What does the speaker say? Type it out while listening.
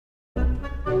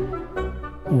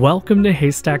Welcome to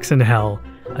Haystacks Hell,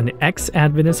 an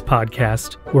ex-Adventist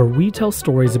podcast where we tell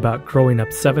stories about growing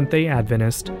up Seventh-day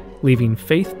Adventist, leaving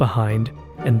faith behind,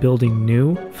 and building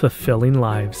new, fulfilling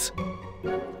lives.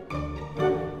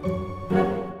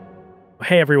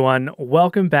 Hey everyone,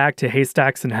 welcome back to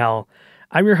Haystacks Hell.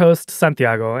 I'm your host,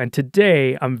 Santiago, and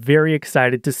today I'm very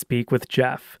excited to speak with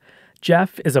Jeff.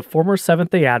 Jeff is a former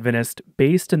Seventh-day Adventist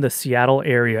based in the Seattle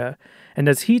area, and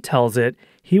as he tells it,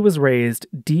 he was raised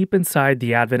deep inside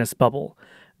the Adventist bubble,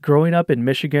 growing up in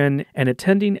Michigan and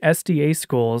attending SDA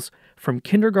schools from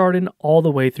kindergarten all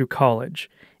the way through college,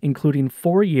 including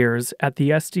 4 years at the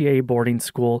SDA boarding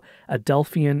school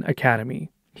Adelphian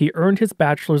Academy. He earned his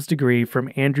bachelor's degree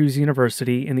from Andrews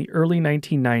University in the early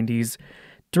 1990s,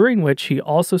 during which he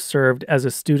also served as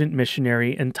a student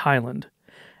missionary in Thailand.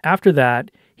 After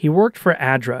that, he worked for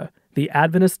ADRA, the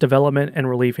Adventist Development and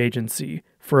Relief Agency,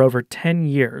 for over 10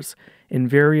 years in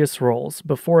various roles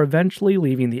before eventually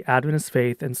leaving the Adventist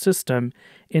faith and system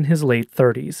in his late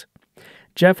 30s.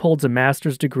 Jeff holds a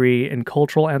master's degree in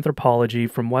cultural anthropology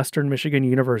from Western Michigan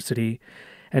University,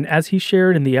 and as he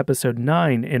shared in the episode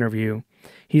 9 interview,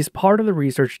 he's part of the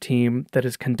research team that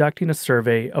is conducting a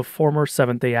survey of former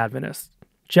Seventh-day Adventists.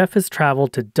 Jeff has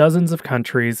traveled to dozens of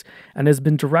countries and has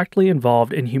been directly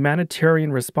involved in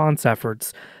humanitarian response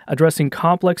efforts addressing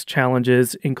complex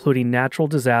challenges including natural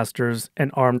disasters and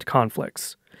armed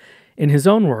conflicts. In his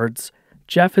own words,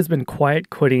 Jeff has been quiet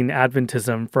quitting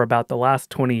Adventism for about the last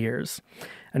 20 years,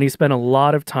 and he spent a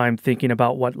lot of time thinking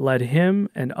about what led him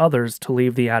and others to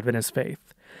leave the Adventist faith.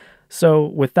 So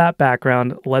with that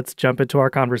background, let's jump into our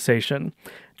conversation.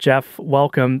 Jeff,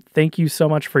 welcome. Thank you so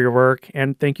much for your work,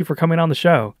 and thank you for coming on the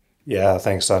show. Yeah,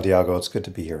 thanks, Santiago. It's good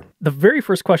to be here. The very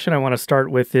first question I want to start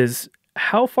with is,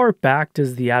 how far back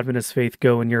does the Adventist faith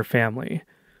go in your family?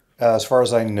 As far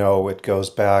as I know, it goes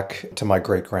back to my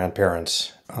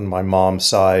great-grandparents. On my mom's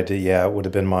side, it would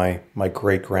have been my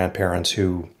great-grandparents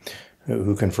who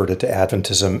converted to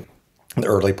Adventism in the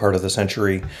early part of the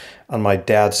century. On my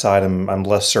dad's side, I'm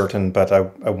less certain, but I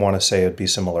want to say it'd be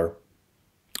similar.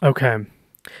 Okay.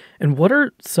 And what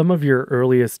are some of your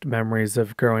earliest memories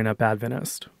of growing up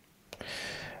Adventist?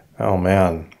 Oh,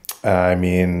 man.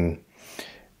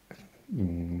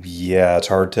 It's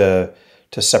hard to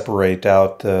separate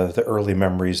out the early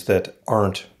memories that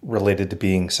aren't related to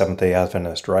being Seventh-day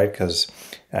Adventist, right? Because,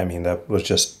 that was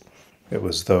just, it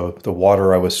was the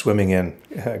water I was swimming in,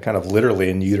 kind of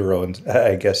literally in utero,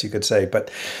 I guess you could say.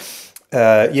 But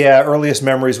earliest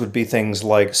memories would be things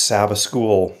like Sabbath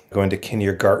school, going to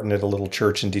kindergarten at a little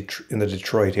church in the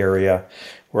Detroit area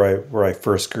where I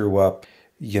first grew up,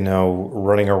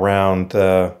 running around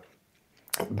the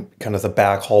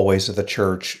back hallways of the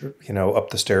church, up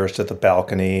the stairs to the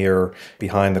balcony or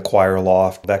behind the choir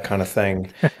loft, that kind of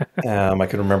thing. I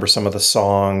can remember some of the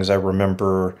songs. I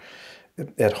remember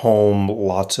at home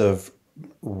lots of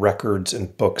records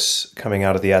and books coming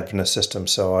out of the Adventist system.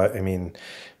 So,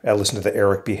 I listened to the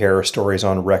Eric B. Harris stories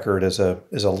on record as a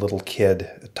little kid,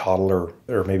 a toddler,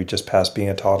 or maybe just past being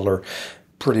a toddler.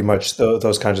 Pretty much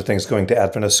those kinds of things, going to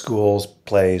Adventist schools,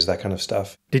 plays, that kind of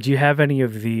stuff. Did you have any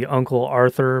of the Uncle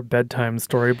Arthur bedtime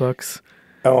storybooks?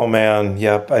 Oh man,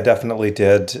 yep, I definitely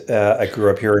did. I grew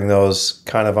up hearing those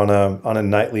kind of on a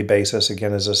nightly basis,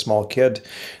 again, as a small kid.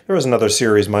 There was another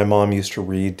series my mom used to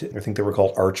read. I think they were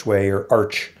called Archway or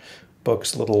Arch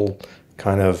books, little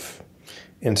kind of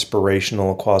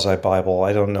inspirational quasi-Bible.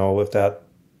 I don't know if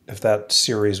that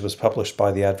series was published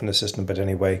by the Adventist system, but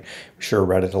anyway, we sure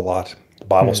read it a lot.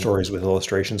 Bible stories with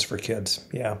illustrations for kids.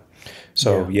 Yeah.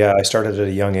 So I started at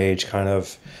a young age kind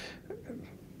of,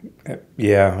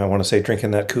 I want to say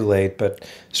drinking that Kool-Aid, but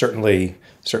certainly,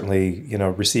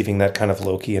 receiving that kind of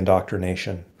low-key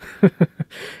indoctrination.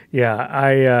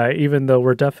 I even though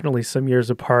we're definitely some years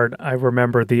apart, I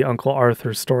remember the Uncle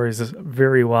Arthur stories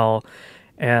very well.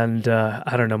 And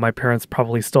I don't know, my parents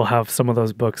probably still have some of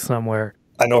those books somewhere.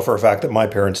 I know for a fact that my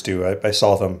parents do. I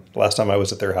saw them last time I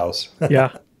was at their house.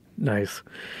 Yeah, nice.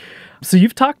 So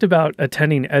you've talked about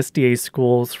attending SDA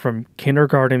schools from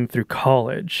kindergarten through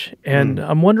college, and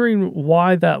I'm wondering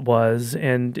why that was,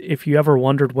 and if you ever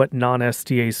wondered what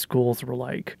non-SDA schools were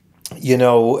like.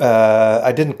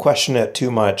 I didn't question it too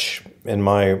much in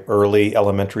my early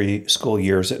elementary school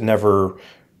years. It never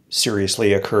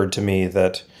seriously occurred to me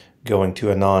that going to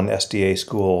a non-SDA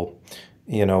school,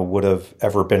 would have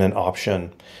ever been an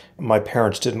option. My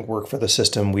parents didn't work for the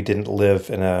system. We didn't live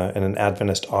in an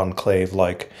Adventist enclave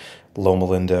like Loma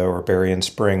Linda or Berrien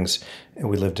Springs, and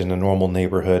we lived in a normal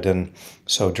neighborhood. And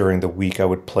so during the week, I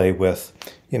would play with,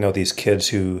 these kids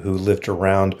who lived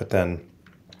around. But then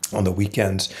on the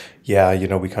weekends, we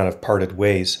kind of parted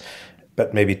ways.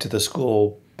 But maybe to the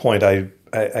school point, I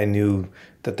I knew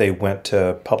that they went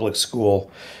to public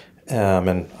school,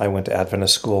 and I went to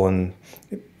Adventist school, and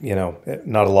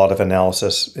not a lot of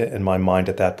analysis in my mind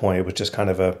at that point. It was just kind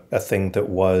of a thing that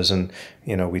was, and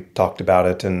we talked about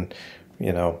it, and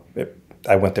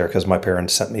I went there because my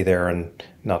parents sent me there, and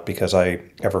not because I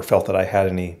ever felt that I had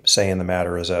any say in the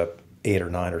matter as a 8 or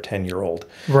 9 or 10-year-old.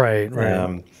 Right.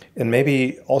 And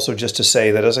maybe also just to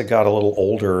say that as I got a little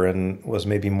older and was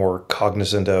maybe more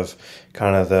cognizant of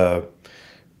kind of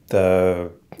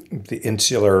the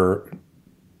insular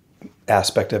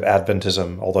aspect of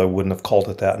Adventism, although I wouldn't have called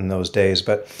it that in those days,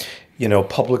 but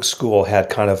public school had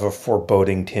kind of a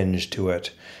foreboding tinge to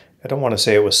it. I don't want to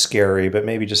say it was scary, but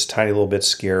maybe just a tiny little bit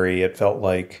scary. It felt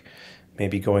like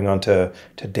maybe going onto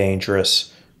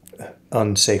dangerous,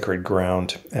 unsacred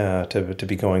ground to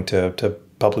be going to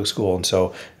public school. And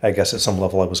so I guess at some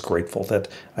level I was grateful that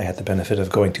I had the benefit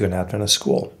of going to an Adventist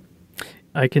school.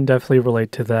 I can definitely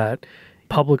relate to that.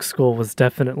 Public school was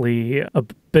definitely a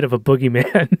bit of a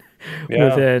boogeyman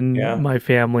within my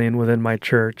family and within my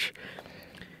church.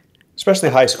 Especially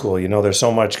high school. There's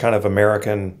so much kind of I'm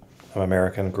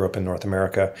American, grew up in North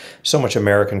America, so much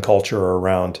American culture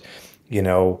around,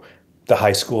 the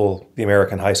high school, the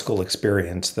American high school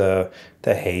experience, the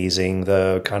hazing,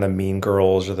 the kind of mean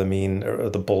girls or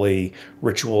the bully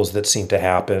rituals that seem to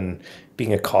happen,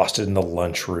 being accosted in the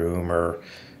lunchroom or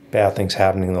bad things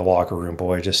happening in the locker room.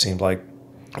 Boy, it just seemed like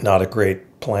not a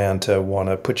great plan to want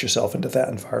to put yourself into that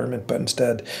environment, but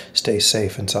instead stay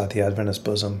safe inside the Adventist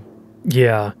bosom.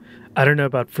 Yeah. I don't know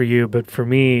about for you, but for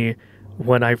me,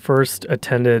 when I first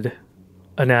attended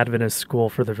an Adventist school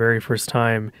for the very first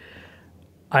time,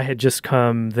 I had just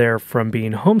come there from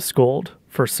being homeschooled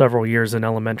for several years in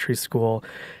elementary school.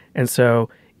 And so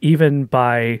even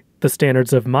by the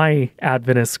standards of my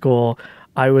Adventist school,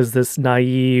 I was this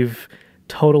naive,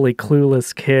 totally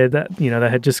clueless kid that,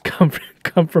 that had just come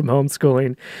from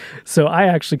homeschooling. So I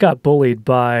actually got bullied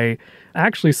by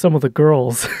some of the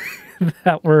girls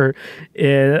that were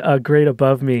in a grade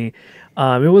above me.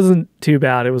 It wasn't too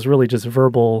bad. It was really just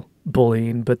verbal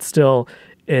bullying, but still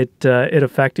it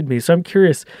affected me. So I'm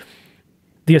curious,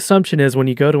 the assumption is when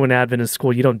you go to an Adventist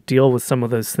school, you don't deal with some of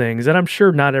those things. And I'm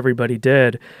sure not everybody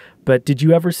did, but did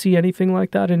you ever see anything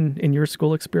like that in your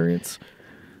school experience?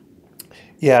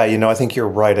 Yeah, I think you're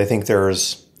right. I think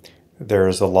there's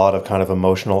a lot of kind of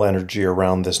emotional energy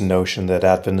around this notion that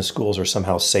Adventist schools are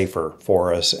somehow safer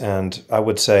for us. And I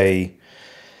would say,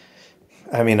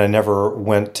 I never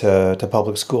went to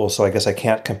public school, so I guess I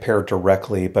can't compare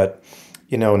directly, but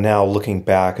now looking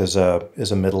back as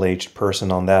a middle-aged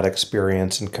person on that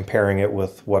experience and comparing it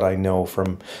with what I know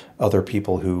from other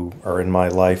people who are in my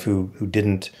life who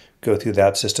didn't go through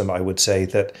that system, I would say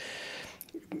that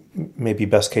maybe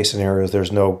best case scenario is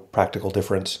there's no practical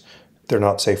difference. They're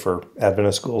not safer.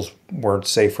 Adventist schools weren't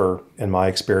safer in my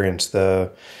experience.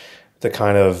 The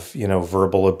kind of,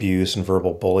 verbal abuse and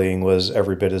verbal bullying was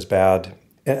every bit as bad.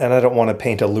 And I don't want to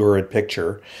paint a lurid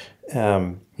picture.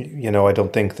 I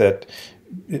don't think that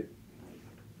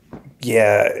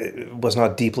it was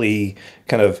not deeply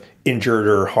kind of injured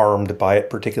or harmed by it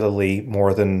particularly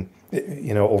more than,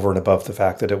 over and above the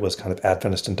fact that it was kind of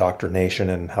Adventist indoctrination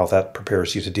and how that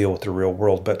prepares you to deal with the real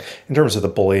world. But in terms of the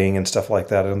bullying and stuff like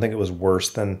that, I don't think it was worse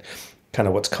than kind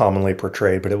of what's commonly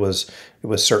portrayed, but it was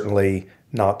certainly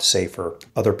not safer.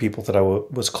 Other people that I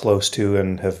was close to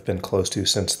and have been close to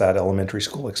since that elementary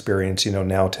school experience,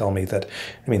 now tell me that,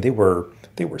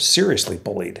 they were seriously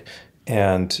bullied.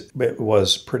 And it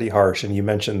was pretty harsh. And you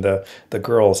mentioned the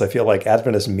girls. I feel like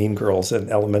Adventist mean girls in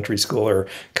elementary school are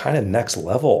kind of next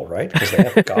level, right? Because they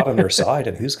have God on their side.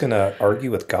 And who's going to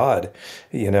argue with God,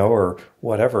 or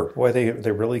whatever? Boy,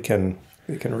 they really can.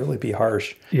 It can really be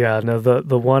harsh. Yeah, no,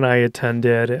 the one I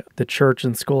attended, the church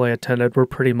and school I attended were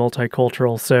pretty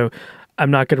multicultural. So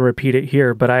I'm not going to repeat it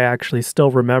here, but I actually still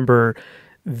remember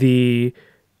the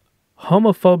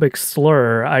homophobic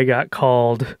slur I got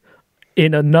called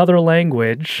in another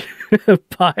language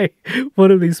by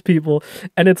one of these people.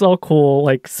 And it's all cool.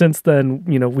 Like since then,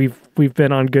 we've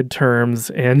been on good terms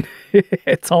and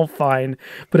it's all fine.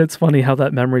 But it's funny how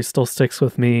that memory still sticks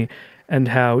with me and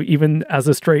how even as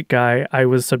a straight guy, I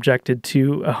was subjected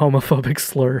to a homophobic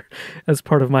slur as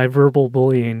part of my verbal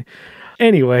bullying.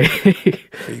 Anyway.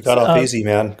 You got off easy,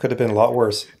 man. Could have been a lot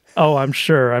worse. Oh, I'm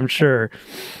sure.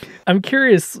 I'm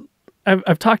curious.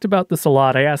 I've talked about this a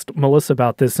lot. I asked Melissa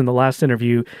about this in the last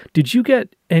interview. Did you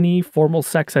get any formal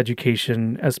sex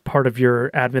education as part of your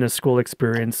Adventist school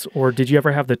experience, or did you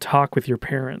ever have the talk with your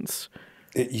parents?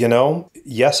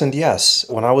 Yes and yes.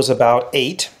 When I was about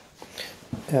 8,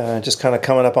 just kind of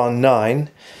coming up on 9,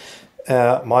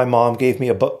 my mom gave me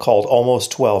a book called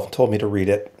Almost 12, told me to read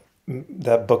it.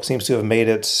 that book seems to have made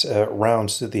its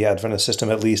rounds to the Adventist system,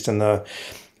 at least in the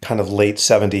kind of late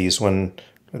 70s when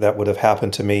that would have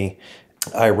happened to me.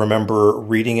 I remember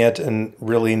reading it and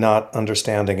really not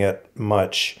understanding it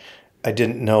much. I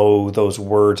didn't know those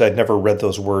words. I'd never read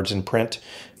those words in print,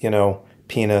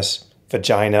 penis,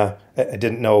 vagina. I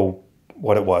didn't know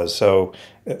what it was. So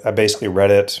I basically read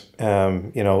it,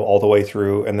 all the way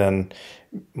through. And then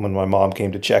when my mom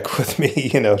came to check with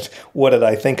me, what did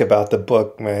I think about the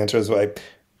book? My answer was like,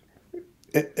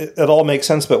 it all makes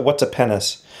sense, but what's a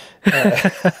penis?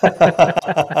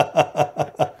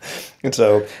 And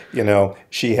so,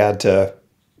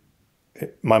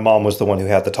 my mom was the one who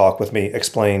had the talk with me,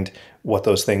 explained what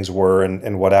those things were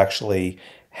and what actually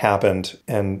happened,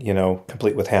 and,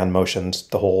 complete with hand motions,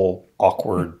 the whole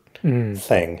awkward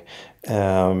thing.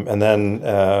 And then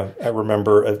I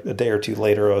remember a day or two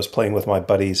later, I was playing with my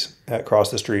buddies across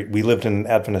the street. We lived in an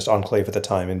Adventist enclave at the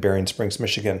time in Berrien Springs,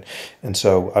 Michigan. And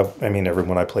so,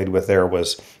 everyone I played with there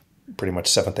was pretty much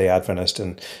Seventh-day Adventist.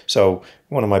 And so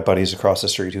one of my buddies across the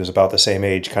street, who was about the same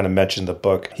age, kind of mentioned the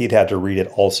book. He'd had to read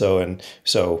it also. And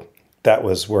so that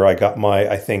was where I got my,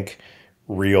 I think,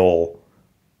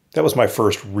 that was my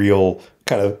first real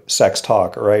kind of sex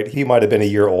talk, right? He might have been a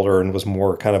year older and was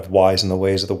more kind of wise in the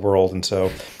ways of the world. And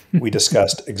so we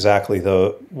discussed exactly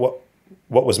what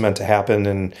was meant to happen,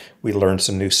 and we learned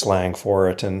some new slang for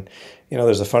it. And,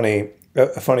 there's a funny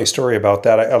story about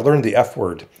that. I learned the F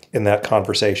word in that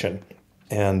conversation.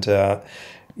 And, I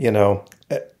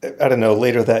don't know,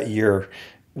 later that year,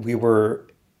 we were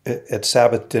at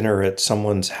Sabbath dinner at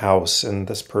someone's house, and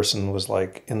this person was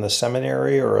like in the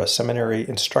seminary or a seminary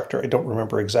instructor. I don't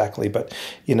remember exactly, but,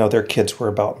 their kids were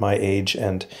about my age.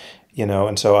 And,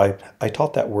 and so I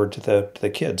taught that word to the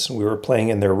kids. We were playing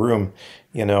in their room,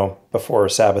 before a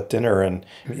Sabbath dinner, and,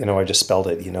 I just spelled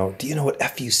it, do you know what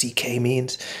F-U-C-K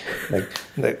means?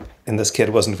 And this kid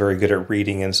wasn't very good at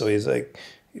reading, and so he's like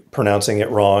pronouncing it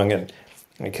wrong, and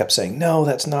he kept saying, no,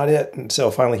 that's not it. And so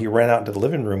finally he ran out into the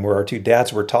living room where our two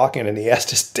dads were talking, and he asked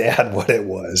his dad what it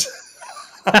was.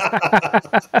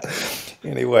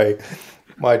 Anyway,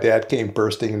 my dad came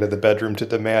bursting into the bedroom to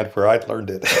demand where I'd learned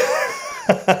it.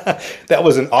 That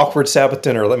was an awkward Sabbath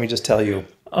dinner, let me just tell you.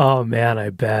 Oh, man, I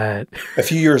bet. A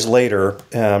few years later,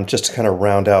 just to kind of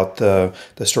round out the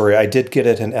story, I did get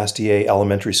it in SDA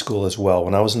elementary school as well.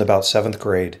 When I was in about 7th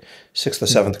grade, 6th to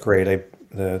 7th grade,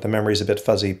 the memory's a bit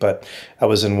fuzzy, but I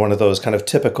was in one of those kind of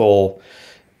typical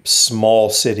small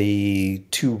city,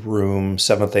 2-room,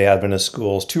 Seventh-day Adventist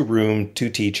schools, 2-room, 2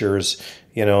 teachers,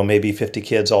 maybe 50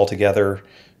 kids altogether,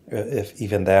 if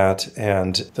even that.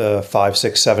 And the 5,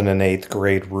 6, 7, and 8th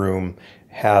grade room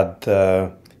had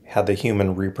the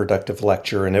human reproductive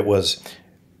lecture, and it was,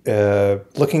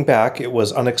 looking back, it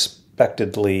was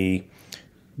unexpectedly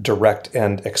direct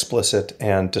and explicit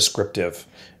and descriptive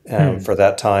for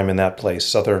that time in that place,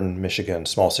 southern Michigan,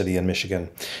 small city in Michigan.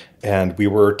 And we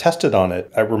were tested on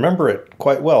it. I remember it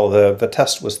quite well. The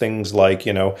test was things like,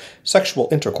 sexual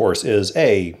intercourse is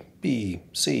A, B,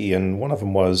 C, and one of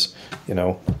them was,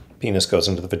 penis goes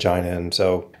into the vagina. And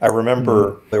so I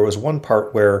remember there was one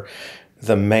part where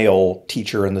the male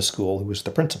teacher in the school, who was the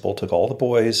principal, took all the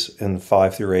boys in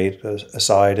 5 through 8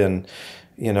 aside and,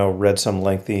 read some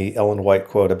lengthy Ellen White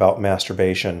quote about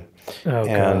masturbation. Oh,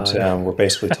 and God. we're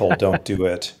basically told, don't do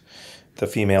it. The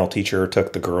female teacher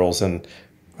took the girls and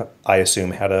I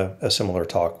assume had a similar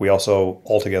talk. We also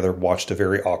altogether watched a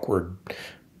very awkward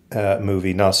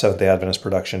movie, not a Seventh-day Adventist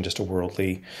production, just a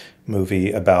worldly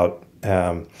movie about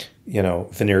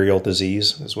venereal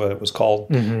disease is what it was called.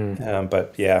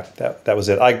 But yeah, that was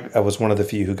it. I was one of the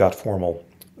few who got formal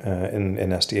in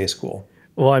SDA school.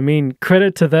 Well,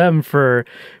 credit to them for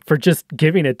just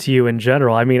giving it to you in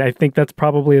general. I think that's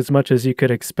probably as much as you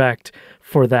could expect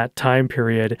for that time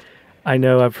period. I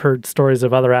know I've heard stories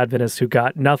of other Adventists who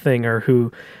got nothing, or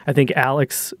who, I think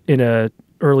Alex in a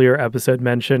earlier episode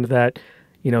mentioned that,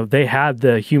 they had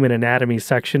the human anatomy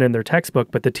section in their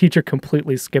textbook, but the teacher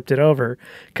completely skipped it over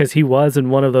because he was in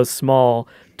one of those small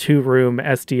 2-room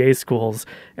SDA schools,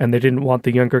 and they didn't want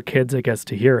the younger kids, I guess,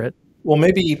 to hear it. Well,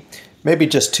 maybe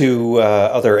just 2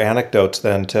 other anecdotes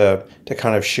then to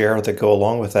kind of share that go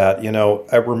along with that.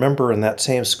 I remember in that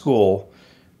same school,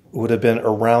 would have been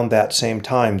around that same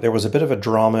time, there was a bit of a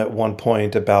drama at one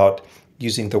point about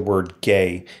using the word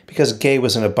gay, because gay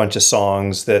was in a bunch of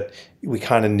songs that we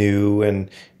kind of knew, and,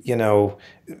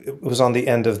 it was on the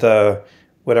end of the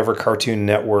whatever Cartoon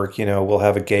Network, we'll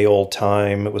have a gay old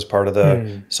time. It was part of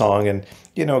the song, and,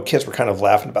 kids were kind of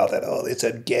laughing about that. Oh, they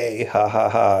said gay, ha, ha,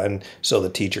 ha. And so the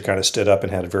teacher kind of stood up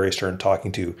and had a very stern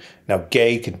talking to. Now,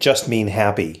 gay can just mean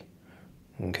happy.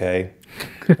 Okay.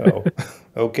 Oh,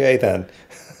 okay then.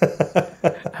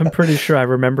 I'm pretty sure I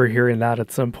remember hearing that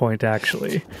at some point,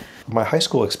 actually. My high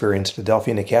school experience at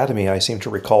Delphian Academy, I seem to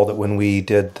recall that when we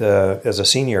did as a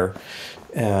senior,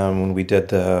 when we did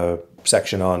the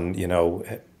section on,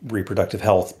 reproductive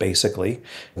health, basically,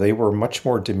 they were much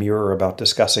more demure about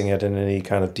discussing it in any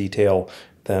kind of detail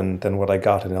than what I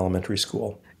got in elementary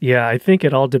school. Yeah, I think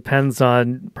it all depends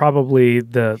on probably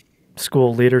the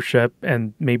school leadership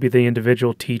and maybe the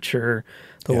individual teacher,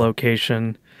 the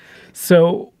location.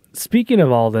 So speaking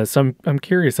of all this, I'm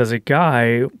curious, as a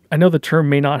guy, I know the term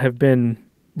may not have been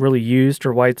really used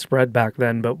or widespread back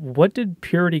then, but what did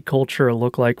purity culture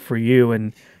look like for you,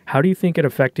 and how do you think it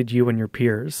affected you and your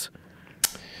peers?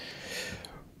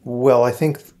 Well, I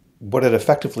think what it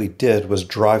effectively did was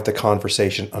drive the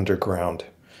conversation underground.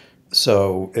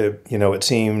 So, it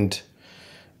seemed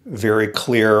very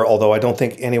clear, although I don't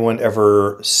think anyone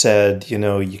ever said,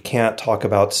 you can't talk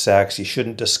about sex, you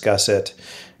shouldn't discuss it.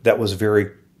 That was very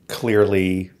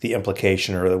clearly the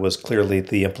implication, or that was clearly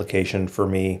the implication for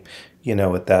me,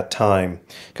 at that time.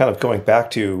 Kind of going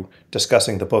back to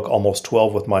discussing the book Almost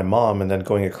 12 with my mom, and then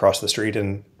going across the street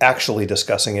and actually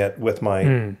discussing it with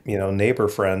my, neighbor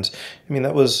friends. I mean,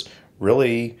 that was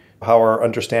really how our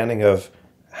understanding of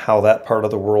how that part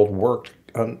of the world worked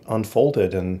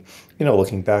unfolded. And,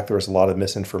 looking back, there was a lot of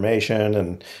misinformation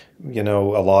and, a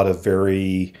lot of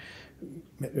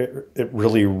it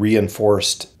really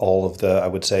reinforced all of the, I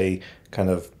would say, kind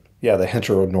of, the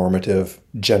heteronormative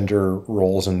gender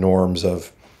roles and norms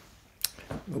of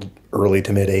early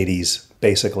to mid 80s,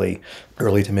 basically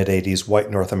early to mid 80s white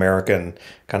North American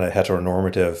kind of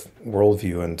heteronormative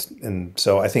worldview. And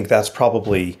so I think that's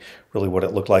probably really what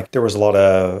it looked like. There was a lot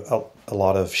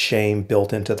of shame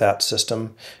built into that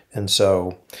system. And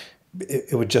so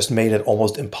it would just made it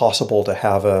almost impossible to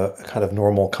have a kind of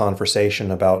normal conversation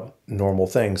about normal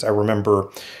things. I remember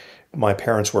my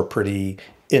parents were pretty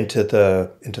into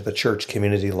the church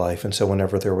community life, and so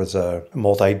whenever there was a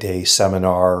multi-day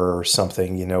seminar or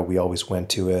something, we always went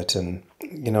to it. And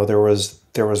there was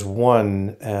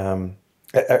one.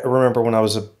 I remember when I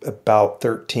was about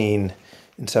 13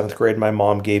 in 7th grade, my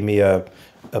mom gave me a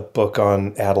book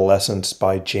on adolescence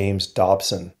by James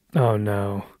Dobson. Oh,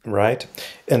 no. Right?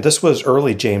 And this was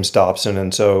early James Dobson.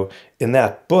 And so in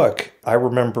that book, I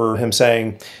remember him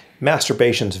saying,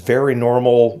 masturbation's very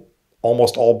normal.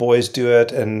 Almost all boys do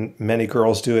it, and many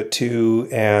girls do it too.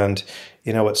 And,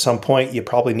 at some point, you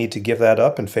probably need to give that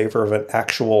up in favor of an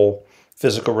actual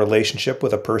physical relationship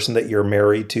with a person that you're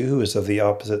married to who is of the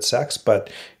opposite sex.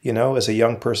 But, as a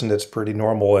young person, it's pretty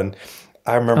normal. And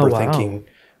I remember thinking,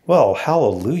 well,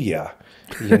 hallelujah,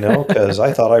 because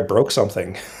I thought I broke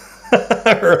something.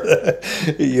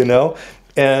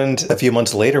 And a few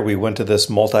months later, we went to this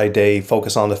multi-day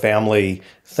Focus on the Family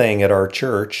thing at our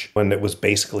church, when it was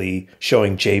basically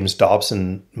showing James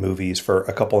Dobson movies for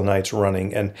a couple of nights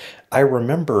running. And I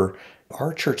remember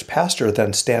our church pastor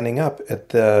then standing up at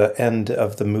the end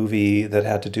of the movie that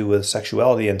had to do with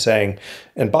sexuality and saying,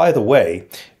 and by the way,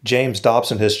 James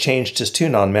Dobson has changed his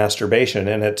tune on masturbation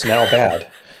and it's now bad.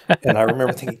 And I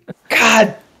remember thinking,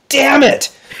 God damn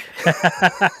it!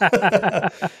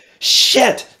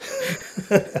 Shit!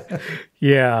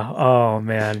 Yeah. Oh,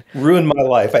 man. Ruined my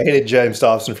life. I hated James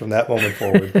Dobson from that moment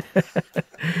forward.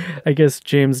 I guess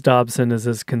James Dobson is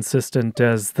as consistent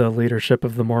as the leadership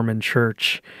of the Mormon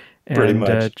Church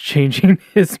and changing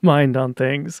his mind on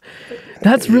things.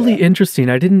 That's really interesting.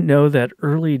 I didn't know that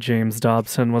early James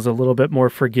Dobson was a little bit more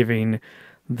forgiving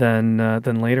than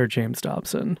later James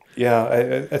Dobson.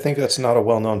 Yeah, I think that's not a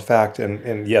well-known fact.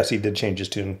 And yes, he did change his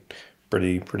tune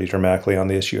pretty dramatically on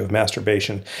the issue of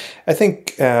masturbation. I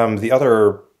think the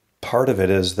other part of it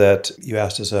is that you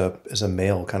asked as a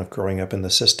male kind of growing up in the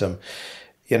system,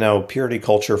 purity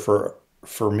culture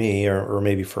for me, or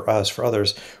maybe for us, for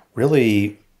others,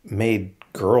 really made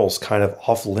girls kind of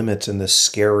off limits in this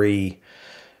scary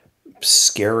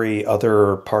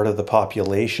other part of the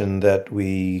population that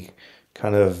we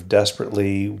kind of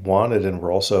desperately wanted and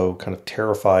were also kind of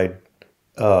terrified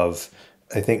of.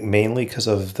 I think mainly because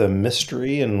of the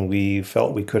mystery, and we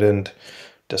felt we couldn't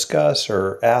discuss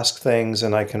or ask things.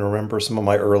 And I can remember some of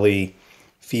my early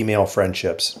female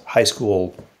friendships, high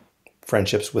school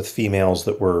friendships with females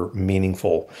that were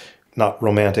meaningful, not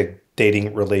romantic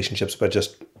dating relationships, but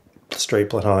just straight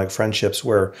platonic friendships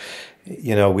where,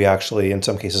 we actually in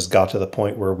some cases got to the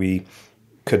point where we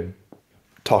could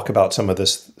talk about some of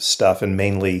this stuff and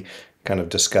mainly kind of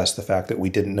discuss the fact that we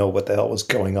didn't know what the hell was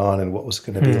going on and what was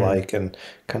going to be like. And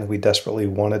kind of we desperately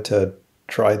wanted to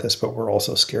try this, but we're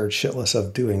also scared shitless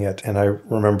of doing it. And I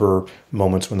remember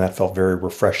moments when that felt very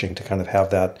refreshing to kind of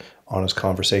have that honest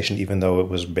conversation, even though it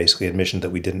was basically admission that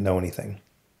we didn't know anything.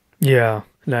 Yeah.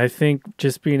 And I think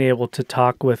just being able to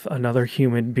talk with another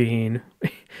human being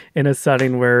in a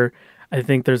setting where I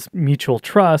think there's mutual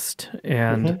trust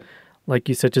and, like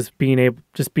you said, just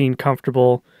being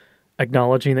comfortable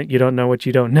acknowledging that you don't know what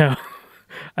you don't know.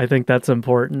 I think that's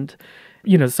important.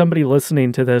 Somebody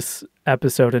listening to this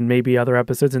episode and maybe other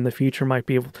episodes in the future might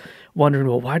be wondering,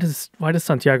 well, why does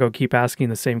Santiago keep asking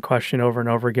the same question over and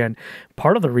over again?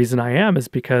 Part of the reason I am is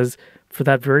because for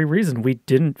that very reason, we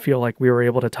didn't feel like we were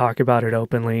able to talk about it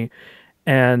openly.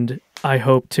 And I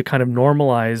hope to kind of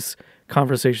normalize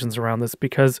conversations around this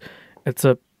because it's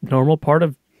a normal part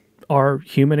of our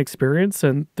human experience,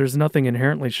 and there's nothing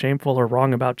inherently shameful or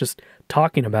wrong about just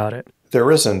talking about it. There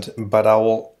isn't, but I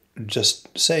will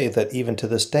just say that even to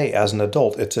this day, as an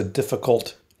adult, it's a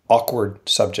difficult, awkward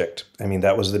subject. I mean,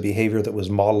 that was the behavior that was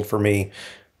modeled for me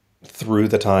through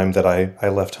the time that I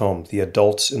left home. The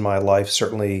adults in my life,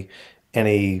 certainly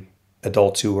any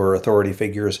adults who were authority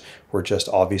figures, were just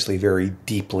obviously very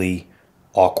deeply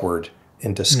awkward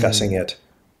in discussing it,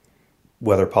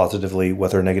 whether positively,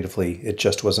 whether negatively. It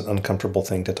just was an uncomfortable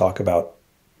thing to talk about.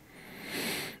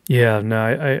 Yeah,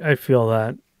 no, I feel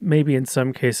that. Maybe in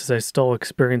some cases I still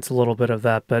experience a little bit of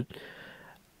that, but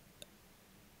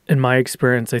in my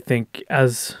experience, I think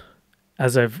as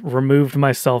I've removed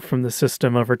myself from the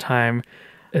system over time,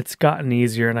 it's gotten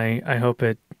easier, and I hope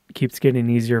it keeps getting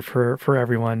easier for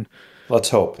everyone. Let's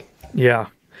hope. Yeah.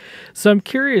 So I'm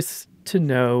curious to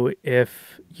know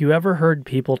if you ever heard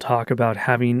people talk about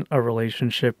having a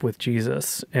relationship with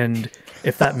Jesus and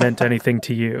if that meant anything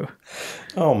to you.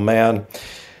 Oh, man.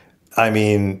 I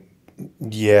mean,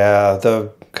 yeah,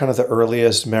 the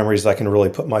earliest memories I can really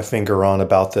put my finger on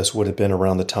about this would have been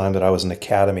around the time that I was in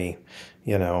academy,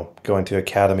 going to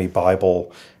Academy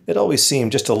Bible. It always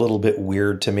seemed just a little bit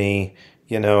weird to me.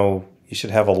 You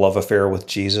should have a love affair with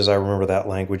Jesus. I remember that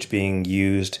language being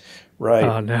used. Right.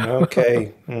 Oh, no.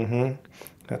 Okay.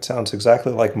 That sounds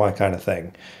exactly like my kind of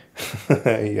thing.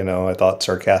 I thought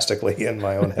sarcastically in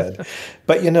my own head.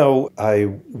 But, I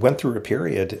went through a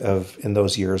period in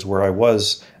those years where I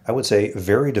was, I would say,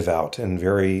 very devout and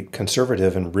very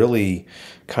conservative and really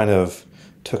kind of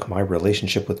took my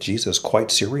relationship with Jesus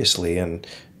quite seriously and,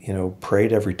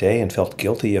 prayed every day and felt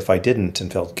guilty if I didn't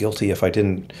and felt guilty if I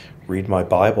didn't read my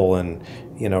Bible and,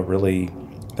 really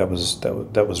that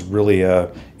was really an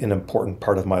important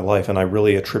part of my life. And I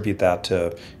really attribute that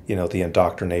to, the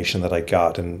indoctrination that I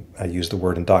got. And I use the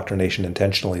word indoctrination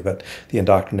intentionally, but the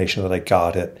indoctrination that I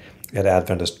got at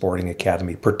Adventist Boarding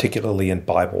Academy, particularly in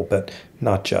Bible, but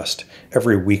not just.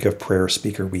 Every week of prayer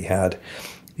speaker we had,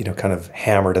 kind of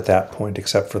hammered at that point,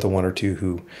 except for the one or two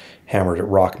who hammered at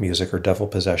rock music or devil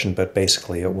possession. But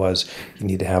basically it was, you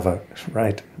need to have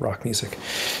rock music.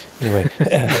 Anyway.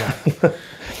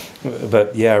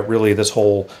 But yeah, really this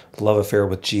whole love affair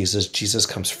with Jesus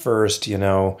comes first,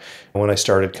 When I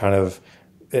started kind of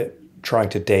trying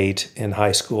to date in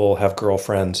high school, have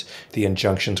girlfriends, the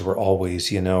injunctions were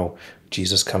always,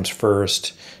 Jesus comes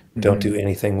first. Don't do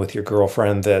anything with your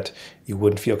girlfriend that you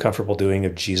wouldn't feel comfortable doing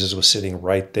if Jesus was sitting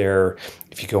right there.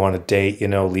 If you go on a date,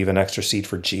 leave an extra seat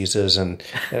for Jesus. And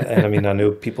I mean, I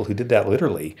know people who did that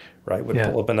literally, right? Would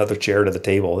pull up another chair to the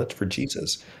table. That's for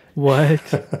Jesus. What?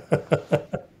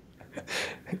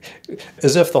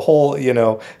 As if the whole,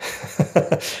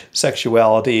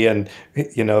 sexuality and,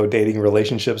 dating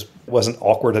relationships wasn't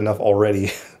awkward enough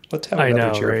already. Let's have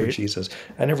another chair for Jesus.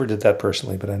 I never did that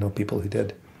personally, but I know people who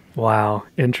did. Wow.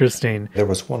 Interesting. There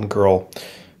was one girl,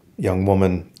 young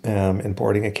woman in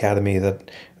boarding academy that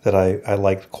I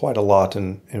liked quite a lot,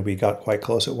 and we got quite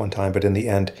close at one time. But in the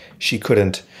end, she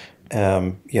couldn't,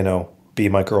 be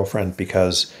my girlfriend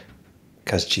because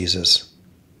Jesus.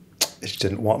 She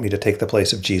didn't want me to take the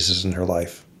place of Jesus in her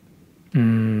life.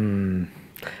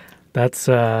 That's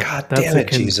God damn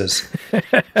it, Jesus.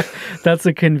 That's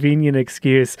a convenient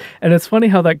excuse. And it's funny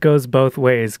how that goes both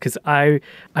ways, because I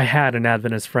had an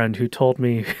Adventist friend who told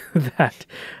me that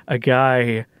a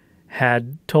guy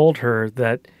had told her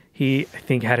that he, I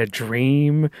think, had a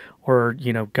dream or,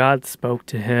 God spoke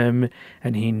to him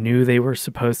and he knew they were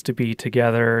supposed to be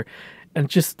together. And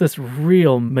just this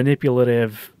real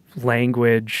manipulative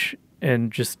language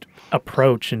and just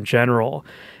approach in general.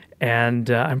 And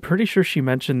I'm pretty sure she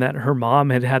mentioned that her mom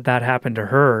had that happen to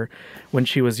her when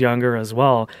she was younger as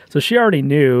well. So she already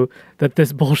knew that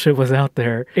this bullshit was out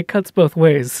there. It cuts both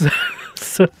ways.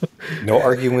 So no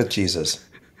arguing with Jesus.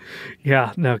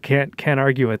 Yeah, no, can't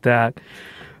argue with that.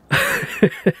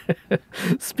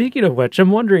 Speaking of which, I'm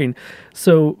wondering,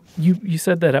 so you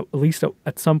said that at least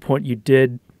at some point you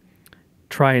did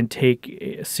try and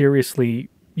take seriously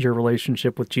your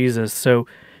relationship with Jesus. So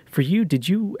For you, did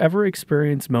you ever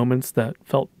experience moments that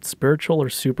felt spiritual or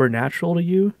supernatural to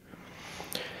you?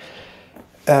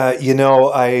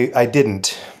 I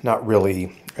didn't, not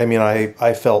really. I mean,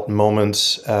 I felt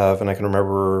moments of, and I can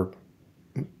remember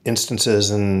instances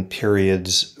and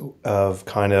periods of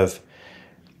kind of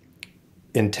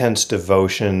intense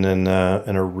devotion and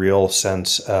a real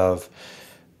sense of,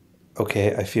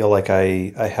 okay, I feel like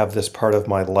I have this part of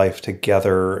my life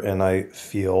together, and I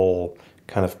feel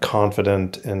kind of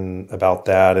confident about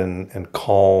that and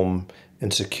calm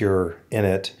and secure in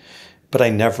it. But I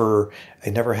never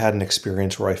had an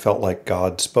experience where I felt like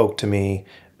God spoke to me.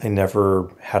 I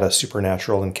never had a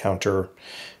supernatural encounter.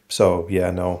 So yeah,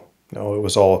 no, it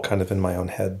was all kind of in my own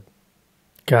head.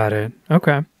 Got it.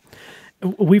 Okay.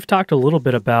 We've talked a little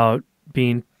bit about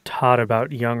being taught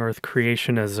about young earth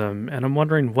creationism, and I'm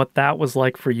wondering what that was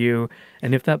like for you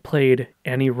and if that played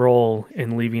any role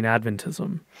in leaving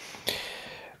Adventism.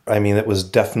 I mean, it was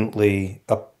definitely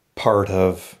a part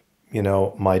of,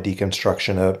 my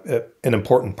deconstruction, an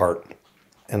important part.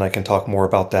 And I can talk more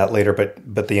about that later,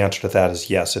 but the answer to that is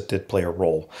yes, it did play a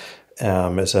role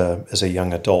as a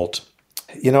young adult.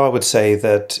 I would say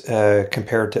that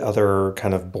compared to other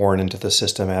kind of born into the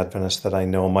system Adventists that I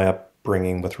know, my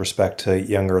upbringing with respect to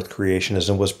young earth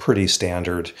creationism was pretty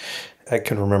standard. I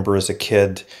can remember as a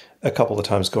kid a couple of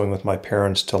times going with my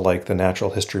parents to like the Natural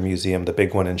History Museum, the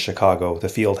big one in Chicago, the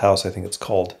Field House, I think it's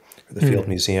called, or the Field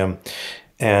Museum.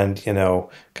 And,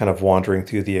 kind of wandering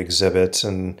through the exhibits,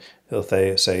 and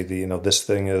they say, this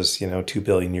thing is, 2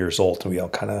 billion years old. And we all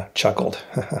kind of chuckled.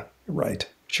 Right.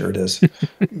 Sure it is.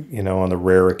 On the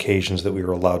rare occasions that we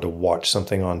were allowed to watch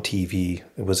something on TV,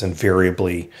 it was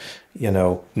invariably,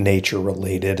 nature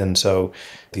related. And so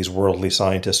these worldly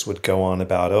scientists would go on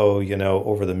about,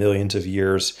 over the millions of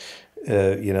years,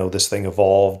 this thing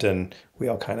evolved, and we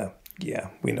all kind of,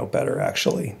 we know better,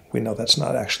 actually. We know that's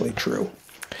not actually true.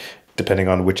 Depending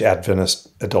on which Adventist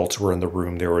adults were in the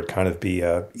room, there would kind of be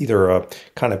either a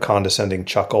kind of condescending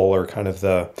chuckle or kind of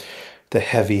the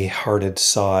heavy-hearted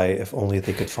sigh, if only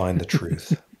they could find the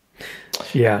truth.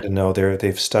 Yeah. No,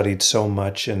 they've studied so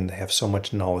much and they have so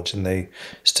much knowledge, and they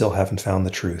still haven't found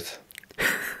the truth.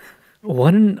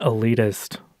 What an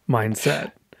elitist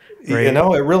mindset. Right?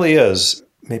 It really is.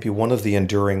 Maybe one of the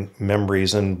enduring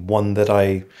memories, and one that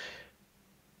I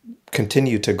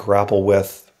continue to grapple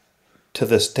with to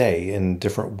this day in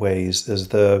different ways, is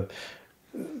the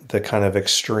kind of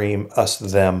extreme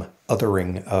us-them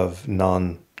othering of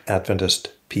non-Adventist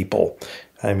people.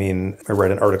 I mean, I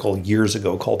read an article years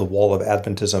ago called The Wall of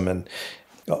Adventism, and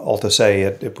all to say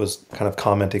it was kind of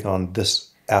commenting on this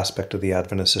aspect of the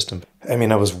Adventist system. I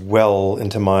mean, I was well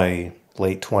into my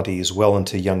late 20s, well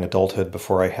into young adulthood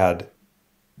before I had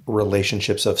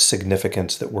relationships of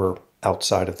significance that were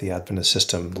outside of the Adventist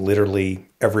system. Literally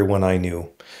everyone I knew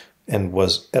and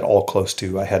was at all close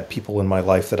to. I had people in my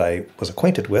life that I was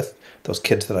acquainted with, those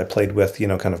kids that I played with,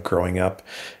 kind of growing up,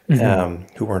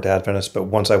 who weren't Adventists. But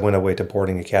once I went away to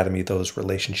boarding academy, those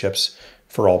relationships,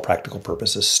 for all practical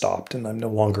purposes, stopped, and I'm no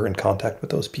longer in contact with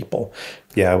those people.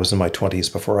 Yeah, I was in my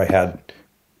 20s before I had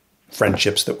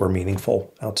friendships that were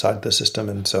meaningful outside the system.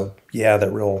 And so, yeah, the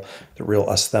real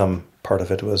us-them part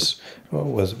of it was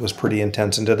pretty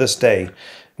intense. And to this day,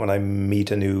 when I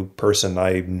meet a new person,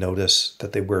 I notice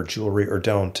that they wear jewelry or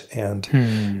don't.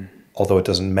 And although it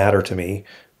doesn't matter to me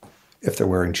if they're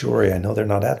wearing jewelry, I know they're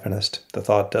not Adventist. The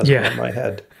thought does go in my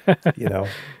head.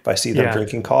 If I see them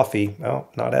drinking coffee, well,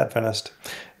 not Adventist.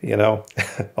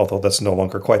 Although that's no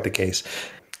longer quite the case.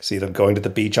 See them going to the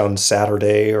beach on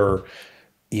Saturday or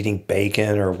eating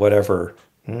bacon or whatever,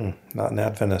 not an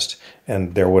Adventist.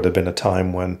 And there would have been a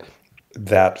time when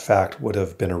that fact would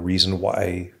have been a reason why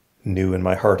I knew in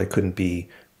my heart I couldn't be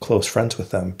close friends with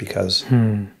them, because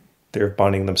they're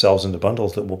binding themselves into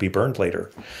bundles that will be burned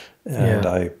later.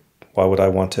 And why would I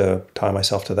want to tie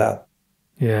myself to that?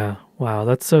 Yeah. Wow.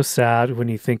 That's so sad when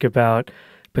you think about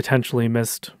potentially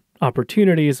missed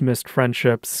opportunities, missed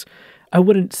friendships. I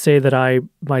wouldn't say that I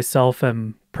myself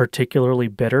am particularly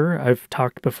bitter. I've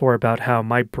talked before about how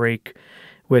my break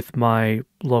with my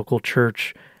local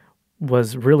church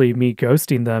was really me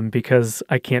ghosting them because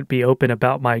I can't be open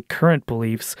about my current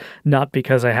beliefs, not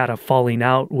because I had a falling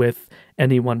out with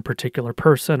any one particular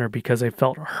person or because I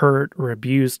felt hurt or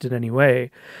abused in any way.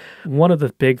 One of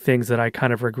the big things that I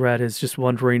kind of regret is just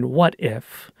wondering, what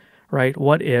if, right?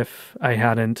 What if I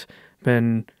hadn't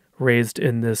been raised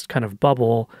in this kind of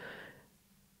bubble,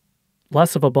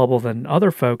 less of a bubble than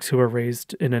other folks who are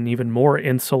raised in an even more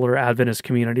insular Adventist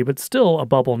community, but still a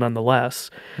bubble nonetheless.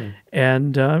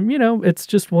 And, it's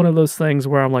just one of those things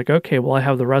where I'm like, okay, well, I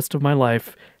have the rest of my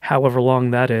life, however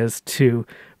long that is, to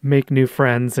make new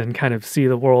friends and kind of see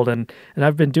the world. And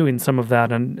I've been doing some of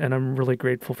that, and I'm really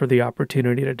grateful for the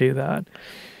opportunity to do that.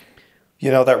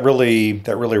 That really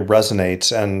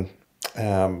resonates. And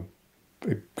I'm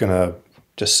going to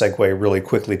just segue really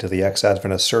quickly to the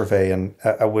ex-Adventist survey. And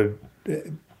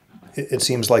it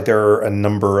seems like there are a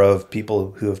number of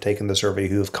people who have taken the survey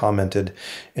who have commented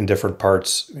in different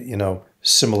parts,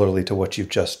 similarly to what you've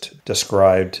just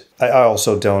described. I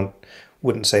also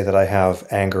wouldn't say that I have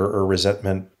anger or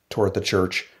resentment toward the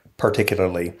church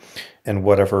particularly. And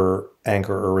whatever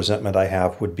anger or resentment I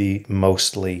have would be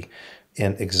mostly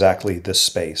in exactly this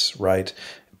space, right?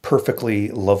 Perfectly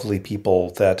lovely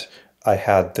people that I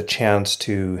had the chance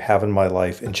to have in my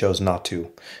life and chose not to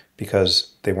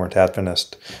because they weren't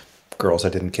Adventist. Girls I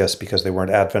didn't kiss because they weren't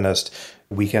Adventist.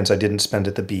 Weekends I didn't spend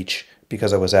at the beach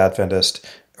because I was Adventist,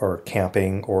 or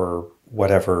camping or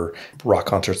whatever. Rock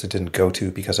concerts I didn't go to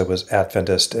because I was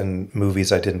Adventist, and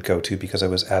movies I didn't go to because I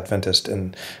was Adventist,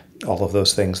 and all of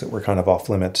those things that were kind of off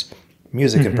limits.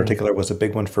 Music in particular was a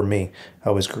big one for me. I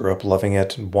always grew up loving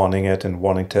it and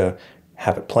wanting to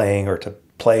have it playing or to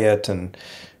play it. And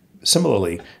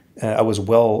similarly, I was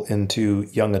well into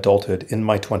young adulthood in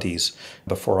my 20s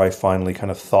before I finally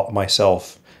kind of thought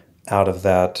myself out of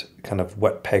that kind of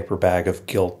wet paper bag of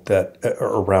guilt that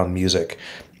around music.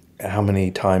 How many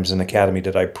times in academy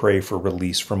did I pray for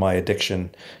release from my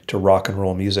addiction to rock and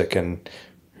roll music and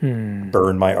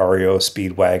burn my REO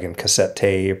Speedwagon cassette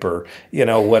tape or,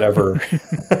 whatever.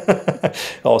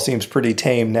 All seems pretty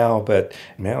tame now, but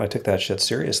man, I took that shit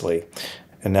seriously.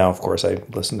 And now, of course, I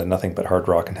listen to nothing but hard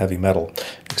rock and heavy metal,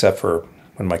 except for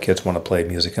when my kids want to play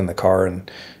music in the car. And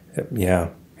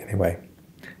anyway.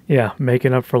 Yeah,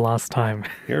 making up for lost time.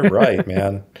 You're right,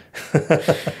 man.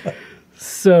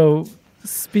 So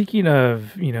speaking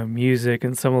of, music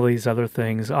and some of these other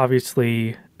things,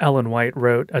 obviously Ellen White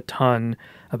wrote a ton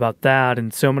about that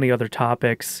and so many other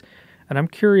topics. And I'm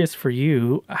curious for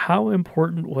you, how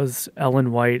important was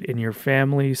Ellen White in your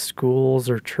family, schools,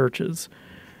 or churches?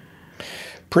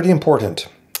 Pretty important.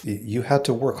 You had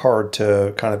to work hard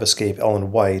to kind of escape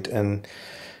Ellen White. And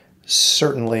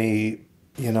certainly,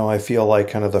 I feel like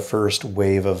kind of the first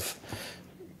wave of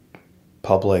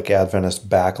public Adventist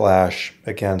backlash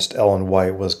against Ellen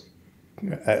White was,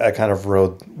 I kind of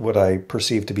rode what I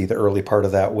perceived to be the early part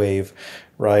of that wave,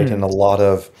 right? And a lot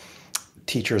of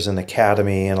teachers in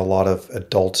academy and a lot of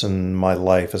adults in my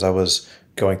life as I was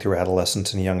going through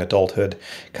adolescence and young adulthood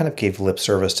kind of gave lip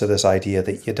service to this idea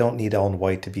that you don't need Ellen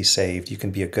White to be saved. You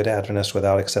can be a good Adventist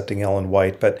without accepting Ellen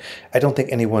White, but I don't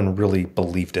think anyone really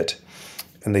believed it.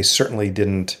 And they certainly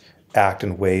didn't act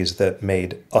in ways that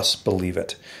made us believe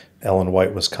it. Ellen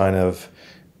White was kind of,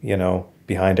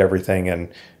 behind everything, and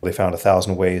they found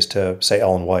 1,000 ways to say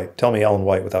Ellen White. Tell me Ellen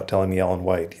White without telling me Ellen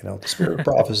White. The spirit of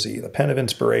prophecy, the pen of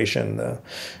inspiration, the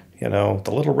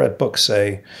little red books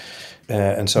say.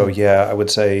 And so, I would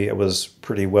say it was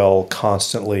pretty well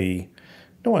constantly, I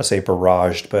don't want to say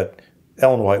barraged, but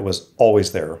Ellen White was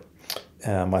always there.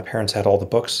 My parents had all the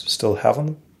books, still have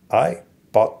them. I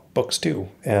bought books too.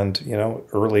 And,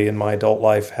 early in my adult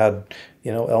life had,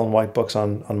 Ellen White books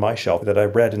on my shelf that I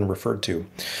read and referred to.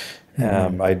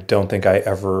 I don't think I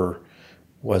ever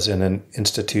was in an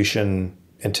institution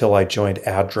until I joined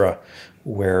ADRA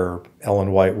where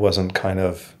Ellen White wasn't kind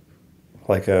of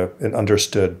like an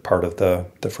understood part of the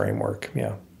framework.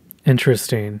 Yeah.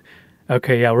 Interesting.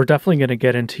 Okay, yeah, we're definitely going to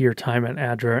get into your time at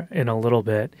ADRA in a little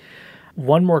bit.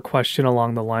 One more question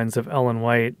along the lines of Ellen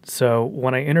White. So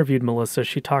when I interviewed Melissa,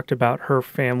 she talked about her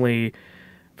family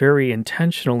very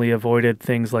intentionally avoided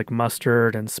things like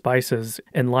mustard and spices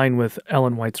in line with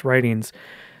Ellen White's writings.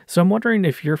 So I'm wondering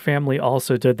if your family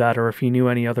also did that or if you knew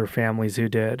any other families who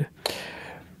did.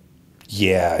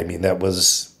 Yeah, I mean, that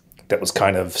was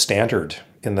kind of standard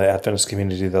in the Adventist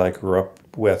community that I grew up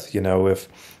with.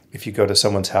 If you go to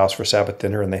someone's house for Sabbath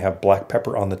dinner and they have black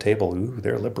pepper on the table, ooh,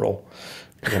 they're liberal.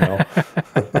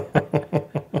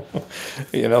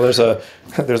 There's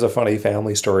a funny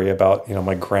family story about,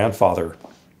 my grandfather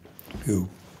who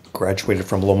graduated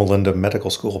from Loma Linda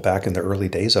Medical School back in the early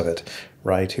days of it,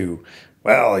 right? Who,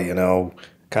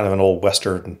 kind of an old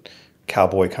Western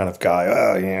cowboy kind of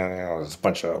guy. It's a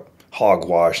bunch of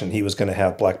hogwash, and he was going to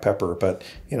have black pepper. But,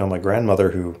 my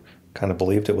grandmother, who kind of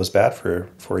believed it was bad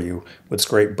for you, would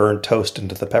scrape burnt toast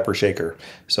into the pepper shaker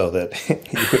so that you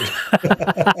would...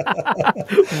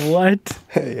 What?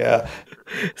 Yeah.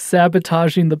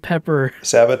 Sabotaging the pepper.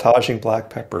 Sabotaging black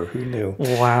pepper. Who knew?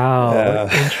 Wow.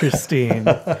 Interesting.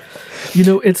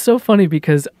 It's so funny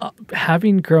because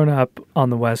having grown up on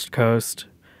the West Coast,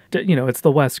 it's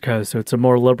the West Coast, so it's a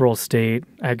more liberal state.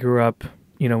 I grew up,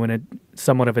 in a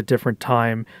somewhat of a different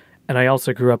time. and I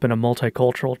also grew up in a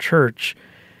multicultural church.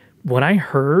 When I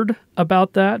heard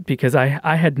about that, because I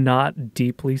had not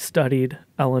deeply studied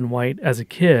Ellen White as a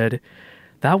kid,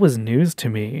 that was news to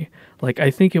me. Like, I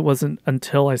think it wasn't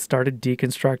until I started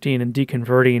deconstructing and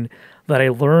deconverting that I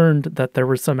learned that there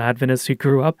were some Adventists who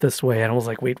grew up this way. And I was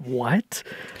like, wait, what?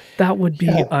 That would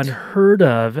be unheard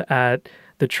of at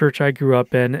the church I grew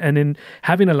up in. And in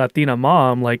having a Latina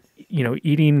mom, like,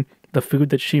 eating the food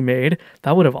that she made,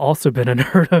 that would have also been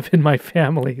unheard of in my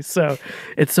family. So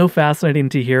it's so fascinating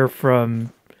to hear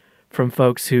from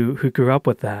folks who grew up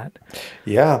with that.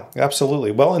 Yeah,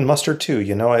 absolutely. Well, and mustard too.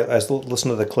 I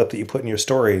listened to the clip that you put in your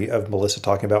story of Melissa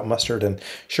talking about mustard, and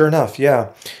sure enough, yeah.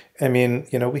 I mean,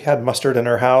 we had mustard in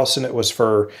our house, and it was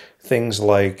for things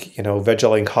like,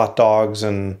 Veg-Link hot dogs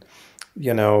and,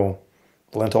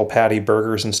 lentil patty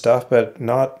burgers and stuff, but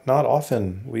not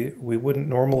often. We wouldn't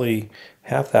normally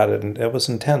have that, and it was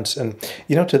intense. And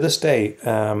to this day,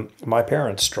 my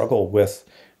parents struggle with,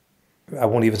 I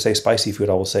won't even say spicy food,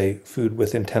 I will say food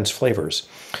with intense flavors.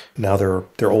 Now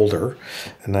they're older,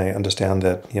 and I understand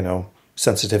that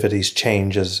sensitivities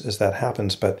change as that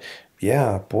happens. But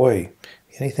yeah, boy,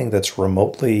 anything that's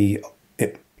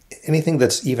anything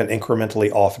that's even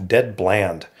incrementally off dead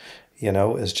bland,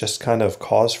 is just kind of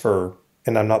cause for.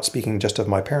 And I'm not speaking just of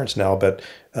my parents now, but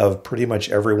of pretty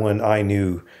much everyone I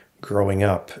knew growing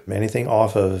up. Anything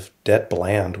off of dead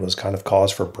bland was kind of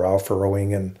cause for brow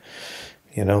furrowing and,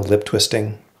 lip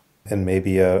twisting, and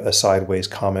maybe a sideways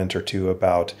comment or two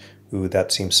about, ooh,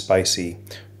 that seems spicy.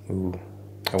 Ooh,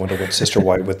 I wonder what Sister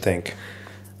White would think.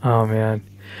 Oh, man.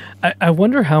 I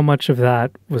wonder how much of that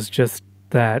was just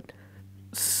that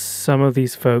some of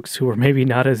these folks who were maybe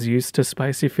not as used to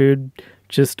spicy food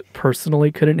just personally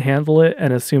couldn't handle it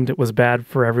and assumed it was bad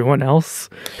for everyone else.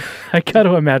 I got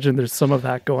to imagine there's some of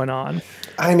that going on.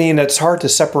 I mean, it's hard to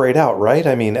separate out, right?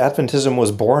 I mean, Adventism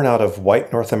was born out of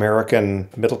white North American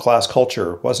middle-class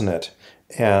culture, wasn't it?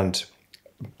 And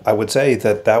I would say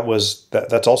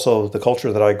that's also the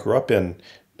culture that I grew up in.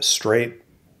 Straight,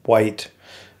 white,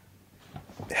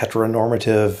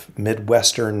 heteronormative,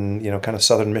 Midwestern, kind of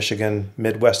Southern Michigan,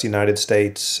 Midwest United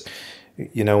States.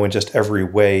 In just every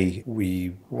way,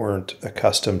 we weren't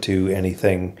accustomed to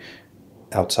anything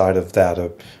outside of that.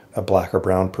 A black or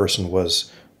brown person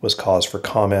was cause for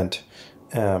comment.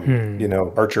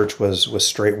 Our church was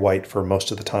straight white for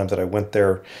most of the time that I went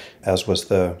there, as was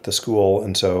the school.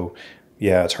 And so,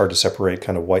 yeah, it's hard to separate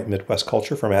kind of white Midwest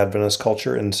culture from Adventist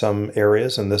culture in some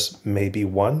areas, and this may be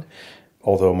one.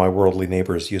 Although my worldly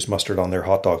neighbors used mustard on their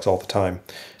hot dogs all the time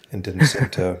and didn't seem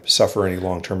to suffer any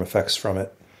long-term effects from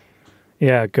it.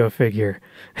 Yeah, go figure.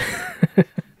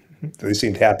 They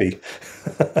seemed happy.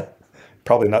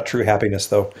 Probably not true happiness,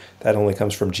 though. That only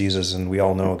comes from Jesus, and we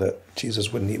all know that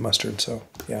Jesus wouldn't eat mustard, so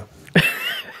yeah.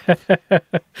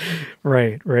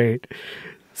 Right.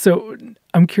 So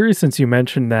I'm curious, since you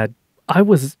mentioned that I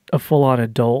was a full-on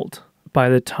adult by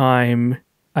the time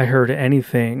I heard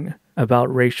anything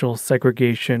about racial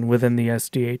segregation within the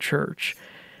SDA church.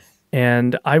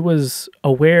 And I was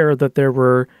aware that there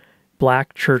were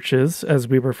black churches, as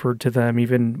we referred to them,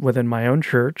 even within my own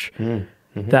church,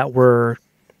 that were,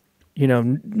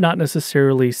 not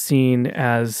necessarily seen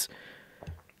as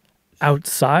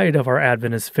outside of our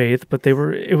Adventist faith, but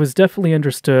it was definitely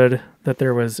understood that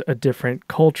there was a different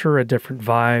culture, a different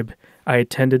vibe. I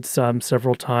attended some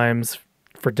several times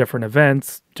for different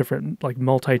events, different like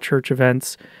multi-church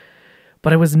events,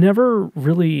 but I was never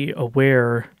really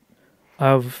aware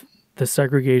of the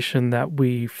segregation that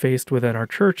we faced within our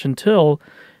church until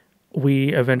we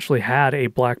eventually had a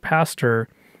black pastor.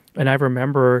 And I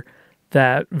remember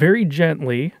that very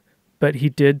gently, but he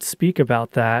did speak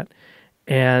about that.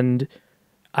 And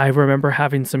I remember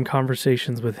having some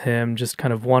conversations with him, just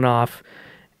kind of one-off,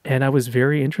 and I was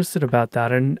very interested about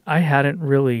that. And I hadn't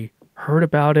really heard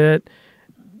about it.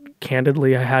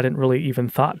 Candidly, I hadn't really even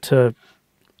thought to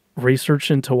research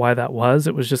into why that was.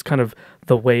 It was just kind of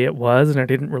the way it was, and I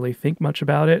didn't really think much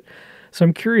about it. So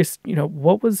I'm curious,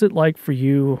 what was it like for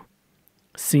you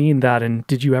seeing that, and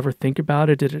did you ever think about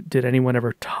it? Did anyone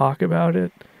ever talk about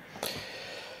it?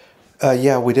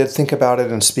 Yeah, we did think about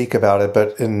it and speak about it,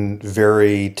 but in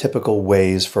very typical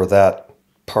ways for that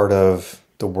part of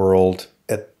the world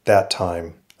at that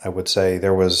time. I would say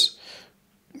there was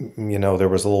a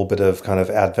little bit of kind of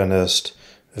Adventist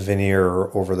veneer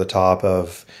over the top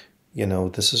of,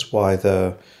 this is why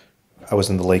I was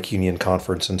in the Lake Union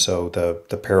Conference, and so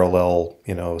the parallel,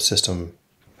 system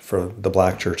for the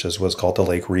black churches was called the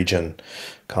Lake Region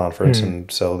Conference.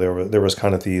 And so there was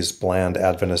kind of these bland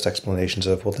Adventist explanations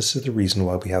of, well, this is the reason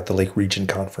why we have the Lake Region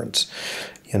Conference.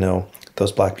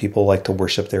 Those black people like to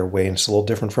worship their way, and it's a little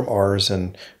different from ours,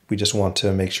 and we just want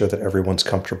to make sure that everyone's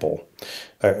comfortable.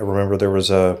 I remember there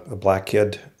was a black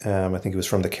kid, I think he was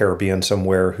from the Caribbean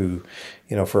somewhere, who,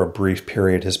 for a brief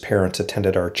period, his parents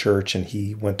attended our church, and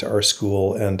he went to our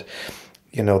school, and,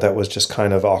 that was just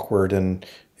kind of awkward and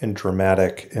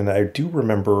dramatic. And I do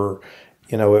remember,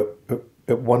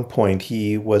 at one point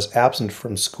he was absent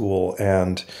from school,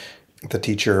 and the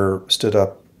teacher stood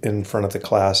up in front of the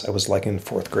class. I was like in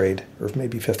 4th grade or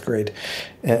maybe 5th grade,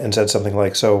 and said something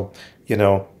like, so,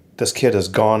 this kid is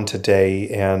gone today,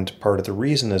 and part of the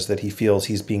reason is that he feels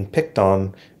he's being picked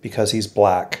on because he's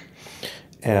black.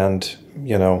 And,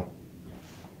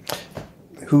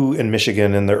 who in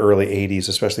Michigan in the early 80s,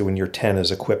 especially when you're 10,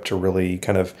 is equipped to really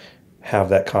kind of have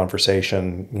that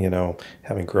conversation,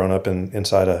 having grown up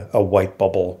inside a white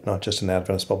bubble, not just an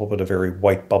Adventist bubble, but a very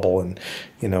white bubble. And,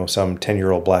 some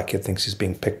 10-year-old black kid thinks he's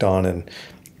being picked on. And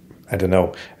I don't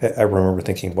know. I remember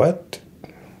thinking, what?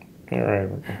 Are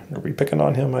we picking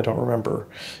on him? I don't remember.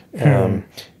 And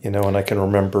I can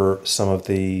remember some of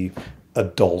the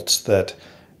adults that,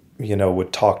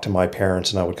 would talk to my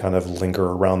parents, and I would kind of linger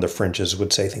around the fringes,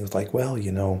 would say things like, well,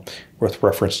 with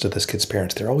reference to this kid's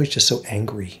parents, they're always just so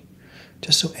angry.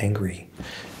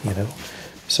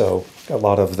 So a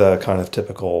lot of the kind of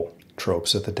typical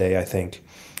tropes of the day. I think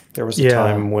there was a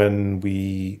time when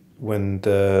the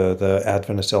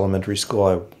Adventist elementary school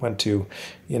I went to,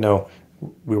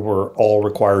 we were all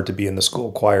required to be in the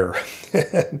school choir,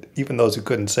 even those who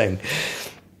couldn't sing.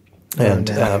 And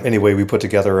anyway, we put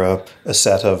together a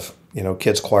set of,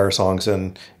 kids' choir songs,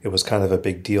 and it was kind of a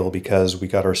big deal because we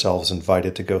got ourselves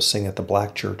invited to go sing at the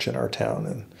black church in our town.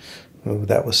 And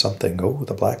that was something. Oh,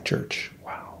 the black church.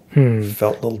 Wow.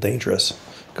 Felt a little dangerous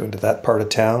going to that part of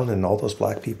town and all those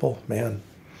black people. Man.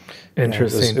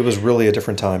 Interesting. It was really a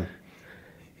different time.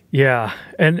 Yeah.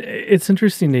 And it's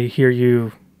interesting to hear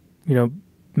you,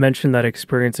 mention that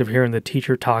experience of hearing the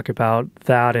teacher talk about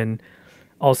that, and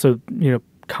also,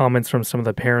 comments from some of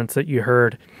the parents that you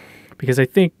heard. Because I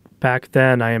think back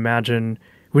then, I imagine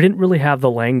we didn't really have the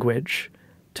language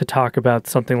to talk about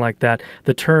something like that.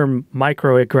 The term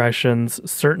microaggressions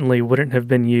certainly wouldn't have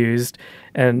been used.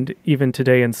 And even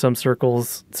today in some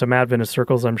circles, some Adventist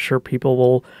circles, I'm sure people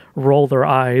will roll their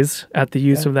eyes at the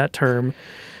use of that term.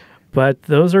 But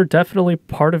those are definitely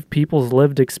part of people's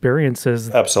lived experiences.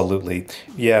 Absolutely.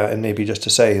 Yeah, and maybe just to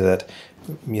say that,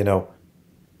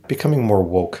 becoming more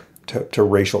woke to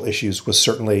racial issues was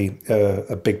certainly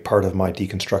a big part of my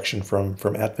deconstruction from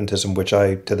Adventism, which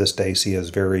I, to this day, see as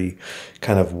very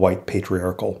kind of white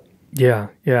patriarchal. Yeah,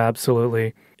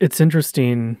 absolutely. It's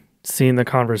interesting seeing the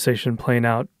conversation playing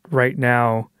out right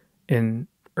now in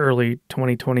early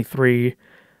 2023.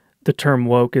 The term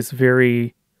woke is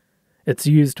it's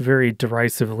used very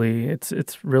derisively.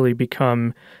 It's really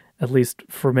become, at least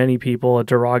for many people, a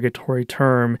derogatory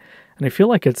term. And I feel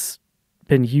like it's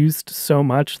been used so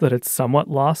much that it's somewhat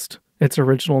lost its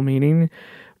original meaning.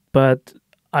 But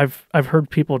I've heard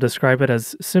people describe it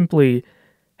as simply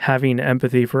having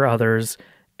empathy for others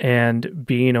and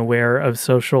being aware of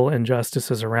social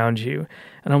injustices around you.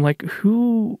 And I'm like,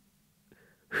 who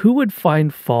would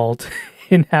find fault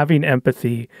in having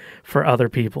empathy for other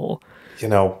people?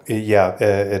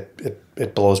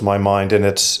 It blows my mind. And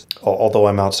it's, although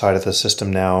I'm outside of the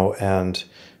system now and,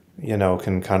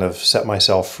 can kind of set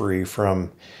myself free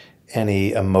from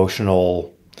any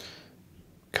emotional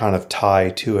kind of tie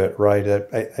to it, right?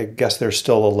 I guess there's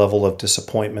still a level of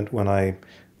disappointment when I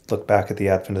look back at the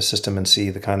Adventist system and see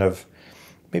the kind of,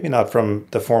 maybe not from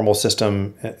the formal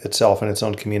system itself and its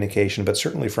own communication, but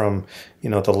certainly from,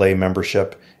 the lay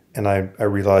membership. And I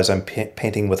realize I'm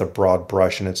painting with a broad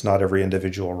brush, and it's not every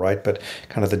individual, right? But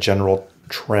kind of the general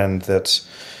trend that's,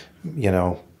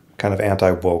 kind of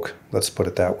anti-woke, let's put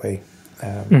it that way.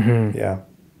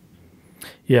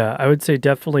 Yeah, I would say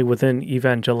definitely within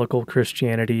evangelical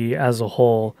Christianity as a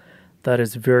whole, that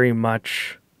is very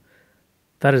much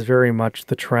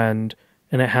the trend,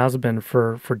 and it has been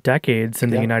for decades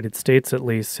in the United States at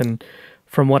least. And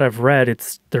from what I've read,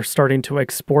 they're starting to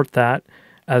export that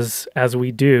as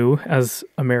we do as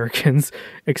Americans,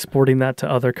 exporting that to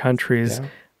other countries.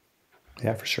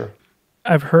 Yeah, for sure.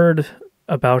 I've heard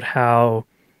about how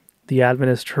the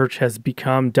Adventist Church has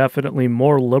become definitely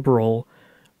more liberal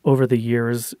over the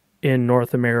years in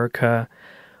North America,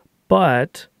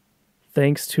 but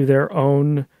thanks to their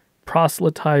own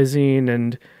proselytizing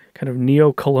and kind of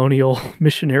neo-colonial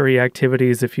missionary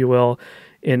activities, if you will,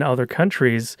 in other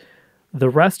countries, the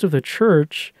rest of the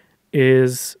church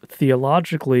is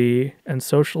theologically and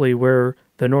socially where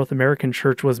the North American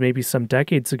church was maybe some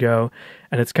decades ago,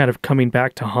 and it's kind of coming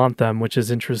back to haunt them, which is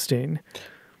interesting.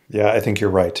 Yeah, I think you're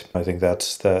right. I think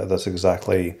that's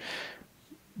exactly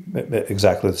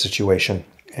the situation.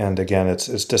 And again,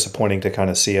 it's disappointing to kind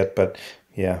of see it, but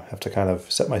yeah, I have to kind of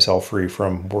set myself free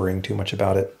from worrying too much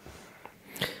about it.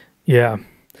 Yeah.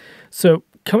 So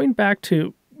coming back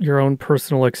to your own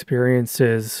personal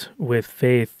experiences with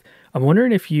faith, I'm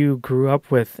wondering if you grew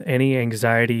up with any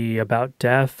anxiety about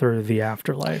death or the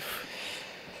afterlife.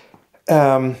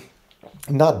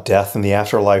 Not death and the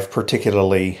afterlife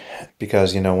particularly,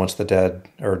 because, once the dead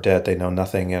are dead, they know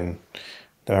nothing and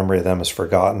the memory of them is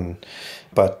forgotten.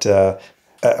 But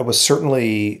I was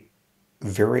certainly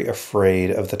very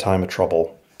afraid of the time of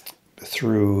trouble.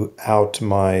 Throughout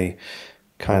my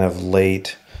kind of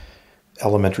late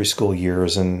elementary school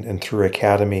years and through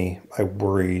academy, I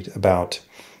worried about,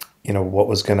 what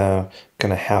was gonna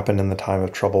happen in the time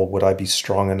of trouble. Would I be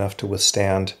strong enough to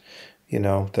withstand,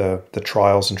 the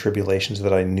trials and tribulations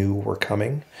that I knew were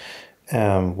coming?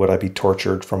 Would I be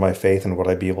tortured for my faith, and would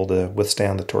I be able to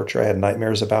withstand the torture? I had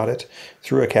nightmares about it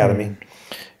through academy.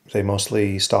 They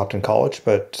mostly stopped in college,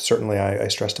 but certainly I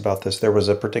stressed about this. There was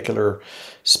a particular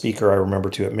speaker I remember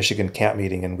too at Michigan camp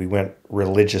meeting, and we went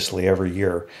religiously every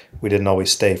year. We didn't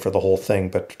always stay for the whole thing,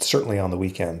 but certainly on the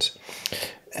weekends.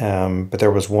 But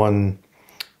there was one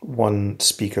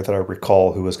speaker that I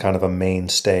recall who was kind of a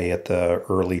mainstay at the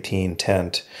early teen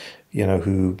tent,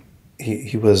 who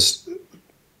he was,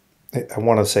 I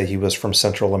want to say he was from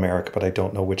Central America, but I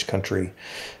don't know which country.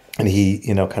 And he,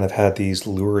 kind of had these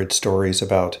lurid stories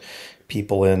about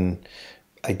people in,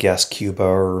 I guess, Cuba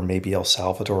or maybe El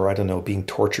Salvador, I don't know, being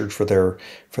tortured for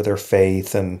their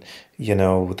faith, and,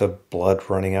 with the blood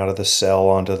running out of the cell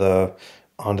onto the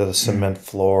cement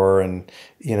floor, and,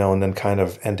 and then kind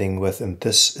of ending with, and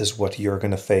this is what you're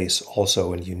going to face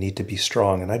also, and you need to be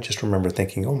strong. And I just remember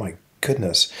thinking, oh my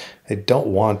goodness, I don't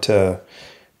want to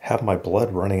have my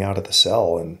blood running out of the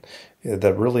cell. And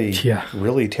that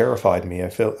really terrified me.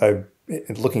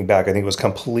 Looking back, I think it was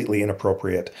completely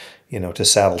inappropriate, to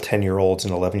saddle 10-year-olds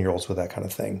and 11-year-olds with that kind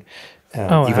of thing.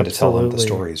 Even to tell them the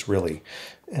stories, really,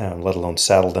 let alone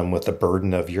saddle them with the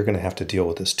burden of, you're going to have to deal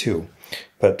with this too.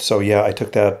 But so, yeah, I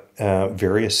took that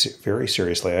very, very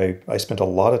seriously. I spent a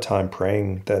lot of time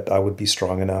praying that I would be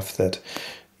strong enough that,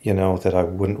 that I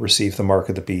wouldn't receive the mark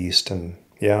of the beast. And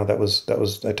yeah,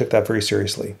 I took that very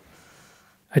seriously.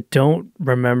 I don't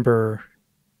remember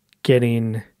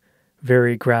getting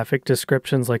very graphic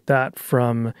descriptions like that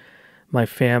from my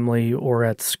family or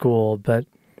at school, but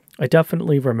I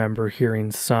definitely remember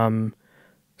hearing some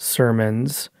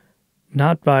sermons,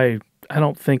 not by, I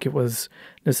don't think it was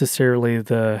necessarily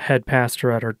the head pastor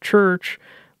at our church,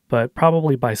 but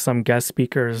probably by some guest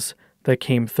speakers that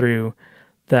came through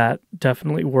that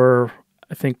definitely were,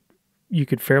 I think you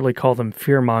could fairly call them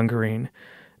fear-mongering.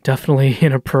 Definitely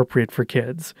inappropriate for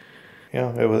kids.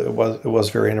 Yeah, it was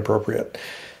very inappropriate.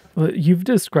 Well, you've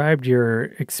described your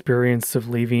experience of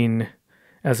leaving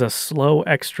as a slow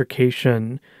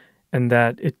extrication, and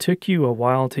that it took you a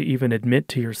while to even admit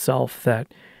to yourself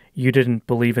that you didn't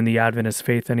believe in the Adventist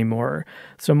faith anymore.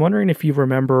 So I'm wondering if you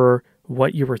remember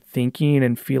what you were thinking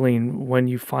and feeling when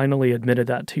you finally admitted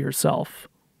that to yourself.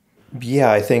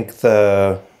 Yeah, I think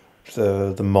the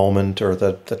moment or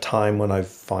the time when I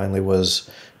finally was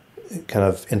kind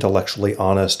of intellectually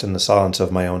honest in the silence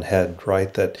of my own head,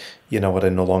 right? That, what, I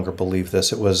no longer believe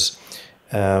this. It was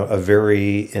a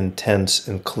very intense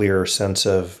and clear sense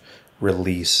of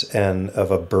release and of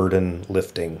a burden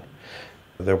lifting.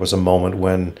 There was a moment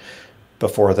when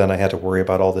before then I had to worry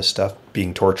about all this stuff,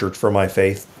 being tortured for my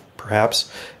faith, perhaps.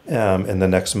 And the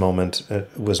next moment it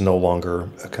was no longer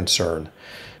a concern.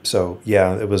 So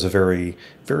yeah, it was a very,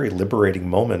 very liberating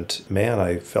moment. Man,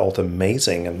 I felt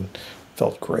amazing and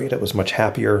felt great. I was much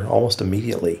happier almost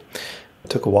immediately.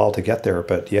 It took a while to get there,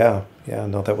 but no,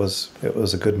 it was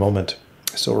a good moment.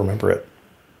 I still remember it.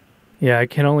 Yeah, I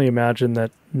can only imagine that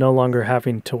no longer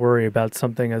having to worry about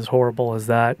something as horrible as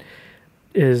that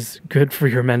is good for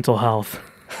your mental health.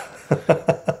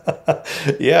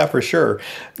 Yeah, for sure.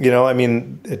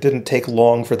 It didn't take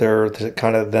long for there to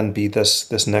kind of then be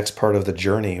this next part of the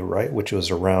journey, right? Which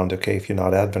was around, okay, if you're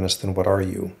not Adventist, then what are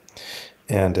you?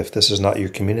 And if this is not your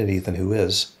community, then who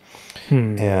is?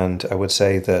 And I would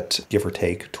say that, give or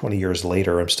take, 20 years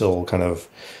later, I'm still kind of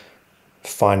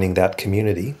finding that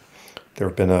community. There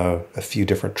have been a few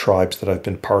different tribes that I've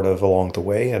been part of along the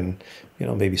way, and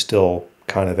maybe still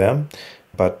kind of am.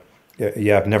 But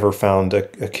yeah, I've never found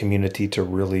a community to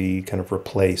really kind of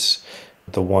replace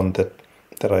the one that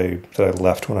I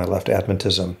left when I left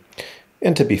Adventism.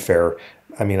 And to be fair,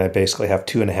 I mean, I basically have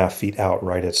 2.5 feet out,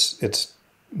 right? It's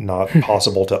not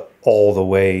possible to all the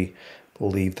way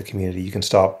leave the community. You can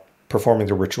stop performing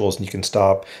the rituals, and you can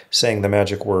stop saying the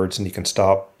magic words, and you can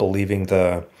stop believing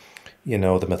the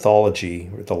mythology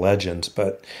or the legends,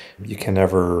 but you can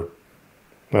never,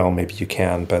 well, maybe you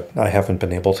can, but I haven't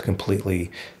been able to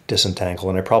completely disentangle,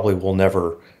 and I probably will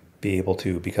never be able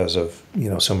to because of,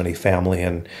 so many family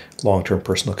and long-term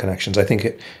personal connections. I think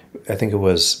it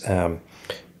was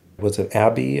it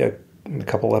Abby a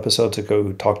couple episodes ago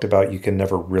who talked about you can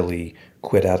never really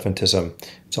quit Adventism.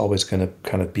 It's always going to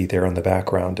kind of be there in the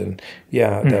background. And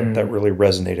yeah, that really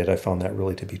resonated. I found that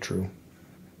really to be true.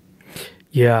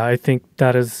 Yeah, I think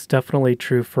that is definitely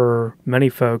true for many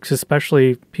folks,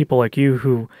 especially people like you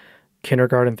who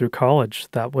kindergarten through college,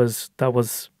 that was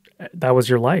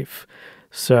your life.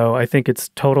 So I think it's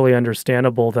totally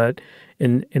understandable that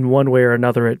in one way or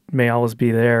another it may always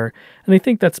be there. And I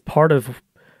think that's part of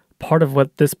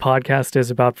what this podcast is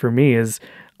about for me is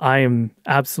I am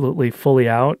absolutely fully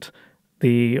out.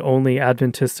 The only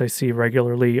Adventists I see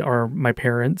regularly are my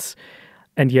parents.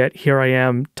 And yet here I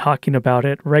am talking about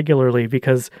it regularly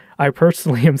because I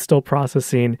personally am still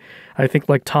processing. I think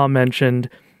like Tom mentioned,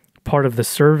 part of the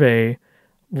survey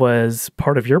was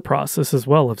part of your process as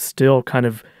well of still kind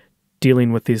of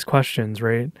dealing with these questions,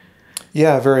 right?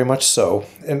 Yeah, very much so.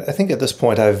 And I think at this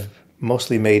point I've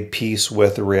mostly made peace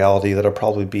with the reality that I'll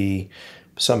probably be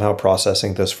somehow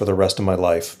processing this for the rest of my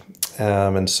life,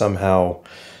 and somehow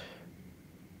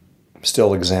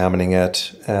still examining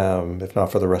it, if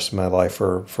not for the rest of my life,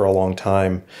 for a long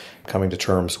time, coming to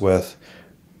terms with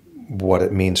what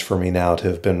it means for me now to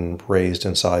have been raised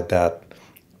inside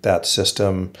that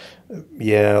system.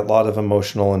 Yeah, a lot of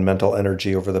emotional and mental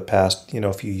energy over the past,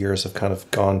 few years have kind of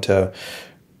gone to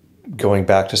going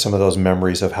back to some of those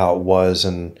memories of how it was,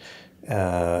 and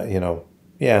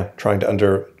trying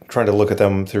to look at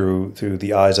them through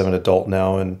the eyes of an adult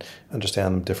now and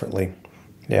understand them differently.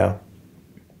 Yeah.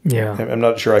 Yeah. I'm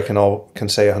not sure I can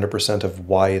say 100% of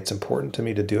why it's important to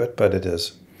me to do it, but it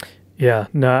is. Yeah.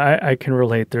 No, I can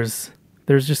relate. There's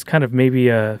just kind of maybe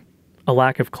a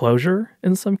lack of closure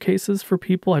in some cases for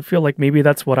people. I feel like maybe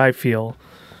that's what I feel.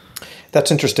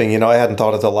 That's interesting. I hadn't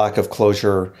thought of the lack of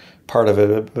closure part of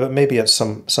it, but maybe it's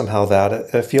somehow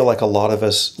that. I feel like a lot of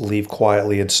us leave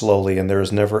quietly and slowly, and there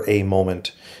is never a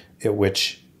moment at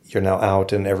which you're now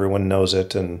out and everyone knows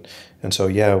it. And so,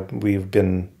 yeah, we've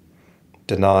been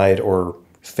denied or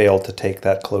failed to take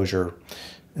that closure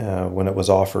when it was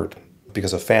offered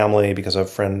because of family, because of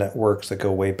friend networks that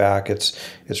go way back. It's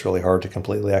really hard to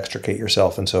completely extricate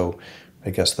yourself. And so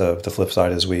I guess the flip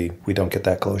side is we don't get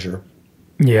that closure.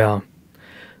 Yeah.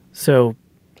 So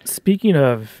speaking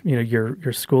of,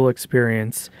 your school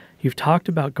experience, you've talked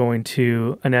about going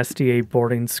to an SDA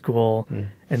boarding school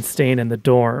and staying in the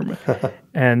dorm.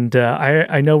 And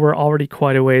I know we're already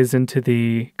quite a ways into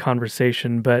the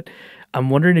conversation, but I'm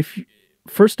wondering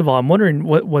first of all,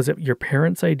 what was it your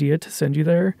parents' idea to send you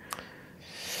there?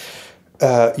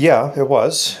 Yeah, it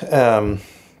was.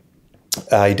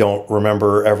 I don't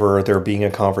remember ever there being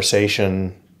a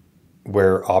conversation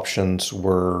where options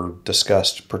were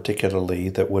discussed particularly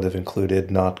that would have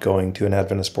included not going to an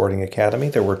Adventist boarding academy.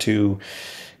 There were two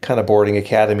kind of boarding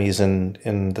academies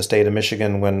in the state of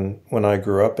Michigan when I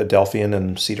grew up, Adelphian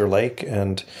and Cedar Lake.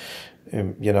 And,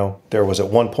 there was at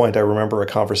one point, I remember a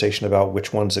conversation about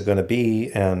which one's it going to be.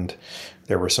 And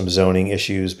there were some zoning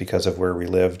issues because of where we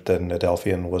lived, and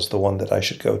Adelphian was the one that I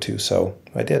should go to. So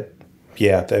I did.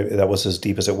 Yeah, that was as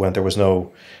deep as it went. There was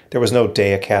no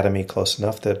day academy close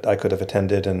enough that I could have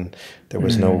attended, and there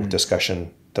was no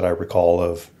discussion that I recall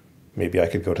of maybe I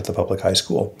could go to the public high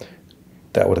school.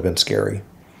 That would have been scary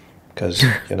because,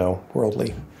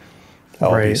 worldly.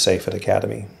 I'll be safe at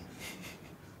academy.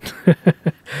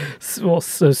 Well,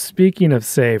 so speaking of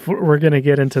safe, we're going to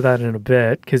get into that in a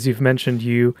bit because you've mentioned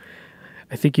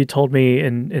I think you told me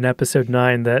in episode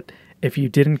 9 that if you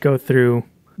didn't go through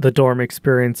the dorm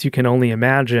experience, you can only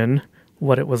imagine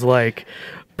what it was like.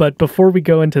 But before we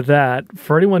go into that,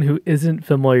 for anyone who isn't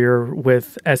familiar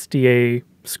with SDA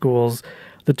schools,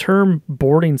 the term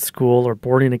boarding school or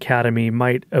boarding academy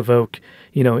might evoke,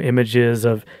 images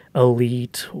of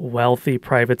elite, wealthy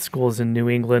private schools in New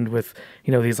England with,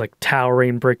 these like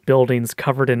towering brick buildings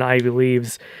covered in ivy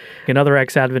leaves. Another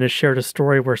ex-Adventist shared a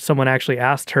story where someone actually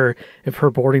asked her if her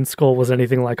boarding school was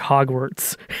anything like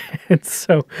Hogwarts. And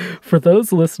so for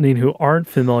those listening who aren't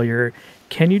familiar,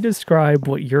 can you describe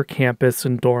what your campus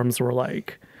and dorms were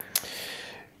like?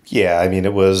 Yeah, I mean,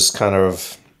 it was kind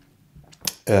of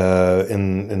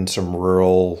in some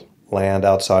rural land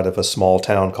outside of a small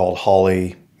town called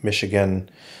Holly, Michigan.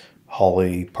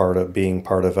 Holly being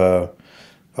part of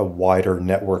a wider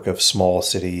network of small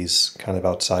cities kind of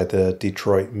outside the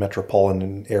Detroit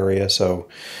metropolitan area. So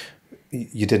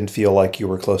you didn't feel like you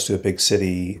were close to a big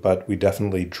city, but we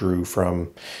definitely drew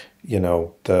from,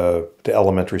 the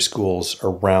elementary schools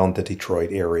around the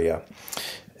Detroit area.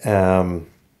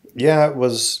 Yeah, it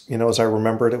was, as I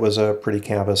remembered, it was a pretty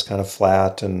campus, kind of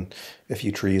flat and a few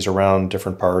trees around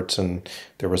different parts. And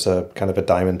there was a kind of a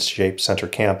diamond-shaped center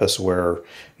campus where,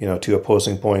 two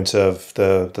opposing points of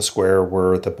the square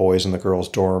were the boys and the girls'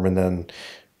 dorm. And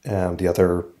then the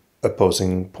other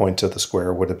opposing points of the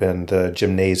square would have been the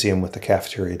gymnasium with the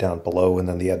cafeteria down below and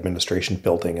then the administration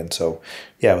building. And so,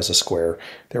 yeah, it was a square.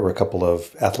 There were a couple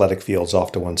of athletic fields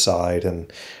off to one side,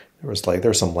 and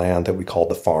there's some land that we called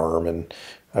the farm, and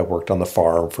I worked on the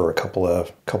farm for a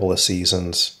couple of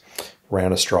seasons,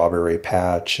 ran a strawberry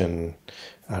patch, and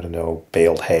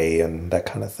baled hay and that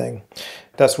kind of thing.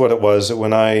 That's what it was.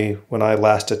 When I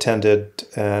last attended,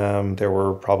 there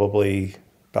were probably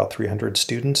about 300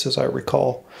 students, as I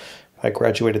recall. I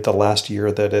graduated the last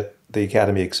year that the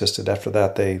academy existed. After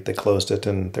that, they closed it,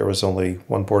 and there was only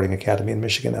one boarding academy in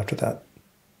Michigan after that.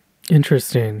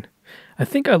 Interesting. I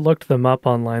think I looked them up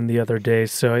online the other day,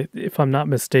 so if I'm not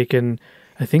mistaken,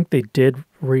 I think they did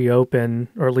reopen,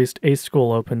 or at least a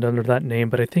school opened under that name,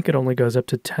 but I think it only goes up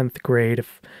to 10th grade,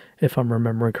 if I'm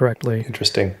remembering correctly.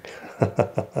 Interesting.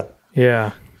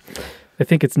 Yeah. I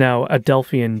think it's now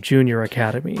Adelphian Junior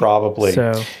Academy. Probably.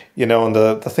 So, and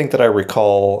the thing that I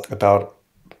recall about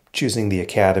choosing the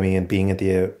academy and being at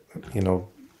the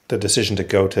decision to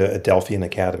go to Adelphian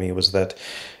Academy was that,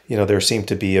 there seemed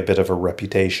to be a bit of a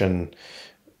reputation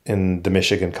in the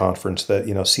Michigan Conference that,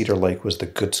 Cedar Lake was the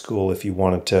good school if you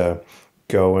wanted to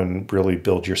go and really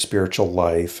build your spiritual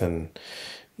life. And,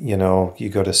 you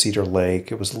go to Cedar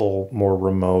Lake, it was a little more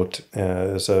remote,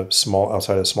 as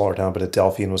outside of a smaller town, but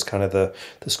Adelphian was kind of the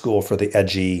school for the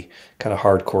edgy, kind of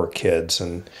hardcore kids.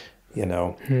 And,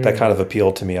 that kind of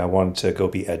appealed to me. I wanted to go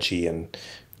be edgy, and,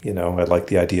 I liked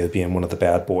the idea of being one of the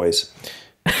bad boys.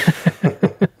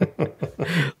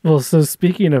 Well, so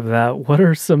speaking of that, what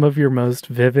are some of your most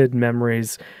vivid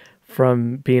memories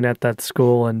from being at that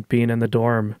school and being in the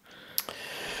dorm?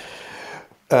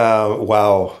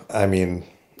 Wow. I mean,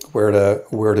 where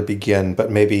to begin?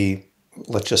 But maybe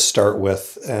let's just start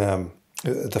with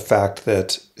the fact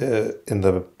that in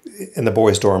the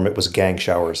boys' dorm it was gang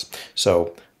showers.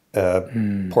 So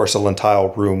porcelain tile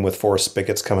room with 4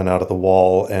 spigots coming out of the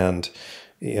wall, and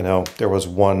there was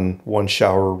one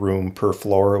shower room per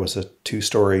floor. It was a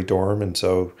 2-story dorm. And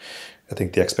so I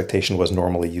think the expectation was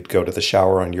normally you'd go to the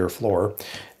shower on your floor.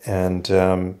 And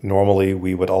normally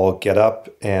we would all get up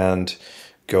and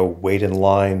go wait in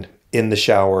line in the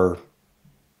shower,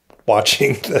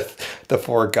 watching the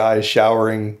 4 guys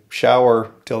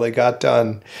shower till they got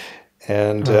done.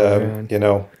 And,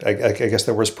 I guess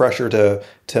there was pressure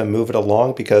to move it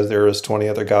along because there was 20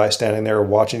 other guys standing there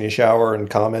watching you shower and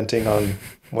commenting on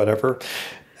whatever.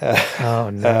 Oh,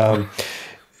 no.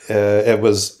 It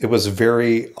was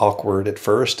very awkward at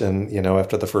first. And,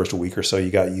 after the first week or so,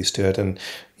 you got used to it. And,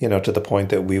 to the point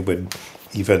that we would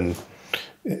even,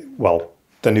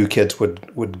 the new kids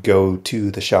would go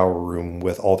to the shower room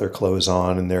with all their clothes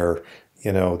on and their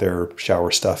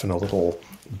shower stuff in a little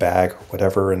bag or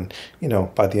whatever. And,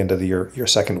 by the end of your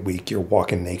second week, you're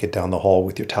walking naked down the hall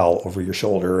with your towel over your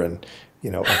shoulder and,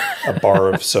 a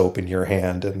bar of soap in your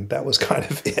hand. And that was kind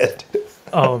of it.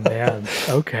 Oh, man.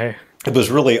 Okay. It was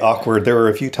really awkward. There were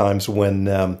a few times when,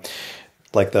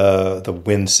 like the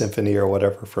Wind Symphony or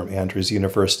whatever from Andrews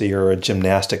University, or a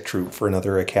gymnastic troupe for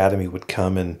another academy would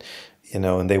come, and,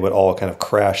 and they would all kind of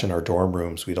crash in our dorm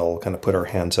rooms. We'd all kind of put our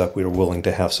hands up. We were willing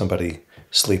to have somebody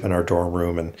sleep in our dorm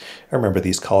room. And I remember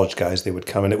these college guys, they would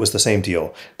come, and it was the same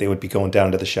deal. They would be going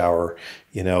down to the shower,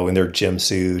 in their gym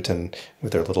suit and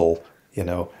with their little,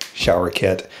 shower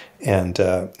kit, and,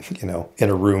 in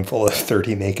a room full of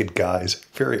 30 naked guys,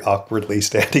 very awkwardly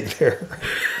standing there.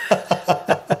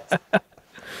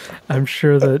 I'm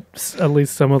sure that at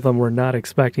least some of them were not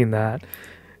expecting that.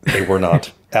 They were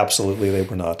not. Absolutely, they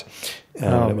were not.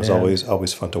 It was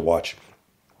always fun to watch.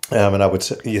 And I would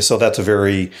say, so that's a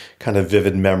very kind of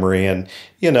vivid memory. And,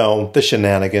 the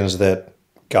shenanigans that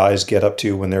guys get up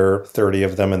to when there are 30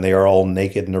 of them and they are all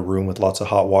naked in a room with lots of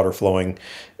hot water flowing.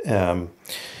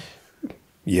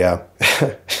 Yeah,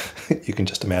 you can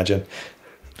just imagine.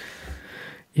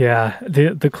 Yeah,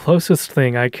 the closest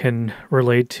thing I can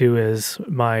relate to is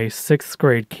my 6th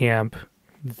grade camp.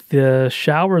 The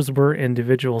showers were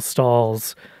individual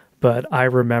stalls, but I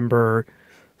remember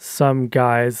some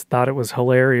guys thought it was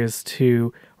hilarious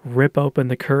to rip open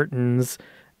the curtains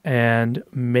and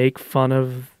make fun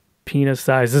of penis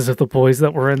sizes of the boys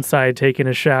that were inside taking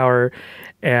a shower.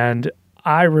 And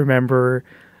I remember,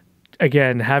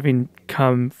 again, having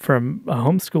come from a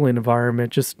homeschooling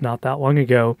environment just not that long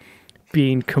ago,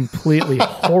 being completely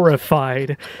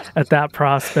horrified at that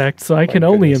prospect. So I can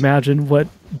only imagine what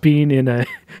being in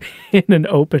an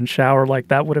open shower like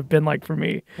that would have been like for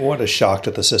me. What a shock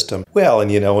to the system. Well,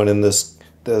 and in this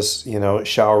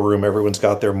shower room, everyone's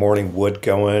got their morning wood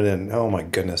going, and oh my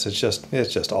goodness, it's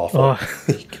just awful. Oh.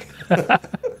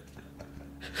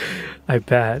 I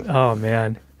bet. Oh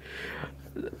man.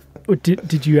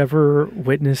 Did you ever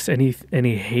witness any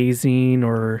hazing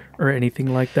or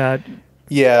anything like that?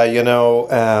 Yeah, and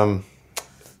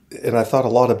I thought a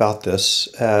lot about this.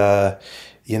 I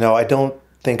don't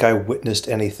think I witnessed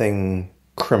anything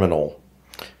criminal.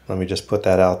 Let me just put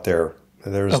that out there.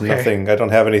 There's nothing, I don't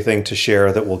have anything to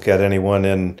share that will get anyone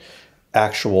in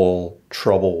actual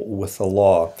trouble with the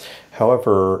law.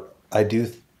 However, I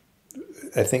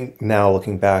think now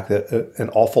looking back that an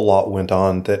awful lot went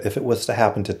on that if it was to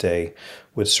happen today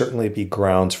would certainly be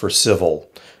grounds for a civil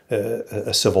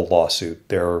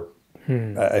lawsuit.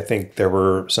 I think there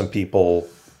were some people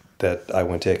that I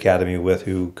went to academy with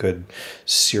who could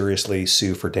seriously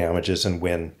sue for damages and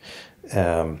win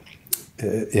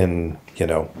in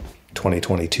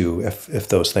 2022 if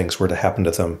those things were to happen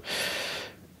to them.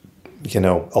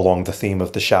 Along the theme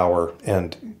of the shower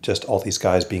and just all these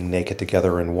guys being naked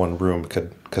together in one room,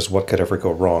 because what could ever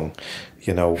go wrong?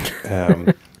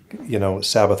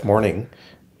 Sabbath morning,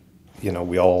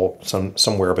 we all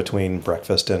somewhere between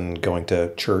breakfast and going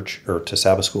to church or to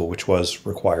Sabbath school, which was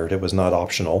required. It was not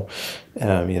optional.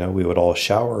 We would all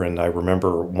shower. And I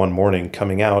remember one morning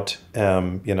coming out,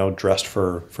 dressed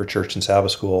for church and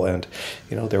Sabbath school. And,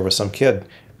 there was some kid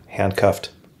handcuffed,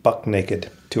 buck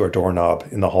naked to a doorknob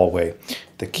in the hallway.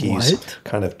 The keys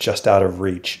kind of just out of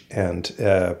reach. And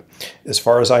as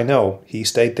far as I know, he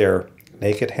stayed there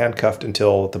naked, handcuffed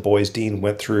until the boys' dean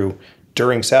went through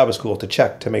during Sabbath school to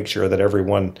check to make sure that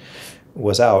everyone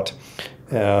was out,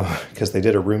 because they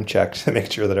did a room check to make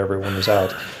sure that everyone was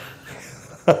out.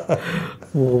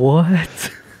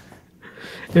 What?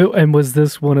 And was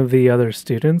this one of the other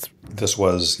students? This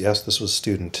was a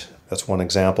student. That's one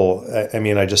example.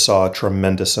 I just saw a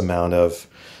tremendous amount of,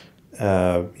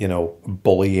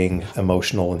 bullying,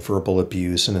 emotional and verbal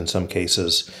abuse, and in some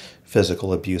cases,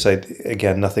 physical abuse.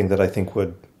 Nothing that I think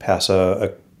would pass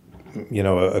a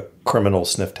criminal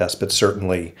sniff test, but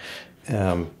certainly,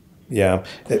 I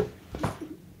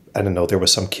don't know, there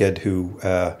was some kid who,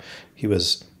 he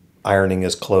was ironing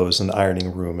his clothes in the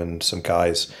ironing room, and some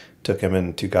guys took him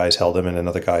and two guys held him, and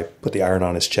another guy put the iron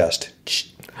on his chest.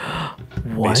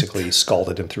 What? Basically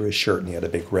scalded him through his shirt, and he had a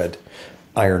big red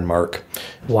iron mark.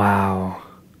 Wow.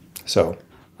 So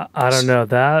I don't know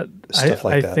that. Stuff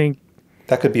like that. I think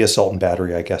that could be assault and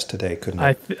battery, I guess, today, couldn't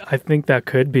it? I think that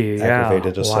could be.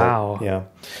 Aggravated Wow. assault. Yeah.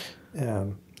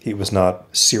 He was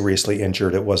not seriously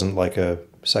injured. It wasn't like a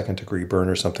second-degree burn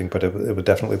or something, but it would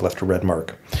definitely left a red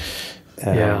mark.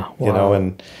 Wow.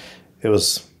 And it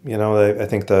was, I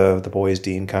think the boys'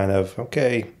 dean kind of,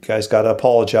 okay, you guys got to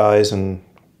apologize and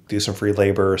do some free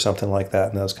labor or something like that.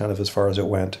 And that was kind of as far as it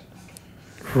went.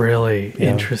 Really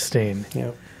interesting.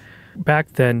 Yeah.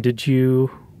 Back then, did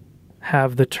you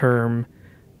have the term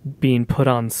being put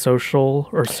on social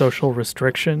or social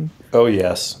restriction? Oh,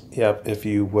 yes. Yep. If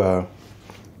you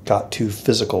got too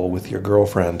physical with your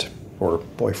girlfriend or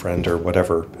boyfriend or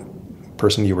whatever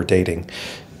person you were dating,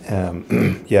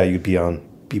 you'd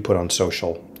be put on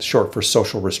social. Short for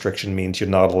social restriction means you're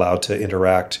not allowed to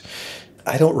interact.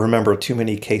 I don't remember too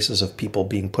many cases of people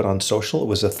being put on social. It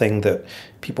was a thing that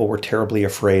people were terribly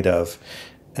afraid of,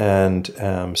 and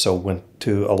so went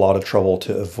to a lot of trouble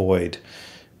to avoid.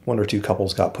 One or two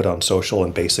couples got put on social,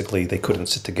 and basically they couldn't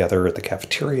sit together at the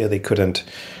cafeteria. They couldn't,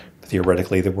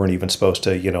 theoretically, they weren't even supposed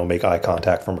to, make eye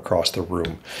contact from across the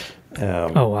room.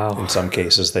 Oh, wow. In some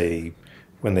cases,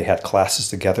 when they had classes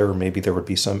together, maybe there would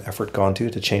be some effort gone to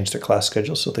change their class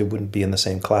schedule so they wouldn't be in the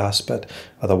same class, but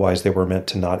otherwise they were meant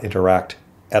to not interact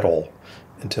at all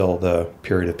until the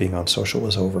period of being on social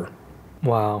was over.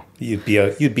 Wow. You'd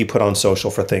be put on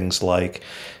social for things like,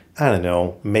 I don't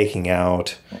know, making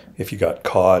out, if you got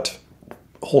caught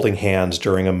holding hands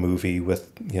during a movie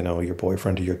with, your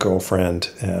boyfriend or your girlfriend.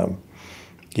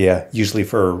 Usually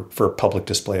for public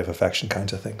display of affection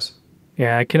kinds of things.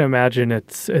 Yeah, I can imagine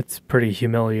it's pretty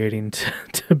humiliating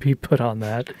to be put on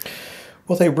that.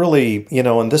 Well, they really,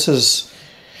 and this is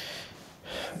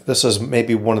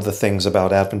maybe one of the things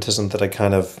about Adventism that I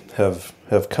kind of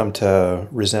have come to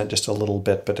resent just a little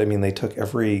bit. But they took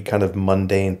every kind of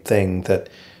mundane thing that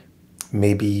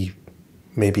maybe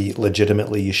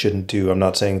legitimately you shouldn't do. I'm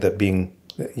not saying that being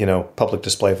public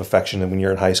display of affection, and when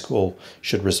you're in high school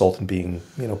should result in being,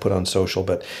 put on social.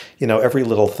 But, every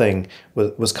little thing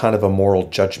was kind of a moral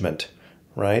judgment,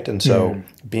 right? And so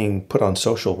being put on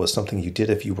social was something you did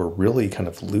if you were really kind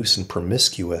of loose and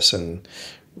promiscuous and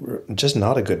just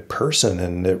not a good person,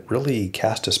 and it really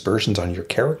cast aspersions on your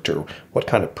character, what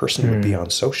kind of person would be on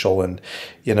social. And,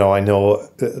 I know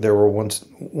there were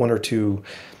one or two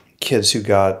kids who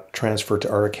got transferred to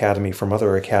our academy from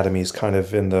other academies kind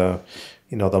of in the,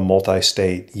 the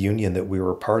multi-state union that we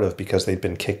were part of, because they'd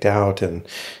been kicked out and,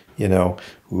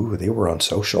 they were on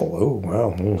social. Oh,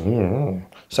 wow.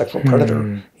 Sexual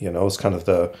predator, it's kind of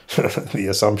the the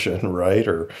assumption, right?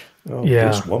 Or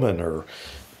loose woman, or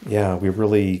we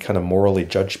really kind of morally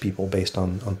judge people based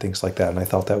on things like that. And I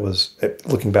thought that was,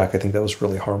 looking back, I think that was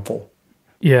really harmful.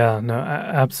 Yeah, no,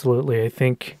 absolutely. I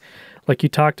think, like you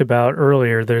talked about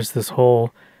earlier, there's this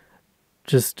whole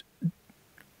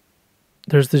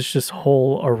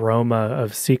whole aroma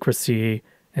of secrecy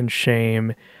and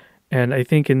shame. And I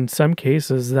think in some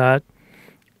cases that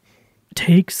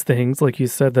takes things, like you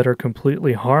said, that are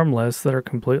completely harmless, that are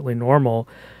completely normal,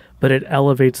 but it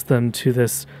elevates them to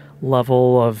this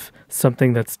level of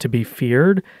something that's to be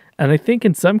feared. And I think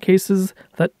in some cases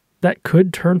that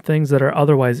could turn things that are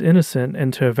otherwise innocent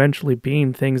into eventually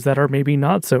being things that are maybe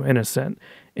not so innocent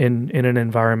in an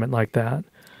environment like that.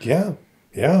 Yeah,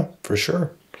 for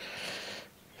sure.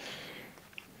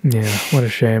 Yeah, what a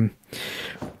shame.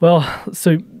 Well,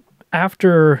 so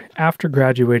after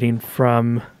graduating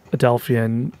from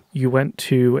Adelphian, you went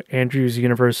to Andrews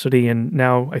University, and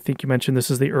now I think you mentioned this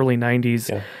is the early 90s.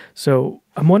 Yeah. So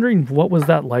I'm wondering, what was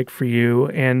that like for you,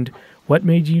 and what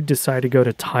made you decide to go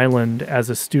to Thailand as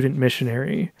a student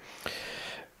missionary?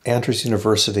 Andrews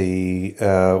University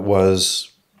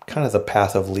was kind of the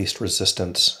path of least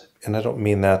resistance. And I don't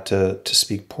mean that to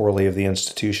speak poorly of the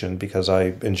institution, because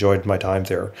I enjoyed my time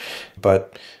there.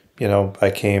 But,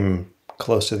 I came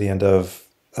close to the end of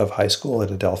high school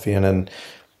at Adelphian, and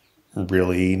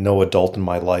really no adult in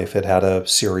my life had had a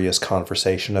serious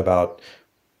conversation about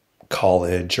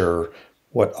college or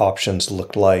what options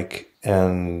looked like.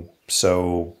 And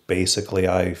so basically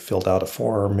I filled out a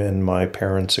form, and my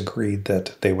parents agreed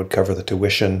that they would cover the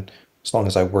tuition as long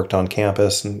as I worked on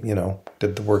campus and,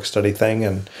 did the work study thing.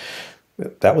 And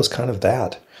that was kind of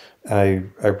that. I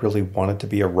really wanted to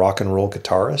be a rock and roll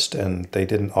guitarist, and they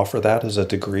didn't offer that as a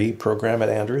degree program at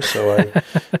Andrews. So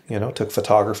I, took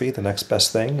photography, the next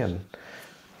best thing, and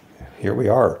here we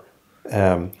are.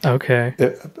 Okay.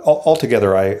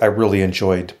 Altogether, I really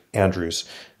enjoyed Andrews.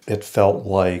 It felt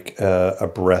like a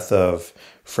breath of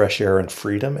fresh air and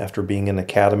freedom after being in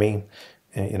academy,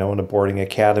 in a boarding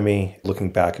academy.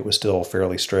 Looking back, it was still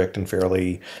fairly strict and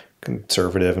fairly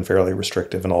conservative and fairly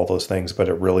restrictive and all those things, but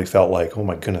it really felt like, oh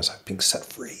my goodness, I'm being set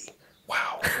free.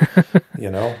 Wow.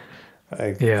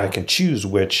 I can choose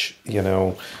which,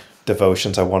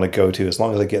 devotions I want to go to as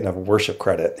long as I get enough worship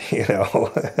credit,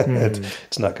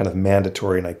 It's not kind of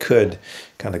mandatory, and I could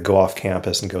kind of go off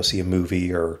campus and go see a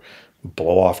movie or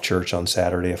blow off church on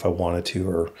Saturday if I wanted to,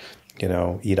 or,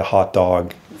 eat a hot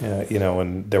dog,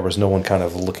 and there was no one kind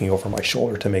of looking over my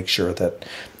shoulder to make sure that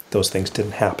those things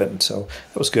didn't happen. So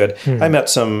that was good. I met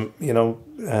some,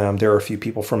 there are a few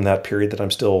people from that period that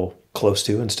I'm still close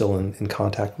to and still in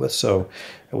contact with. So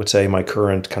I would say my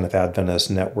current kind of Adventist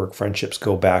network friendships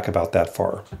go back about that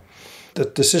far. The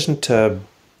decision to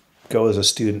go as a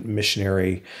student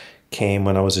missionary came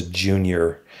when I was a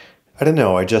junior. I don't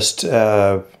know. I just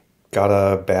got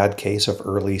a bad case of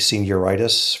early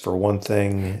senioritis, for one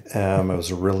thing. I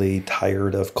was really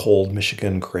tired of cold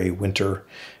Michigan gray winter.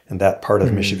 And that part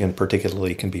of Michigan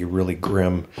particularly can be really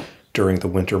grim during the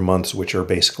winter months, which are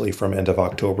basically from end of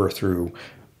October through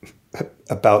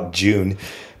about June.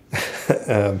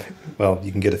 Well,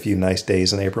 you can get a few nice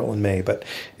days in April and May, but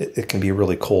it can be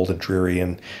really cold and dreary.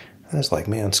 And I was like,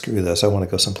 man, screw this. I want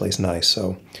to go someplace nice.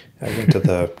 So I went to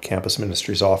the campus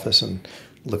ministry's office and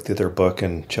looked through their book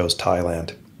and chose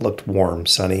Thailand. Looked warm,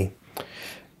 sunny.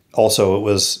 Also, it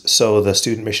was so the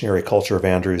student missionary culture of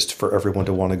Andrews for everyone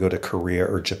to want to go to Korea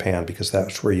or Japan, because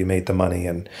that's where you made the money.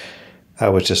 And I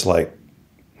was just like,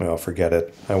 well, forget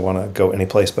it. I want to go any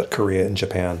place but Korea and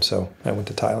Japan. So I went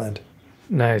to Thailand.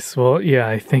 Nice. Well, yeah,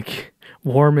 I think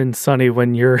warm and sunny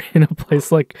when you're in a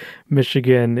place like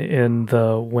Michigan in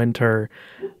the winter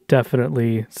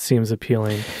definitely seems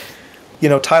appealing.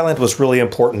 Thailand was really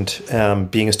important.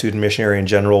 Being a student missionary in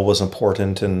general was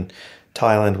important, and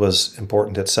Thailand was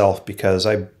important itself, because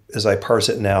as I parse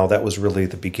it now, that was really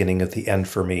the beginning of the end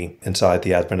for me inside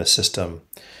the Adventist system.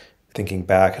 Thinking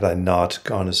back, had I not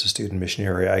gone as a student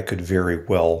missionary, I could very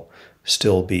well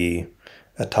still be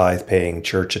a tithe-paying,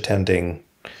 church-attending,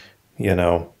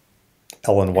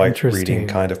 Ellen White reading Interesting.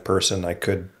 kind of person. I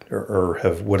could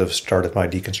would have started my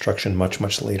deconstruction much,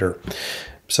 much later.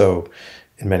 So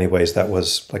in many ways, that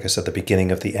was, like I said, the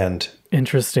beginning of the end.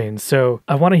 Interesting. So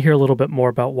I want to hear a little bit more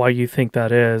about why you think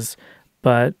that is,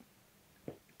 but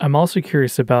I'm also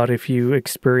curious about if you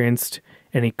experienced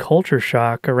any culture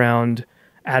shock around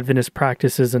Adventist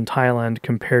practices in Thailand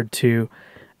compared to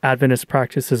Adventist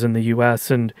practices in the U.S.,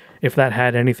 and if that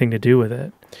had anything to do with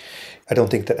it. I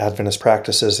don't think that Adventist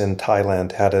practices in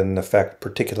Thailand had an effect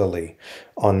particularly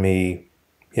on me,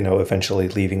 eventually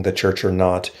leaving the church or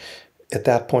not. At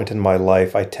that point in my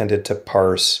life, I tended to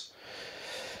parse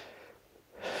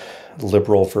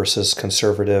liberal versus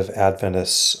conservative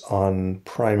Adventists on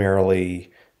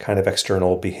primarily kind of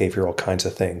external behavioral kinds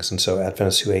of things. And so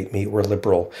Adventists who ate meat were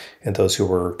liberal, and those who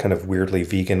were kind of weirdly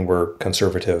vegan were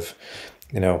conservative.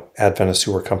 Adventists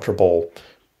who were comfortable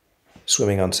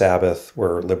swimming on Sabbath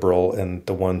were liberal, and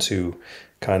the ones who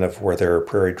kind of wore their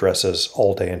prairie dresses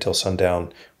all day until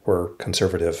sundown were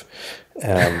conservative.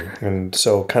 And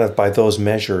so kind of by those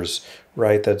measures,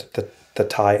 right, that the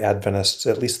Thai Adventists,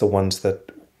 at least the ones that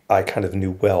I kind of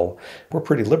knew well, were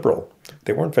pretty liberal.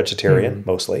 They weren't vegetarian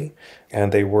mostly,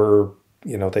 and they were,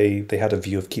 they had a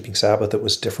view of keeping Sabbath that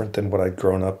was different than what I'd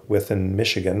grown up with in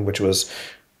Michigan, which was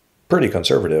pretty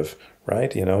conservative,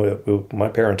 right? My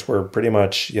parents were pretty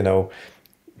much,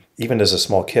 even as a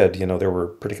small kid, there were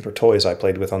particular toys I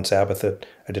played with on Sabbath that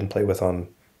I didn't play with on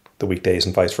the weekdays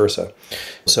and vice versa.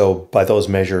 So by those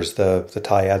measures, the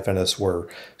Thai Adventists were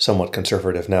somewhat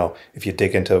conservative. Now, if you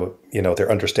dig into,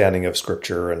 their understanding of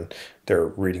scripture and their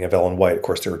reading of Ellen White, of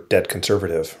course, they're dead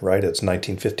conservative, right? It's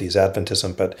 1950s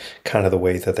Adventism, but kind of the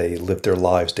way that they lived their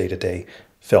lives day to day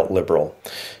felt liberal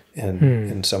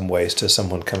in some ways to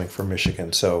someone coming from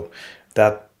Michigan. So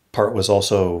that part was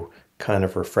also kind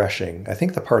of refreshing. I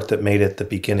think the part that made it the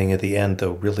beginning of the end,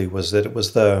 though, really was that it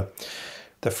was the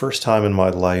first time in my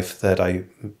life that I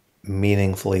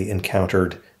meaningfully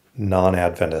encountered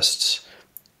non-Adventists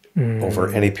over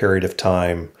any period of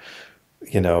time,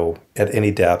 at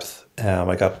any depth.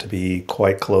 I got to be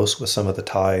quite close with some of the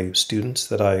Thai students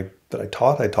that I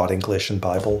taught. I taught English and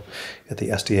Bible at the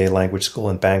SDA language school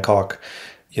in Bangkok,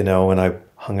 and I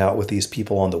hung out with these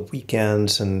people on the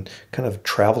weekends and kind of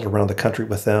traveled around the country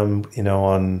with them,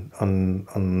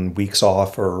 on weeks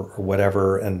off or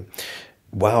whatever. And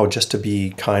wow, just to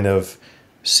be kind of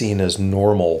seen as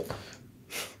normal,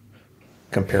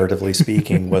 comparatively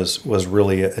speaking, was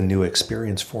really a new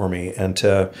experience for me. And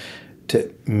to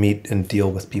meet and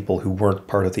deal with people who weren't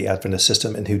part of the Adventist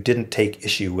system and who didn't take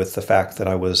issue with the fact that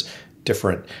I was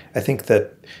different. I think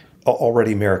that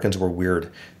already Americans were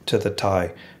weird to the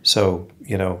Thai. So,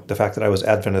 the fact that I was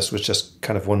Adventist was just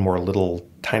kind of one more little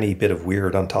tiny bit of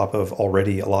weird on top of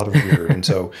already a lot of weird. And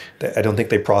so I don't think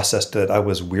they processed that I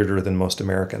was weirder than most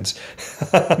Americans.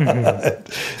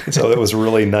 And so it was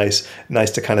really nice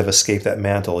to kind of escape that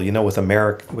mantle.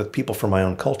 With people from my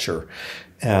own culture,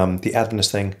 the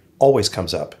Adventist thing always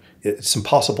comes up. It's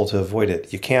impossible to avoid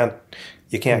it. You can't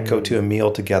go to a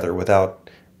meal together without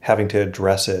having to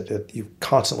address it. You're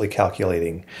constantly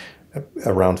calculating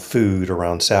around food,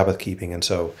 around Sabbath keeping. And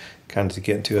so kind of to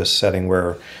get into a setting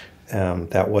where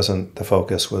that wasn't the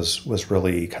focus was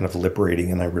really kind of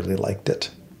liberating, and I really liked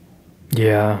it.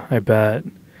 Yeah, I bet.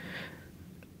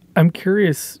 I'm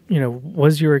curious,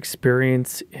 was your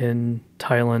experience in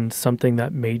Thailand something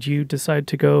that made you decide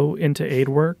to go into aid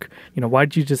work? Why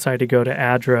did you decide to go to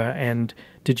ADRA, and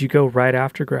did you go right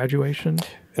after graduation?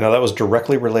 That was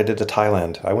directly related to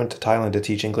Thailand. I went to Thailand to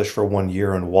teach English for 1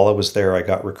 year, and while I was there, I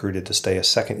got recruited to stay a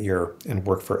second year and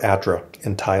work for ADRA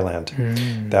in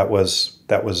Thailand. That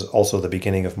was also the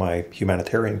beginning of my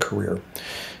humanitarian career.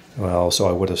 Well, so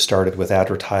I would have started with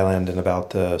ADRA Thailand in about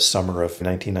the summer of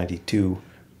 1992.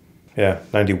 Yeah,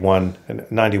 91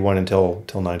 until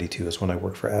 92 is when I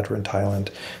worked for ADRA in Thailand.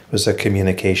 I was a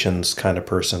communications kind of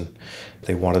person.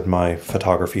 They wanted my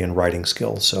photography and writing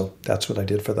skills, so that's what I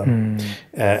did for them.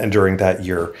 And during that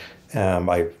year,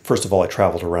 I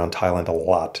traveled around Thailand a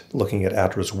lot, looking at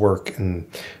ADRA's work and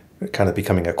kind of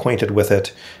becoming acquainted with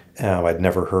it. I'd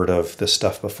never heard of this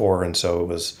stuff before, and so it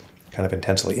was kind of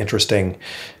intensely interesting.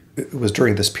 It was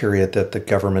during this period that the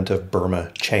government of Burma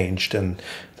changed and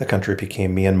the country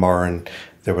became Myanmar, and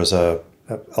there was a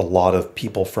lot of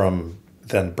people from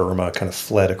then Burma kind of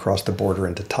fled across the border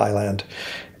into Thailand.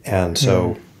 And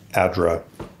so ADRA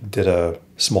did a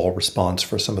small response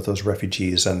for some of those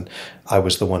refugees, and I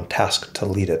was the one tasked to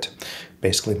lead it.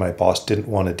 Basically, my boss didn't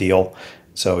want a deal,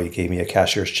 so he gave me a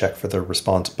cashier's check for the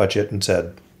response budget and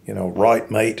said, right,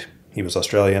 mate, he was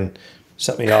Australian,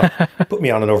 sent me off, put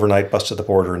me on an overnight bus to the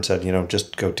border and said,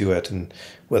 just go do it. And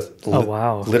with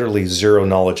wow. literally zero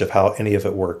knowledge of how any of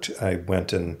it worked, I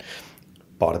went and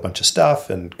bought a bunch of stuff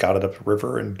and got it up the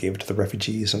river and gave it to the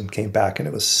refugees and came back, and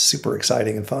it was super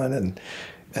exciting and fun.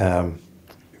 And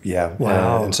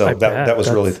Wow. and so that was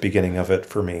really the beginning of it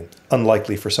for me.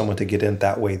 Unlikely for someone to get in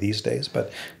that way these days,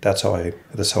 but that's how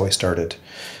I started.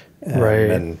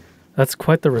 Right. And that's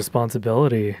quite the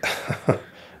responsibility.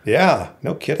 Yeah,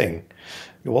 no kidding.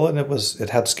 Well, and it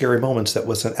had scary moments. That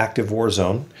was an active war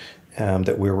zone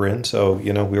that we were in. So,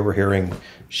 we were hearing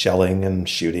shelling and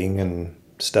shooting and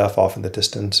stuff off in the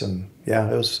distance. And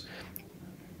yeah, it was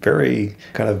very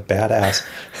kind of badass.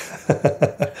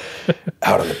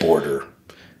 Out on the border,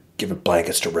 giving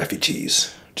blankets to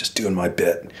refugees, just doing my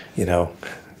bit,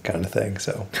 kind of thing.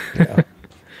 So, yeah.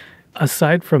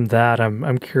 Aside from that,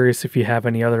 I'm curious if you have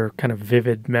any other kind of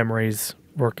vivid memories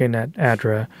working at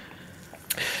ADRA.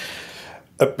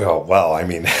 Well, I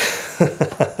mean,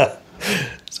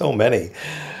 so many.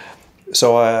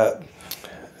 So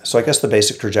I guess the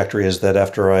basic trajectory is that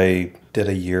after I did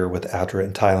a year with ADRA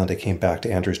in Thailand, I came back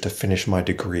to Andrews to finish my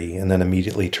degree, and then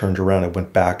immediately turned around and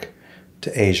went back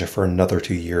to Asia for another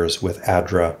 2 years with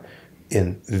ADRA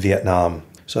in Vietnam.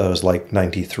 So it was like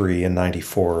 93 and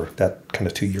 94, that kind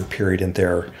of 2-year period in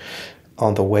there.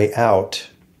 On the way out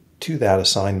to that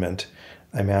assignment,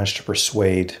 I managed to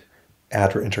persuade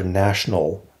ADRA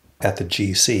International at the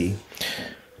GC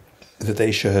that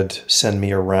they should send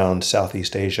me around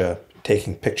Southeast Asia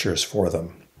taking pictures for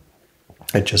them.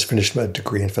 I just finished my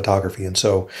degree in photography, and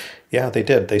so, yeah, they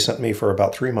did. They sent me for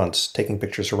about 3 months taking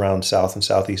pictures around South and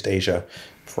Southeast Asia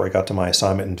before I got to my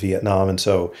assignment in Vietnam. And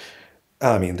so,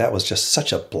 I mean, that was just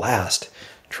such a blast,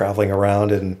 traveling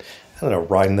around and,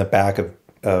 riding the back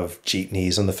of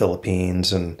jeepneys in the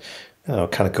Philippines, and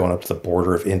kind of going up to the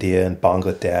border of India and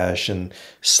Bangladesh and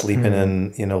sleeping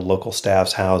in, local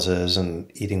staff's houses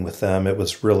and eating with them. It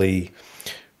was really,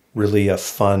 really a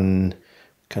fun,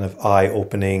 kind of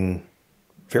eye-opening,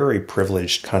 very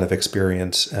privileged kind of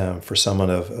experience for someone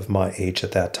of my age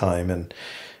at that time. And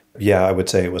yeah, I would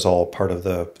say it was all part of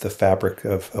the fabric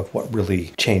of what really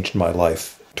changed my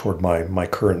life toward my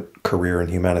current career in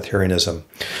humanitarianism.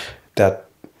 That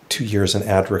 2 years in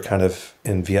ADRA kind of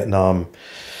in Vietnam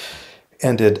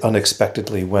ended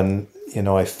unexpectedly when,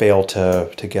 I failed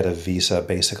to get a visa.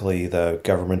 Basically, the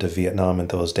government of Vietnam in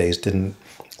those days didn't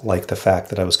like the fact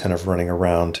that I was kind of running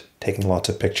around, taking lots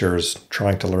of pictures,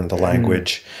 trying to learn the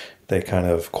language. They kind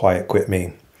of quiet quit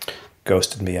me,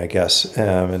 ghosted me, I guess,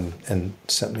 and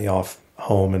sent me off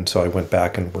home. And so I went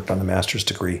back and worked on a master's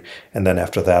degree. And then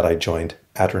after that, I joined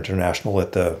ADRA International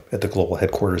at the global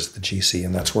headquarters of the GC,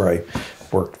 and that's where I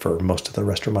worked for most of the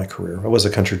rest of my career. I was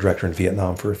a country director in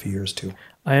Vietnam for a few years too.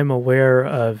 I am aware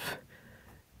of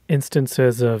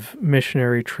instances of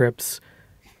missionary trips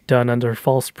done under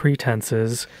false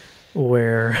pretenses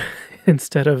where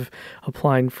instead of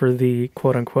applying for the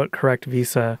quote-unquote correct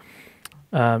visa,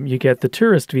 you get the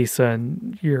tourist visa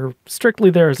and you're strictly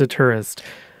there as a tourist.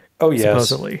 Oh, yes.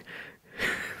 Supposedly.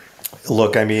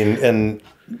 Look, I mean, and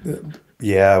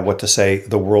yeah, what to say,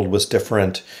 the world was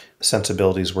different,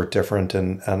 sensibilities were different,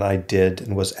 and I did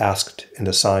and was asked and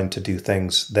assigned to do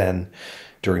things then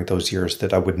during those years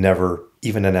that I would never,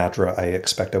 even in ADRA, I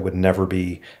expect I would never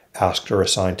be asked or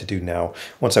assigned to do now.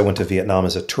 Once I went to Vietnam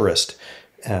as a tourist,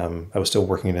 I was still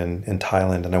working in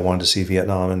Thailand, and I wanted to see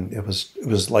Vietnam, and it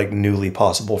was like newly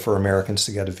possible for Americans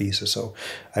to get a visa. So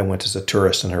I went as a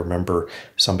tourist, and I remember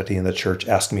somebody in the church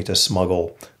asked me to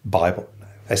smuggle Bible.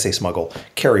 I say smuggle,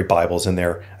 carry Bibles in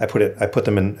there. I put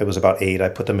them in, it was about 8. I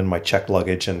put them in my checked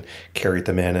luggage and carried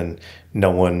them in, and no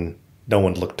one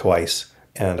looked twice.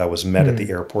 And I was met at the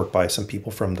airport by some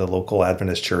people from the local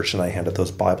Adventist church, and I handed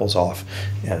those Bibles off,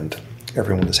 and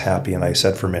everyone was happy. And I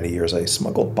said for many years, I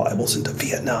smuggled Bibles into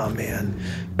Vietnam, man.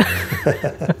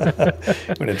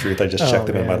 When in truth, I just checked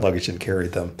them in my luggage and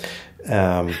carried them.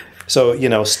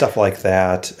 So, stuff like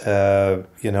that,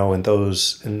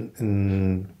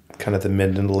 in kind of the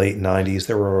mid and late 90s,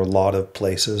 there were a lot of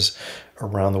places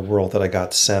around the world that I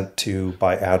got sent to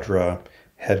by ADRA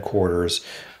headquarters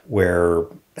where,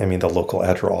 I mean, the local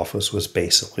ADRA office was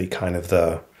basically kind of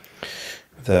the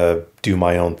do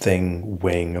my own thing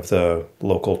wing of the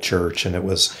local church. And it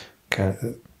was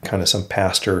kind of some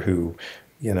pastor who,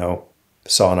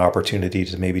 saw an opportunity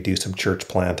to maybe do some church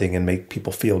planting and make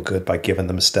people feel good by giving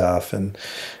them stuff. And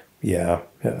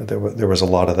there was a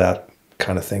lot of that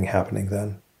kind of thing happening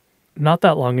then. Not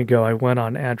that long ago, I went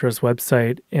on ADRA's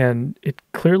website, and it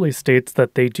clearly states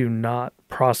that they do not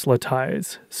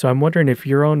proselytize. So I'm wondering if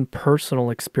your own personal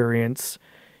experience,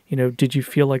 Did you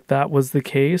feel like that was the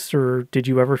case, or did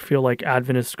you ever feel like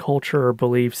Adventist culture or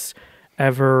beliefs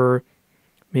ever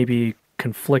maybe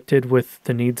conflicted with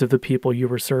the needs of the people you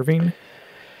were serving?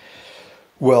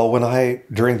 Well,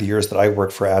 during the years that I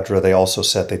worked for ADRA, they also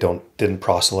said they didn't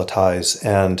proselytize.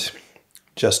 And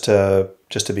just to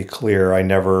be clear, I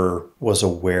never was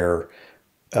aware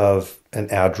of an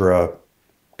ADRA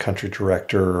country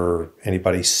director or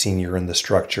anybody senior in the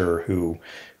structure who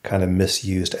kind of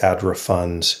misused ADRA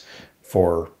funds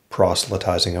for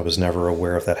proselytizing. I was never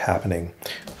aware of that happening.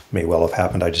 May well have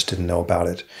happened, I just didn't know about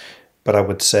it. But I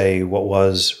would say what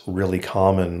was really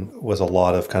common was a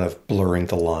lot of kind of blurring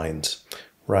the lines,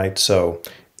 right? So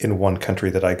in one country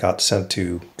that I got sent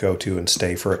to go to and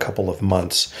stay for a couple of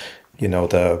months,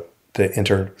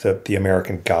 the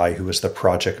American guy who was the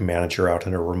project manager out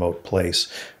in a remote place,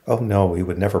 oh no, he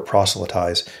would never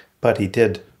proselytize, but he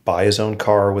did buy his own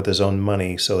car with his own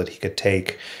money so that he could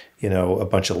take, a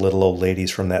bunch of little old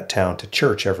ladies from that town to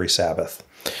church every Sabbath.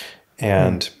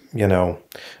 And,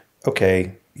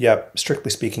 okay, yeah,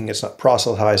 strictly speaking, it's not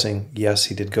proselytizing. Yes,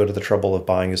 he did go to the trouble of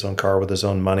buying his own car with his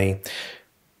own money.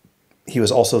 He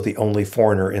was also the only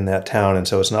foreigner in that town, and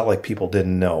so it's not like people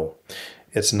didn't know.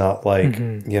 It's not like,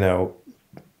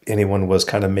 anyone was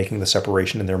kind of making the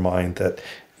separation in their mind that,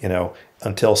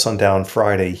 until sundown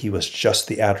Friday, he was just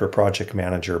the ADRA project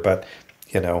manager, but,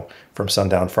 from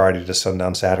sundown Friday to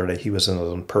sundown Saturday, he was his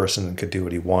own person and could do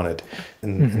what he wanted.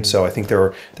 And so I think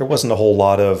there wasn't a whole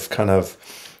lot of kind of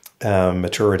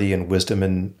maturity and wisdom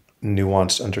and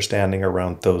nuanced understanding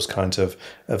around those kinds of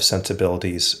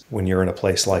sensibilities. When you're in a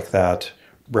place like that,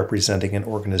 representing an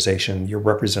organization, you're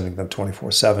representing them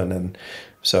 24/7. And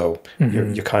so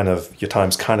your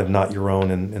time's kind of not your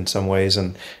own in some ways.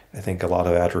 And I think a lot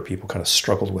of ADRA people kind of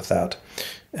struggled with that,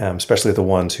 especially the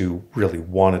ones who really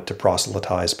wanted to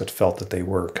proselytize but felt that they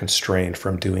were constrained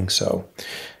from doing so.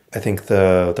 I think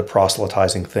the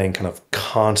proselytizing thing kind of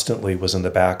constantly was in the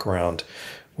background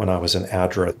when I was in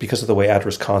ADRA because of the way ADRA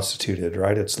is constituted,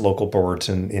 right? It's local boards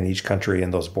in each country,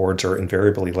 and those boards are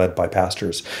invariably led by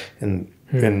pastors. And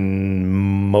in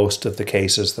most of the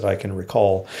cases that I can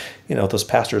recall, those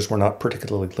pastors were not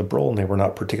particularly liberal, and they were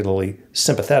not particularly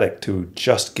sympathetic to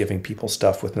just giving people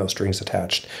stuff with no strings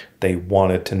attached. They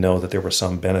wanted to know that there was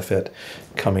some benefit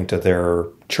coming to their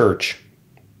church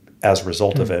as a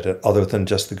result of it, other than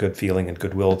just the good feeling and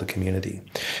goodwill of the community.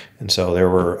 And so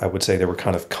I would say there were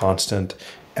kind of constant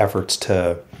efforts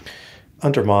to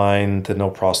undermine the no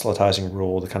proselytizing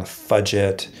rule, to kind of fudge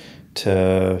it,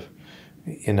 to,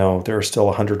 there are still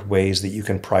 100 ways that you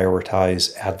can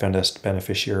prioritize Adventist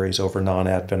beneficiaries over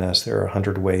non-Adventist. There are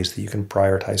 100 ways that you can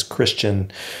prioritize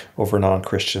Christian over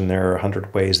non-Christian. There are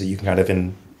 100 ways that you can kind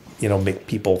of make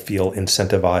people feel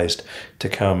incentivized to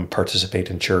come participate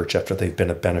in church after they've been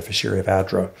a beneficiary of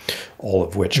ADRA, all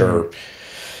of which are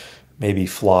maybe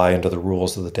fly under the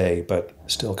rules of the day, but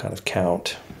still kind of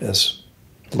count as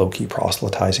low-key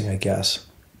proselytizing, I guess.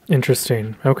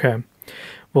 Interesting. Okay.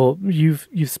 Well, you've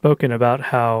spoken about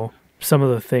how some of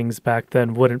the things back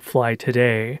then wouldn't fly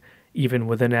today, even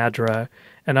within ADRA.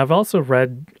 And I've also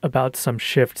read about some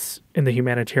shifts in the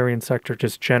humanitarian sector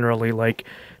just generally, like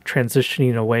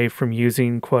transitioning away from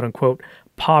using quote-unquote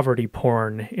poverty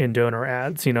porn in donor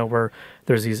ads, where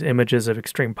there's these images of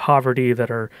extreme poverty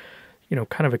that are,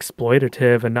 kind of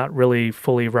exploitative and not really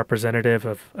fully representative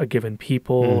of a given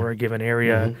people or a given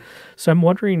area. So I'm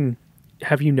wondering,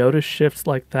 have you noticed shifts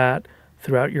like that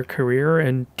throughout your career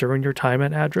and during your time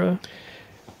at ADRA?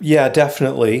 Yeah,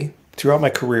 definitely. Throughout my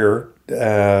career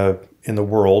in the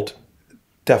world,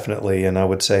 definitely. And I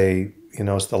would say,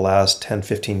 it's the last 10,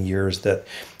 15 years that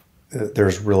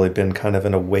there's really been kind of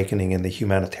an awakening in the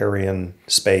humanitarian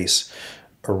space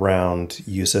around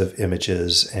use of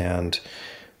images. And,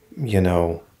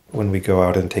 when we go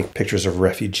out and take pictures of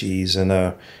refugees in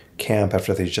a camp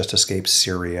after they just escaped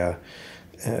Syria,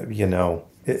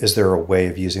 is there a way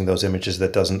of using those images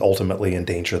that doesn't ultimately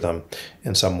endanger them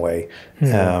in some way?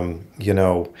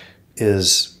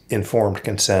 Is informed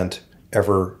consent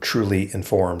ever truly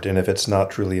informed? And if it's not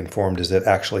truly informed, is it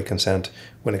actually consent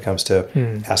when it comes to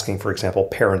asking, for example,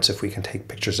 parents if we can take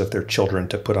pictures of their children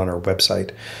to put on our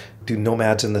website? Do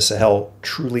nomads in the Sahel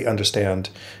truly understand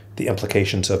the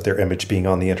implications of their image being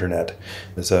on the internet?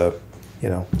 Is a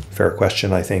fair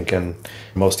question, I think, and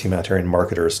most humanitarian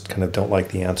marketers kind of don't like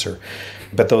the answer.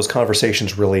 But those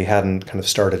conversations really hadn't kind of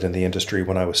started in the industry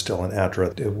when I was still in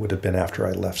ADRA. It would have been after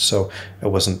I left. So I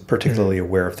wasn't particularly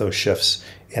aware of those shifts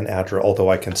in ADRA, although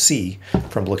I can see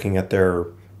from looking at their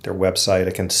website,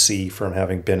 I can see from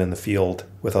having been in the field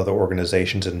with other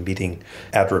organizations and meeting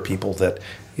ADRA people that,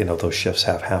 those shifts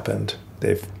have happened.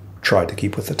 They've tried to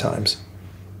keep with the times.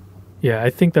 Yeah, I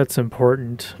think that's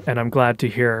important, and I'm glad to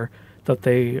hear that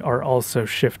they are also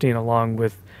shifting along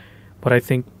with what I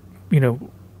think, you know,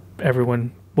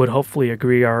 everyone would hopefully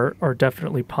agree are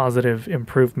definitely positive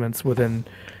improvements within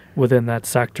that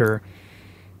sector.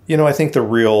 I think the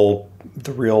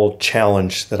real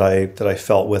challenge that I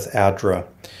felt with ADRA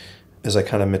as I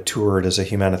kind of matured as a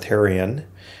humanitarian,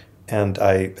 and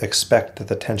I expect that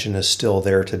the tension is still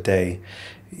there today,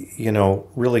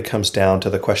 really comes down to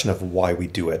the question of why we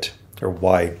do it, or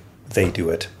why they do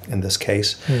it in this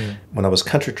case. When I was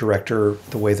country director,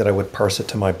 the way that I would parse it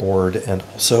to my board and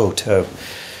also to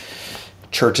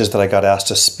churches that I got asked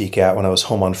to speak at when I was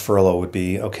home on furlough would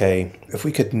be, okay, if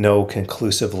we could know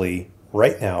conclusively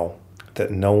right now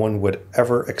that no one would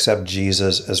ever accept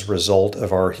Jesus as a result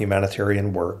of our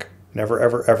humanitarian work, never,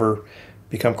 ever, ever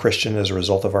become Christian as a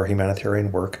result of our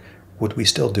humanitarian work, would we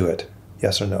still do it?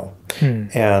 Yes or no?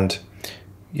 And,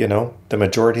 the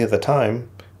majority of the time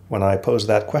when I posed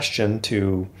that question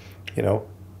to,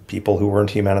 people who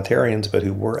weren't humanitarians but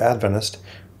who were Adventist,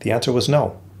 the answer was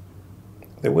no.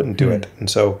 They wouldn't do it. And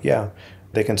so, yeah,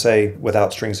 they can say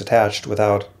without strings attached,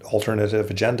 without alternative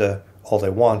agenda, all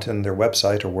they want in their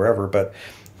website or wherever. But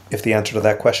if the answer to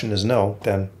that question is no,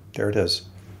 then there it is.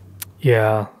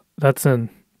 Yeah, that's a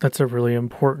really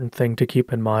important thing to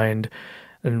keep in mind.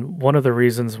 And one of the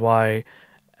reasons why,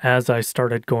 as I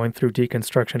started going through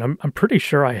deconstruction, I'm pretty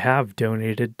sure I have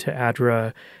donated to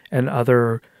ADRA and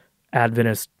other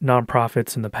Adventist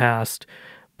nonprofits in the past.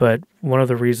 But one of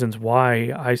the reasons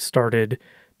why I started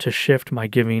to shift my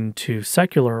giving to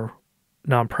secular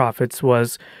nonprofits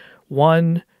was,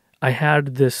 one, I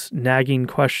had this nagging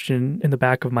question in the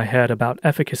back of my head about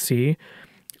efficacy.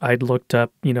 I'd looked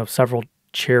up, several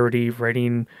charity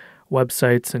rating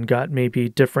websites and got maybe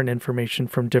different information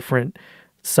from different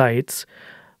sites.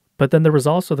 But then there was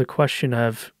also the question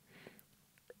of,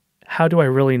 how do I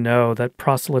really know that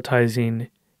proselytizing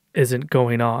isn't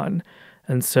going on?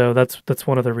 And so that's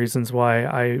one of the reasons why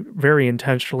I very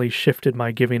intentionally shifted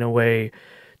my giving away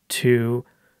to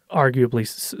arguably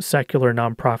secular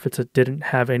nonprofits that didn't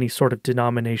have any sort of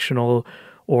denominational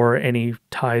or any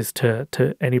ties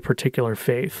to any particular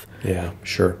faith. Yeah,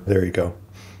 sure. There you go.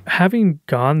 Having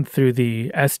gone through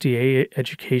the SDA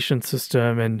education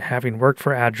system and having worked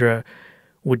for ADRA,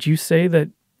 would you say that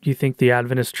you think the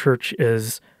Adventist Church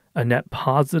is a net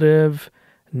positive,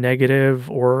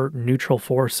 negative, or neutral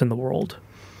force in the world?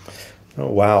 Oh,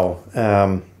 wow.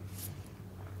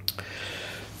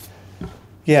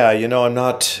 Yeah, I'm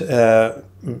not.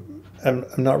 I'm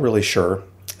not really sure.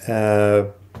 I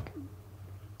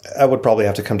would probably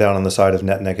have to come down on the side of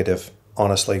net negative.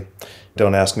 Honestly,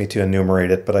 don't ask me to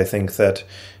enumerate it, but I think that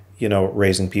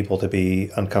raising people to be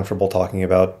uncomfortable talking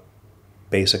about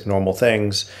basic normal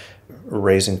things,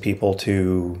 raising people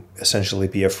to essentially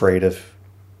be afraid of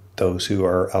those who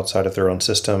are outside of their own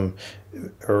system,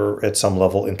 or at some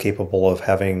level incapable of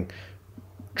having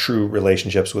true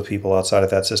relationships with people outside of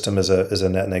that system, is a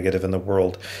net negative in the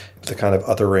world. The kind of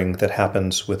othering that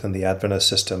happens within the Adventist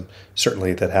system,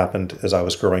 certainly that happened as I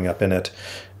was growing up in it,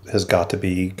 has got to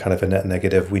be kind of a net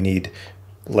negative. We need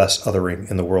less othering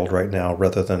in the world right now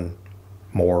rather than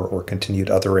more or continued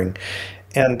othering.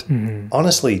 And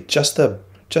honestly, just the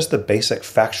basic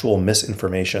factual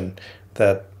misinformation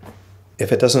that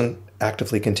if it doesn't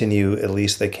actively continue, at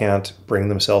least they can't bring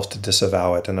themselves to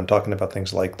disavow it. And I'm talking about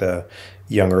things like the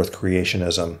young earth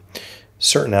creationism,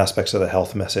 certain aspects of the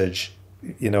health message,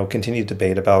 continued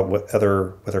debate about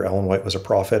whether Ellen White was a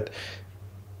prophet.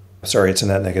 Sorry, it's a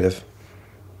net negative.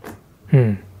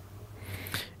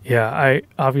 Yeah,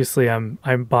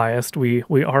 I'm biased. We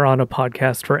are on a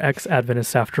podcast for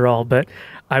ex-Adventists after all, but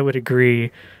I would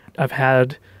agree. I've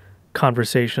had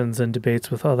conversations and debates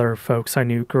with other folks I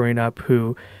knew growing up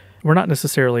who were not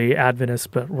necessarily Adventists,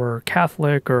 but were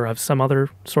Catholic or of some other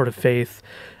sort of faith,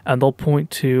 and they'll point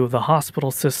to the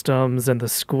hospital systems and the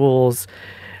schools.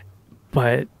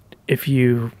 But if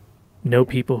you know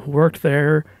people who worked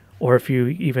there, or if you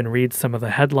even read some of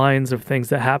the headlines of things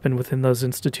that happen within those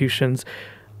institutions,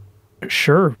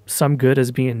 sure, some good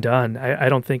is being done. I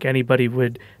don't think anybody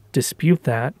would dispute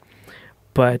that,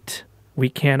 but we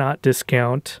cannot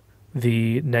discount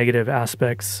the negative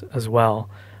aspects as well.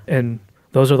 And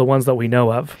those are the ones that we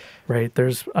know of, right?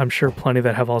 There's, I'm sure, plenty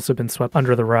that have also been swept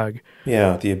under the rug.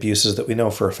 Yeah, the abuses that we know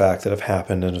for a fact that have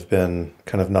happened and have been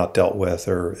kind of not dealt with,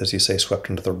 or as you say, swept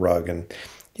under the rug. And,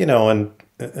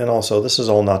 and also this is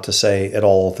all not to say at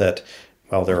all that,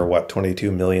 well, there are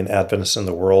 22 million Adventists in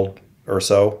the world or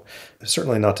so.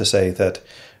 Certainly not to say that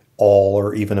all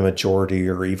or even a majority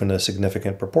or even a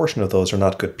significant proportion of those are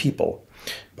not good people.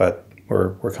 But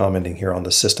we're commenting here on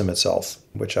the system itself,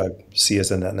 which I see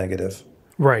as a net negative.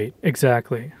 Right,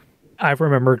 exactly. I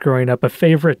remember growing up, a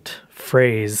favorite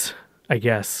phrase, I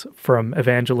guess, from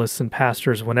evangelists and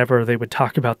pastors whenever they would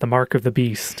talk about the mark of the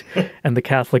beast and the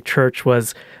Catholic Church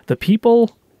was, the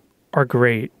people are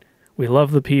great. We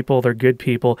love the people. They're good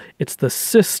people. It's the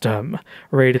system,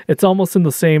 right? It's almost in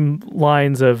the same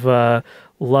lines of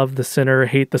love the sinner,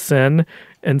 hate the sin.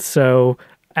 And so,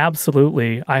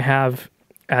 absolutely, I have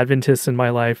Adventists in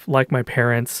my life, like my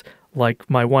parents, like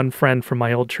my one friend from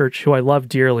my old church who I love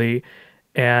dearly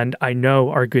and I know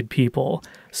are good people.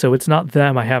 So it's not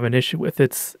them I have an issue with.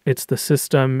 It's the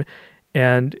system,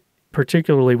 and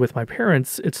particularly with my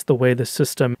parents, it's the way the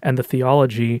system and the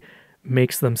theology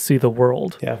makes them see the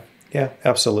world. Yeah, yeah,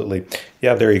 absolutely.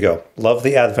 Yeah, there you go. Love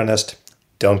the Adventist.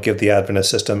 Don't give the Adventist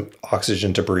system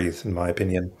oxygen to breathe, in my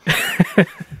opinion.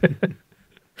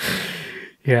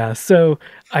 Yeah, so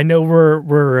I know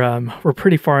we're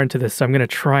pretty far into this, so I'm going to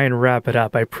try and wrap it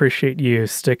up. I appreciate you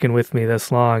sticking with me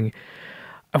this long.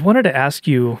 I wanted to ask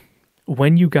you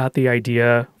when you got the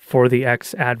idea for the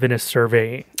ex-Adventist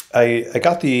survey. I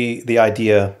got the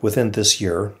idea within this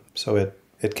year, so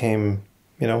it came,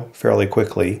 fairly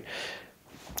quickly.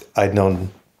 I'd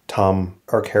known Tom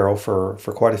Arcaro for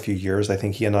quite a few years. I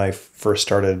think he and I first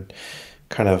started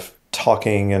kind of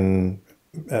talking and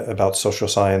about social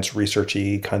science,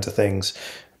 researchy kinds of things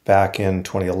back in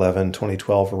 2011,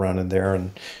 2012, around in there.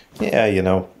 And yeah,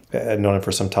 I'd known him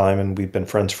for some time and we'd been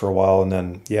friends for a while. And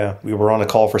then, we were on a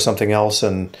call for something else.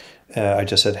 And I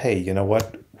just said, hey, you know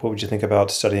what? What would you think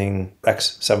about studying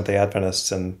ex-Seventh-day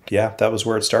Adventists? And yeah, that was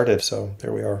where it started. So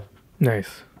there we are. Nice.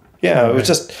 Yeah, it was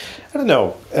just, I don't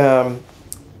know,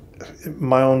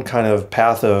 my own kind of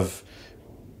path of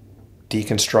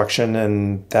deconstruction,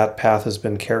 and that path has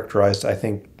been characterized, I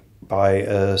think, by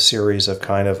a series of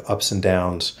kind of ups and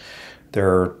downs.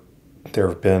 There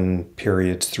have been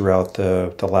periods throughout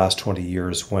the last 20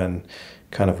 years when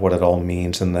kind of what it all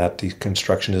means, and that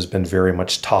deconstruction has been very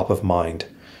much top of mind,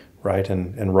 right?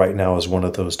 And right now is one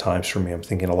of those times for me. I'm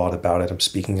thinking a lot about it. I'm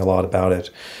speaking a lot about it.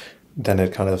 Then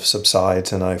it kind of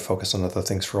subsides and I focus on other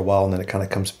things for a while, and then it kind of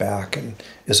comes back and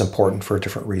is important for a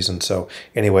different reason. So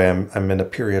anyway, I'm in a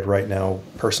period right now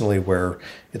personally where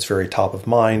it's very top of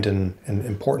mind and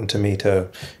important to me to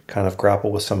kind of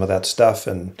grapple with some of that stuff.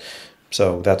 And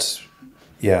so that's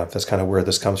kind of where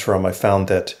this comes from. I found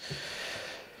that,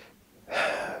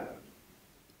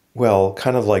 well,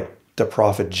 kind of like the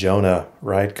prophet Jonah,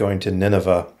 right? Going to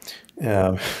Nineveh,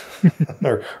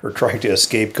 or trying to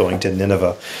escape going to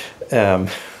Nineveh.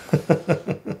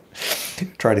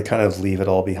 Try to kind of leave it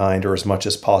all behind, or as much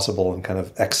as possible, and kind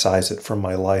of excise it from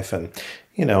my life. And,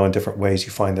 in different ways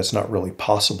you find that's not really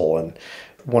possible. And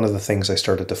one of the things I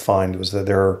started to find was that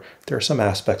there are some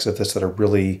aspects of this that I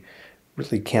really,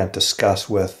 really can't discuss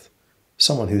with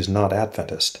someone who's not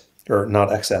Adventist, or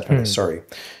not ex-Adventist, sorry.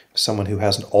 Someone who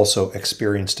hasn't also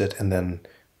experienced it and then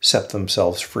set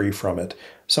themselves free from it.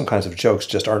 Some kinds of jokes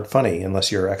just aren't funny unless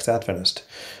you're ex-Adventist,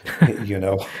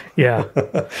 Yeah.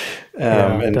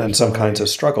 And some kinds of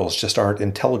struggles just aren't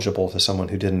intelligible to someone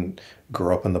who didn't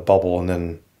grow up in the bubble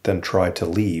and then try to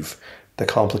leave. The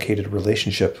complicated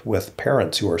relationship with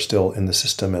parents who are still in the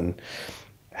system, and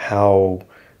how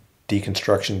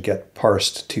deconstruction get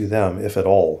parsed to them, if at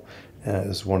all,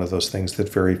 is one of those things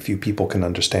that very few people can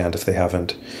understand if they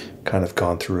haven't kind of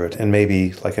gone through it. And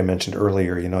maybe, like I mentioned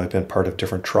earlier, I've been part of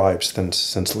different tribes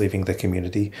since leaving the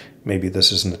community. Maybe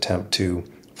this is an attempt to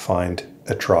find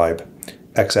a tribe,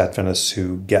 ex-Adventists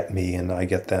who get me and I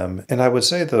get them. And I would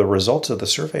say the results of the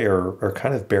survey are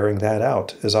kind of bearing that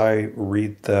out. As I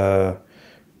read the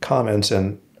comments,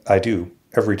 and I do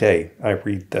every day, I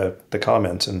read the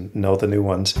comments and know the new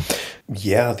ones.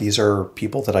 Yeah, these are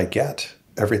people that I get.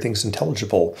 Everything's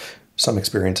intelligible. Some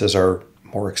experiences are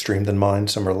more extreme than mine.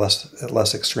 Some are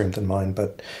less extreme than mine.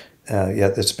 But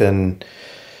it's been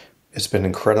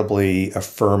incredibly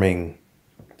affirming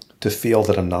to feel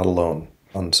that I'm not alone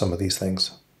on some of these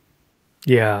things.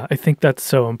 Yeah, I think that's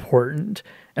so important.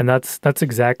 And that's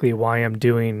exactly why I'm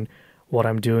doing what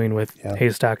I'm doing with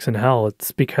Haystacks in Hell.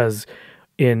 It's because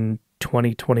in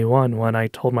 2021, when I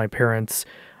told my parents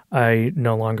I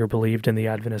no longer believed in the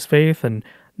Adventist faith, and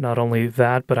not only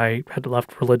that, but I had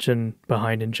left religion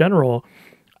behind in general,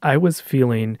 I was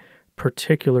feeling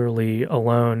particularly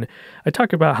alone. I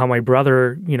talk about how my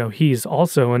brother, he's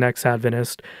also an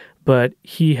ex-Adventist, but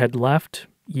he had left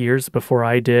years before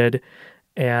I did,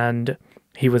 and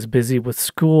he was busy with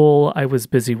school. I was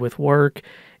busy with work.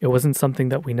 It wasn't something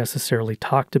that we necessarily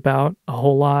talked about a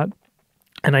whole lot,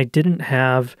 and I didn't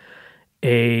have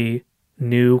a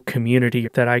new community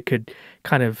that I could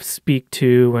kind of speak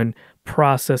to and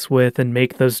process with and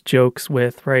make those jokes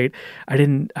with, right? I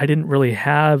didn't really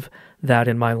have that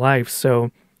in my life.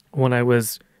 So when I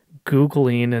was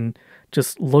Googling and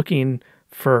just looking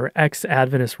for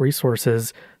ex-Adventist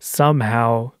resources,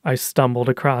 somehow I stumbled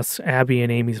across Abby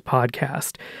and Amy's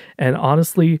podcast. And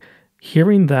honestly,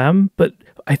 hearing them, but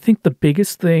I think the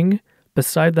biggest thing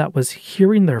beside that was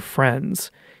hearing their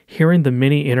friends, hearing the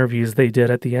mini interviews they did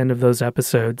at the end of those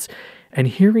episodes, and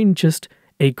hearing just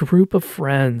a group of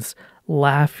friends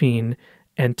laughing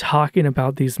and talking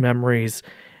about these memories.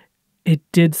 It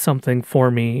did something for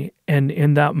me. And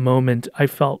in that moment, I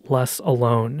felt less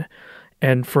alone.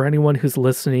 And for anyone who's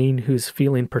listening, who's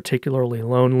feeling particularly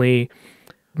lonely,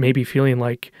 maybe feeling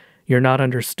like you're not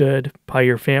understood by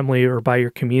your family or by your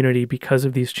community because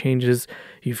of these changes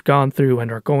you've gone through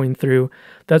and are going through,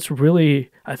 that's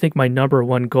really, I think, my number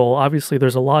one goal. Obviously,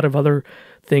 there's a lot of other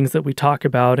things that we talk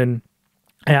about, and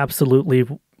I absolutely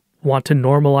want to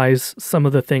normalize some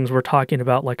of the things we're talking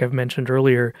about, like I've mentioned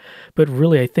earlier. But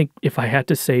really, I think if I had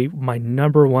to say my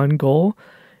number one goal,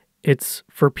 it's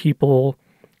for people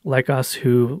like us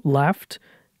who left,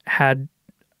 had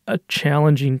a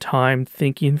challenging time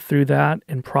thinking through that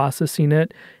and processing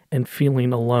it and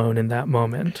feeling alone in that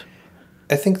moment.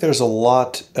 I think there's a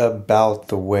lot about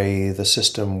the way the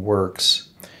system works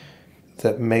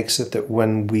that makes it that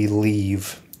when we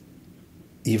leave,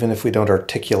 even if we don't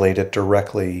articulate it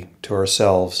directly to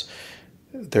ourselves,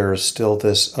 there's still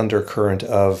this undercurrent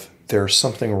of there's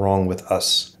something wrong with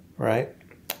us, right?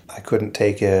 I couldn't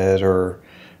take it, or,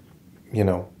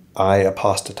 I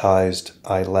apostatized,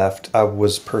 I left. I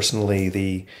was personally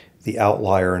the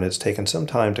outlier, and it's taken some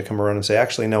time to come around and say,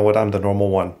 actually, no, I'm the normal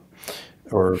one,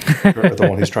 or the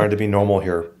one who's trying to be normal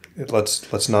here.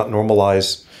 Let's not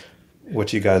normalize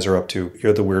what you guys are up to.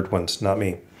 You're the weird ones, not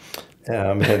me.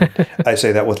 And I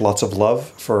say that with lots of love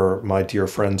for my dear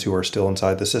friends who are still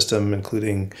inside the system,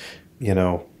 including,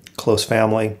 close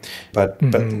family. But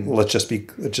let's just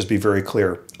be very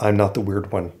clear. I'm not the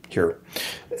weird one here.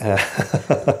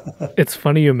 It's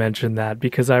funny you mentioned that,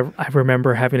 because I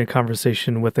remember having a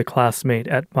conversation with a classmate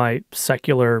at my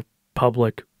secular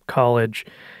public college,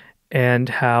 and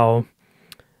how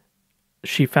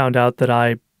she found out that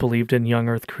I believed in young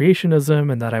earth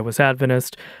creationism and that I was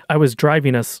Adventist. I was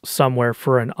driving us somewhere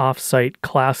for an off-site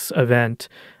class event.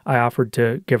 I offered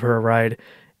to give her a ride,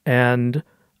 and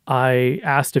I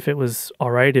asked if it was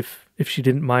all right if she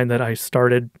didn't mind that I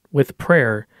started with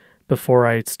prayer before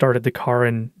I started the car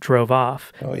and drove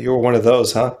off. Oh, you were one of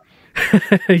those, huh?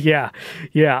 Yeah,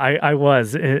 I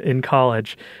was in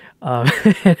college,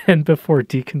 and before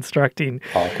deconstructing.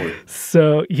 Awkward.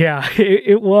 So yeah,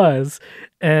 it was.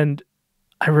 And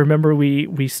I remember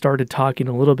we started talking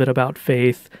a little bit about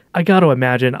faith. I got to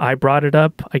imagine I brought it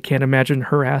up. I can't imagine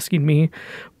her asking me,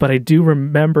 but I do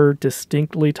remember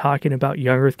distinctly talking about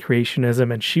young earth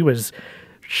creationism, and she was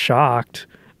shocked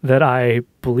that I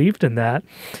believed in that.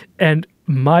 And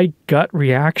my gut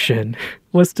reaction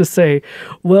was to say,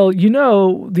 well,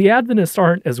 the Adventists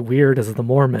aren't as weird as the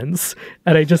Mormons.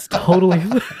 And I just totally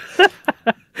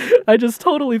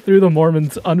threw the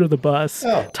Mormons under the bus,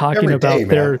 talking about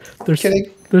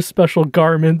their special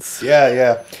garments.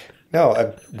 Yeah.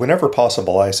 No, whenever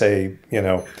possible, I say,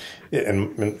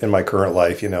 in my current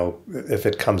life, if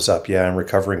it comes up, I'm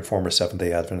recovering former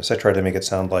Seventh-day Adventist. I try to make it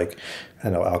sound like,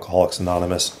 Alcoholics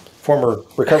Anonymous, former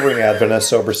recovering Adventist,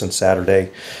 sober since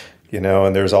Saturday,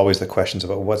 and there's always the questions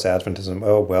about what's Adventism.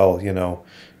 Oh, well,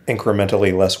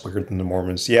 incrementally less weird than the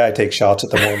Mormons. Yeah, I take shots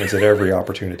at the Mormons at every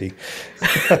opportunity.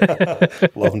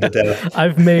 Love them to death.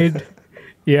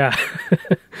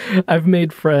 I've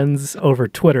made friends over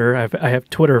Twitter. I have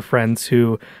Twitter friends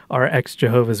who are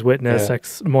ex-Jehovah's Witness,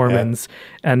 ex-Mormons,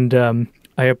 and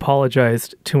I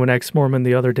apologized to an ex-Mormon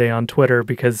the other day on Twitter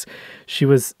because she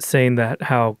was saying that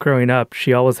how growing up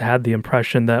she always had the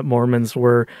impression that Mormons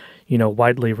were,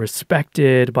 widely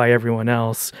respected by everyone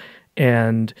else,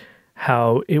 and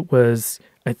how it was,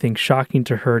 I think, shocking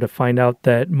to her to find out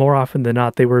that more often than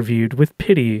not they were viewed with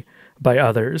pity by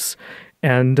others.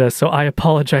 And so I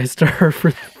apologized to her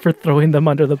for throwing them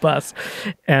under the bus.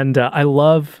 And I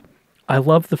love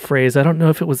the phrase. I don't know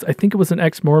if I think it was an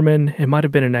ex-Mormon. It might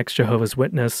have been an ex-Jehovah's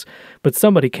Witness, but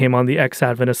somebody came on the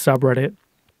ex-Adventist subreddit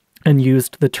and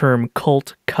used the term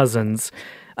cult cousins.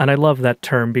 And I love that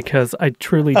term because I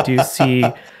truly do see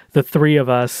the three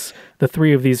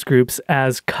of these groups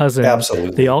as cousins.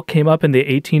 Absolutely. They all came up in the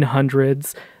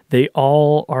 1800s. They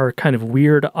all are kind of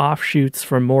weird offshoots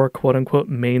from more quote-unquote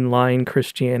mainline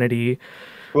Christianity.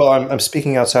 Well, I'm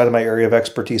speaking outside of my area of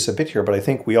expertise a bit here, but I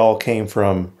think we all came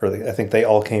from, I think they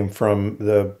all came from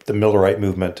the Millerite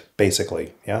movement,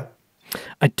 basically, yeah?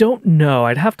 I don't know.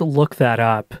 I'd have to look that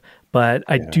up, but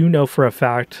I do know for a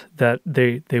fact that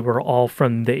they were all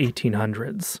from the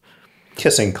 1800s.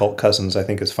 kissing cult cousins, I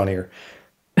think, is funnier.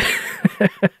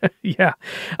 Yeah.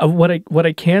 What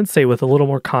I can say with a little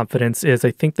more confidence is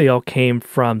I think they all came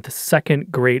from the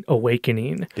Second Great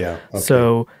Awakening. Yeah. Okay.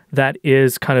 So that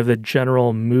is kind of the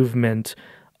general movement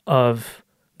of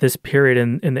this period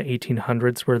in the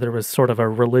 1800s where there was sort of a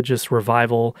religious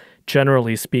revival,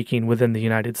 generally speaking, within the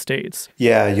United States.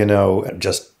 Yeah,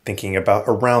 just thinking about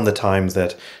around the time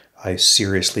that I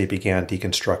seriously began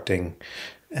deconstructing.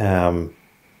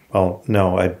 Well,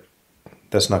 no,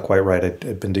 that's not quite right.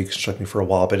 I'd been deconstructing for a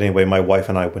while. But anyway, my wife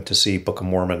and I went to see Book of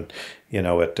Mormon,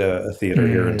 at a theater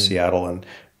here in Seattle. And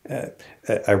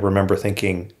I remember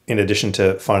thinking, in addition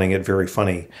to finding it very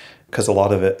funny, because a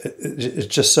lot of it's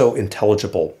just so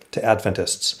intelligible to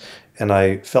Adventists. And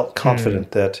I felt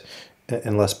confident that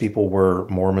unless people were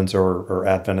Mormons or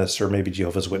Adventists or maybe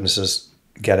Jehovah's Witnesses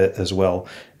get it as well,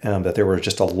 that there was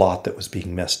just a lot that was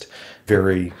being missed.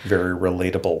 Very, very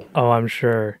relatable. Oh, I'm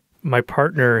sure. My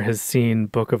partner has seen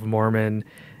Book of Mormon,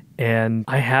 and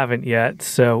I haven't yet.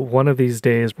 So one of these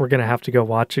days we're going to have to go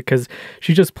watch it because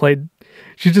she just played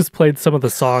some of the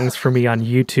songs for me on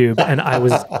YouTube, and I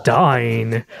was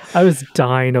dying. I was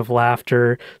dying of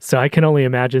laughter. So I can only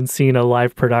imagine seeing a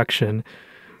live production.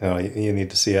 Oh, you need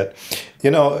to see it.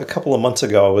 A couple of months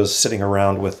ago, I was sitting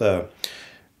around with a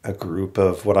group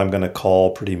of what I'm going to call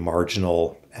pretty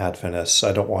marginal Adventists.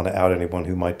 I don't want to out anyone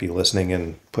who might be listening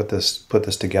and put this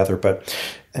together, but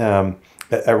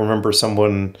I remember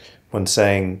someone when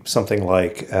saying something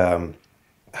like,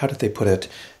 how did they put it?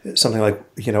 Something like,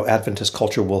 Adventist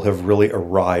culture will have really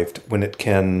arrived when it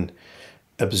can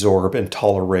absorb and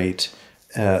tolerate,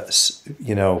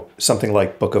 something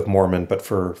like Book of Mormon, but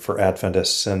for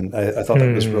Adventists. And I thought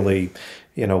that was really,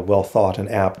 well thought and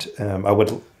apt. I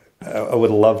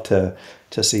would love to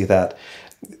see that.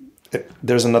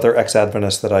 There's another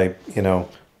ex-Adventist that I,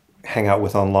 hang out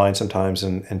with online sometimes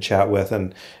and chat with.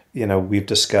 And, we've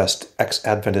discussed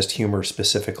ex-Adventist humor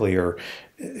specifically, or,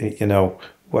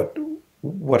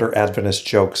 what are Adventist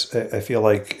jokes? I feel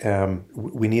like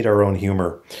we need our own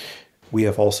humor. We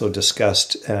have also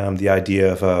discussed the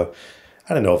idea of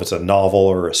I don't know if it's a novel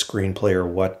or a screenplay or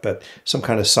what, but some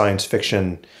kind of science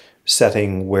fiction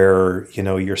setting where,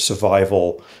 your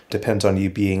survival depends on you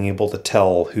being able to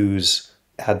tell who's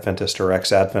Adventist or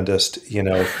ex-Adventist,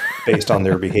 based on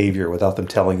their behavior without them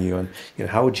telling you. And,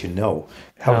 how would you know?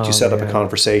 How would you set up a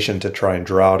conversation to try and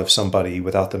draw out of somebody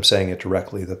without them saying it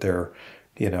directly that they're,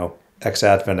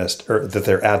 ex-Adventist, or that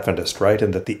they're Adventist, right?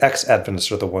 And that the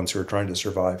ex-Adventists are the ones who are trying to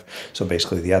survive. So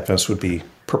basically the Adventists would be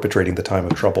perpetrating the time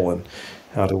of trouble. And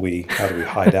how do we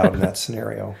hide out in that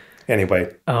scenario?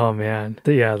 Anyway. Oh man.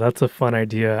 Yeah, that's a fun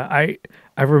idea. I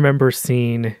remember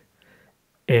seeing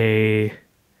I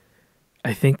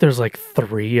think there's like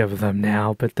 3 of them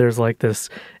now, but there's like this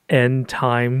end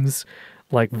times,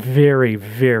 like very,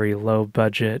 very low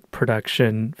budget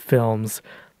production films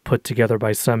put together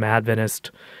by some Adventist.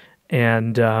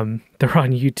 And they're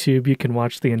on YouTube. You can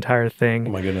watch the entire thing.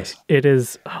 Oh my goodness. It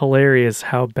is hilarious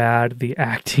how bad the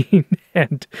acting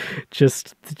and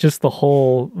just the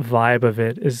whole vibe of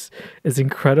it is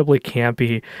incredibly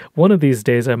campy. One of these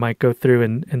days I might go through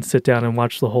and sit down and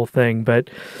watch the whole thing. But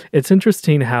it's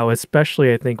interesting how,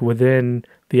 especially I think within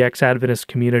the ex-Adventist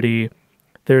community,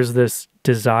 there's this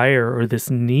desire or this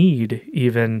need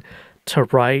even to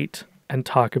write and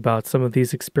talk about some of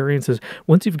these experiences.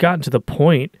 Once you've gotten to the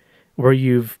point where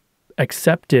you've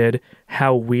accepted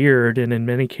how weird and in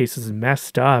many cases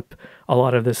messed up a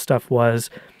lot of this stuff was,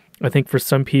 I think for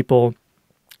some people,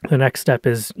 the next step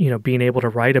is, being able to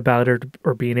write about it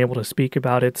or being able to speak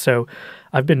about it. So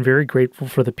I've been very grateful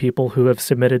for the people who have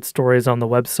submitted stories on the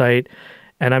website.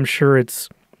 And I'm sure it's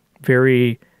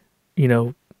very,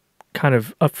 kind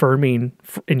of affirming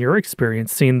in your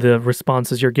experience, seeing the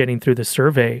responses you're getting through the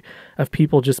survey of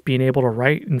people just being able to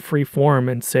write in free form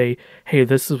and say, hey,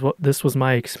 this was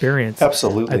my experience.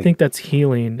 Absolutely. I think that's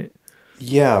healing.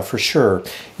 Yeah, for sure.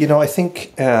 I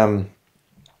think, and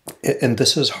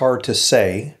this is hard to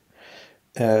say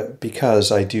because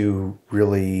I do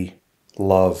really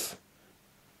love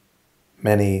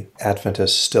many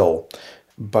Adventists still,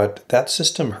 but that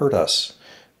system hurt us.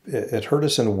 It hurt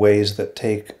us in ways that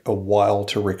take a while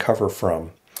to recover from.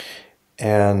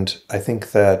 And I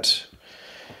think that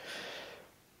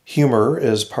humor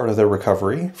is part of the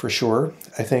recovery, for sure.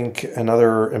 I think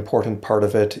another important part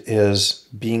of it is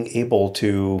being able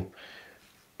to,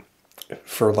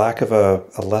 for lack of a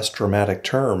less dramatic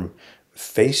term,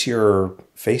 face your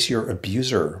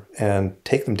abuser and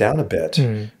take them down a bit,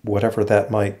 whatever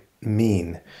that might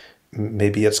mean.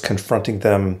 Maybe it's confronting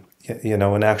them,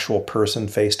 an actual person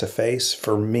face to face.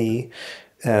 For me,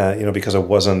 because I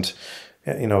wasn't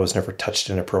I was never touched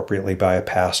inappropriately by a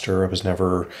pastor. I was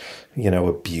never,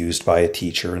 abused by a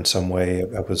teacher in some way.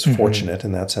 I was fortunate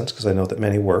in that sense because I know that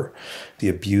many were. The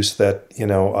abuse that,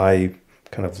 I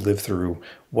kind of lived through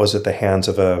was at the hands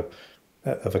of a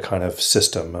kind of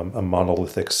system, a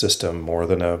monolithic system more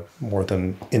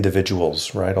than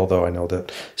individuals, right? Although I know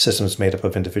that systems made up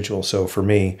of individuals. So for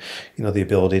me, the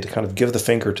ability to kind of give the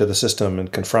finger to the system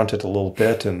and confront it a little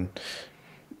bit and,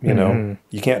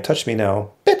 you can't touch me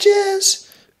now,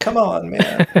 bitches. Come on,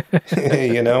 man.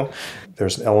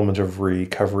 There's an element of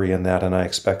recovery in that. And I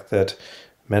expect that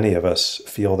many of us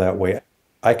feel that way.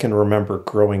 I can remember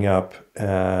growing up,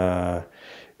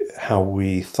 how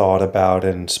we thought about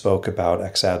and spoke about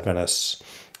ex-Adventists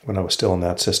when I was still in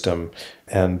that system.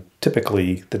 And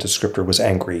typically the descriptor was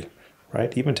angry,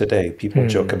 right? Even today, people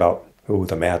joke about,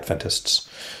 the Mad-Ventists.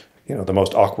 The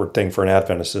most awkward thing for an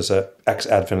Adventist is an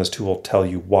ex-Adventist who will tell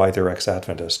you why they're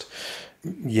ex-Adventist.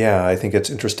 Yeah, I think it's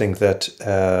interesting that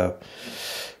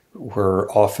we're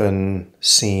often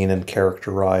seen and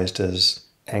characterized as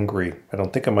angry. I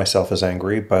don't think of myself as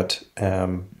angry, but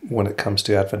when it comes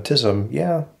to Adventism,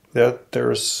 yeah,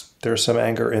 there's some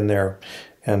anger in there.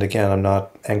 And again, I'm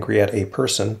not angry at a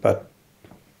person, but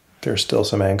there's still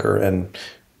some anger, and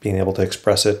being able to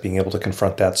express it, being able to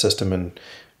confront that system and,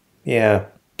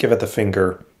 give it the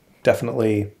finger.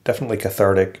 Definitely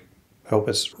cathartic. I hope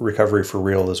it's recovery for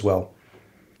real as well.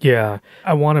 Yeah.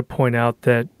 I want to point out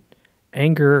that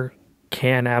anger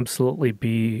can absolutely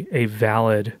be a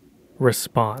valid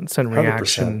response and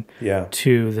reaction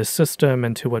to the system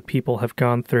and to what people have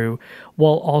gone through,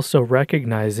 while also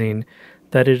recognizing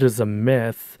that it is a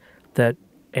myth that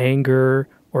anger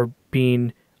or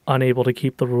being unable to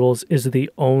keep the rules is the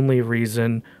only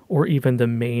reason or even the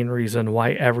main reason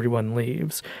why everyone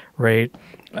leaves, right?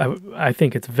 I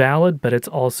think it's valid, but it's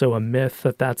also a myth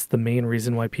that that's the main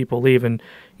reason why people leave. And,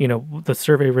 the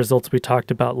survey results we talked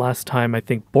about last time, I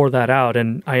think, bore that out.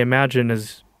 And I imagine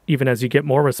even as you get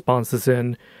more responses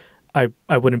in,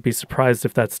 I wouldn't be surprised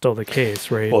if that's still the case,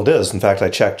 right? Well, it is. In fact, I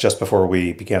checked just before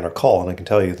we began our call, and I can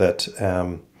tell you that,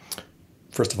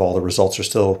 first of all, the results are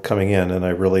still coming in, and I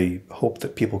really hope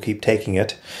that people keep taking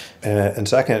it. And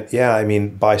second,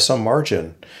 by some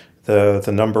margin,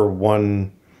 the number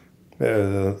one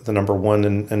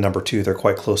and number two, they're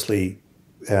quite closely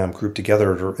grouped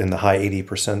together in the high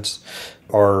 80%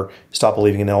 are stop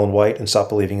believing in Ellen White and stop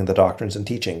believing in the doctrines and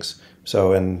teachings.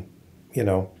 So,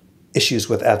 issues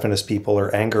with Adventist people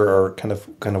or anger are kind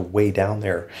of way down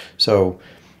there. So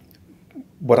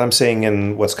what I'm saying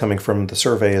and what's coming from the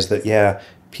survey is that,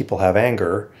 people have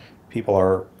anger, people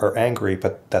are angry,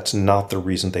 but that's not the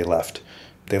reason they left.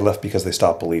 They left because they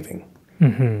stopped believing.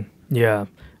 Mm-hmm. Yeah.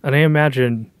 And I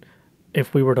imagine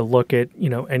if we were to look at,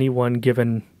 any one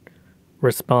given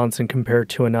response and compare it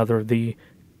to another, the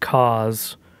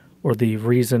cause or the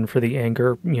reason for the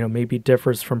anger, maybe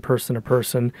differs from person to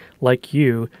person. Like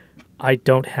you, I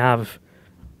don't have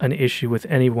an issue with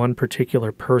any one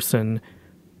particular person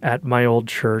at my old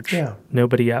church. Yeah.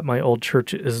 Nobody at my old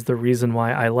church is the reason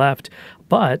why I left.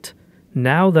 But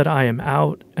now that I am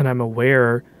out and I'm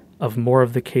aware of more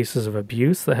of the cases of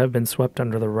abuse that have been swept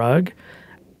under the rug,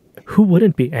 who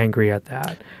wouldn't be angry at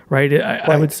that, right?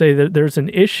 I would say that there's an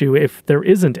issue if there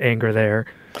isn't anger there.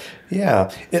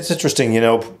 Yeah, it's interesting.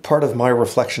 Part of my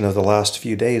reflection of the last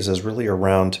few days is really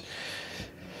around,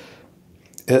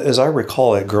 as I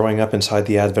recall it, growing up inside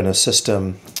the Adventist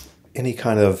system, any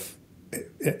kind of,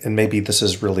 and maybe this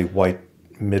is really white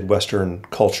Midwestern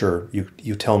culture,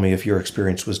 you tell me if your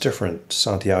experience was different,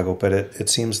 Santiago, but it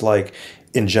seems like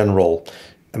in general,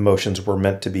 emotions were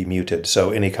meant to be muted.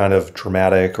 So any kind of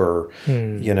dramatic or,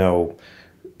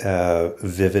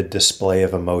 vivid display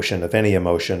of emotion, of any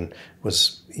emotion,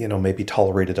 was, maybe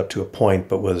tolerated up to a point,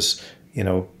 but was,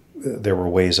 there were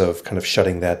ways of kind of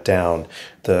shutting that down.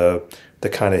 The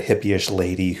kind of hippie-ish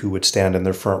lady who would stand in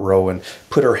the front row and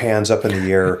put her hands up in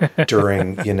the air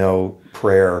during,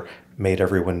 prayer made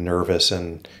everyone nervous,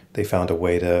 and they found a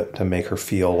way to make her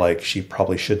feel like she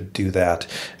probably shouldn't do that.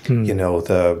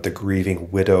 The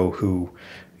grieving widow who,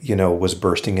 was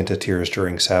bursting into tears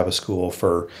during Sabbath school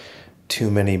for too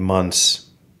many months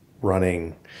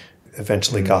running,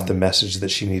 eventually got the message that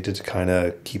she needed to kind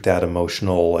of keep that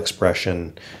emotional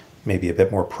expression maybe a bit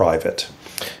more private.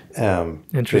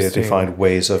 Interesting. They find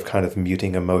ways of kind of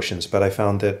muting emotions, but I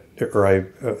found that,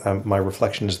 my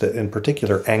reflection is that in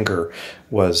particular, anger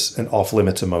was an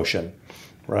off-limits emotion,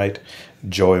 right?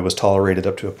 Joy was tolerated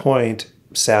up to a point.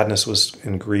 Sadness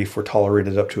and grief were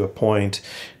tolerated up to a point.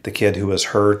 The kid who was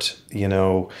hurt,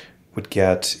 would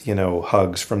get,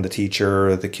 hugs from the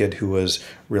teacher, the kid who was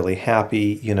really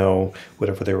happy,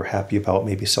 whatever they were happy about,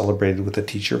 maybe celebrated with the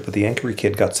teacher, but the angry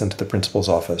kid got sent to the principal's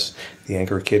office. The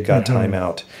angry kid got time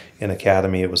out. In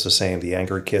academy, it was the same. The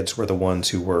angry kids were the ones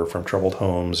who were from troubled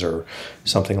homes or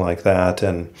something like that.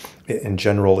 And in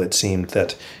general, it seemed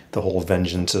that the whole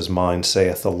vengeance is mine,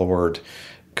 saith the Lord,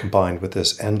 combined with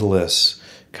this endless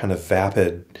kind of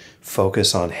vapid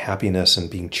focus on happiness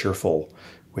and being cheerful,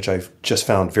 which I've just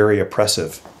found very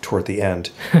oppressive toward the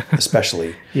end,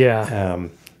 especially.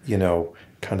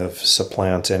 Kind of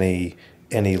supplants any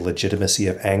legitimacy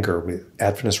of anger.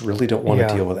 Adventists really don't want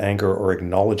to deal with anger or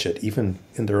acknowledge it, even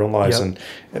in their own lives. And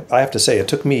I have to say, it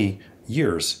took me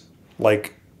years,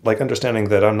 like understanding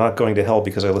that I'm not going to hell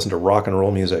because I listen to rock and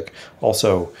roll music.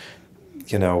 Also,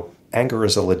 anger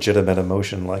is a legitimate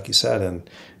emotion, like you said, and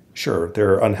sure,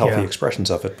 there are unhealthy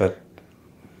expressions of it, but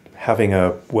having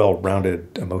a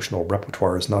well-rounded emotional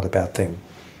repertoire is not a bad thing.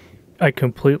 I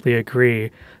completely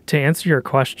agree. To answer your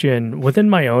question, within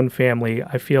my own family,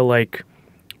 I feel like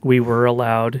we were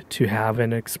allowed to have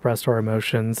and express our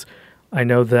emotions. I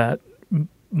know that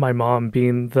my mom,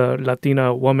 being the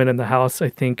Latina woman in the house, I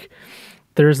think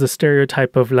there's the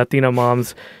stereotype of Latina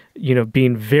moms,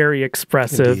 being very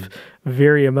expressive, Indeed.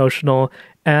 very emotional.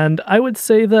 And I would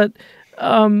say that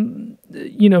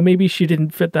maybe she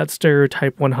didn't fit that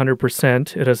stereotype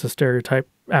 100%. It is a stereotype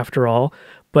after all,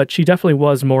 but she definitely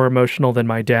was more emotional than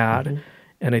my dad,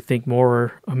 and I think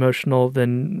more emotional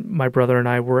than my brother and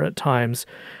I were at times.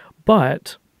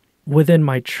 But within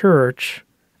my church,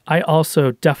 I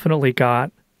also definitely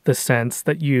got the sense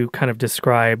that you kind of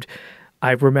described.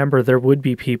 I remember there would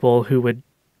be people who would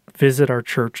visit our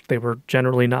church. They were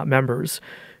generally not members,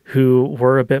 who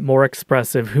were a bit more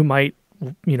expressive, who might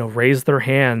raise their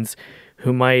hands,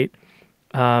 who might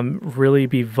really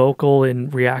be vocal in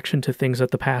reaction to things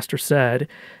that the pastor said,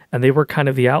 and they were kind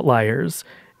of the outliers.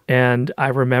 And I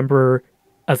remember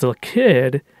as a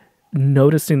kid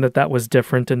noticing that was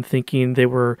different and thinking they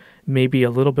were maybe a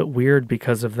little bit weird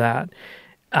because of that.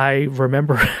 I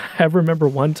remember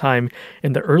one time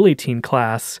in the early teen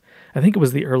class, I think it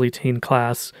was the early teen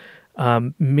class,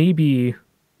 maybe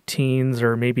teens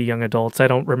or maybe young adults, I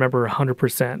don't remember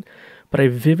 100%, but I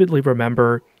vividly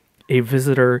remember a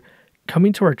visitor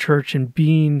coming to our church and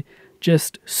being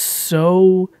just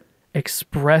so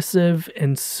expressive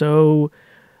and so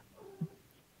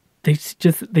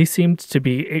they seemed to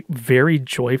be very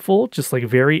joyful, just like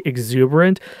very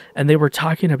exuberant. And they were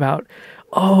talking about,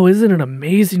 oh, isn't it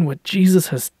amazing what Jesus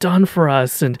has done for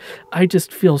us? And I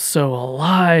just feel so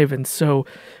alive and so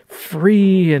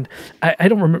free. And I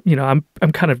don't remember,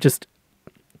 I'm kind of just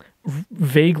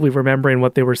vaguely remembering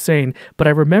what they were saying, but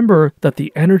I remember that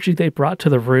the energy they brought to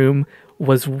the room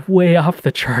was way off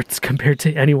the charts compared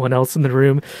to anyone else in the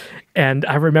room. And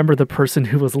I remember the person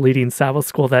who was leading Sabbath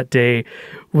school that day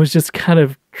was just kind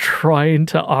of trying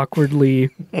to awkwardly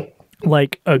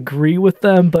agree with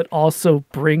them, but also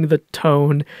bring the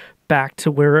tone back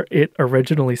to where it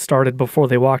originally started before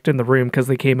they walked in the room because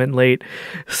they came in late.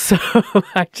 So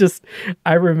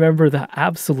I remember that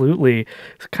absolutely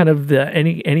kind of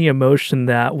any emotion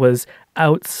that was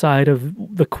outside of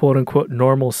the quote unquote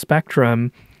normal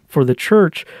spectrum for the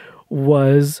church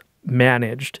was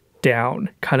managed down,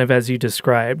 kind of as you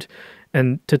described.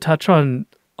 And to touch on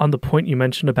the point you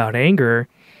mentioned about anger,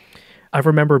 I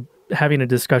remember having a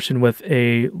discussion with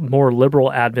a more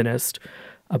liberal Adventist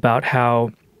about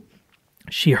how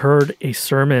she heard a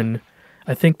sermon.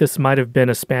 I think this might have been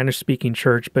a Spanish-speaking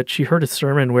church, but she heard a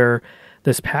sermon where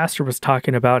this pastor was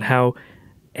talking about how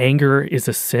anger is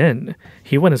a sin.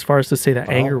 He went as far as to say that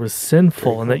anger was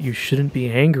sinful and that you shouldn't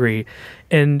be angry.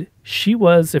 And she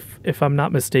was, if I'm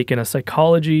not mistaken, a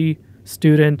psychology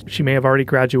student. She may have already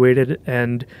graduated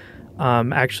and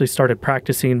actually started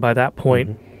practicing by that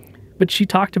point. But she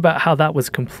talked about how that was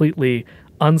completely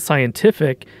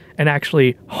unscientific and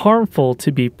actually harmful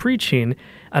to be preaching.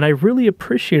 And I really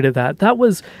appreciated that.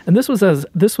 This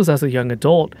was as a young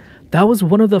adult. That was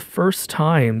one of the first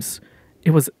times. It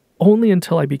was only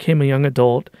until I became a young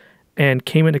adult and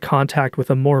came into contact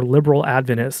with a more liberal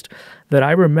Adventist that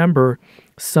I remember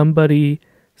somebody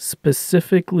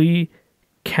specifically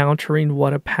countering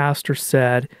what a pastor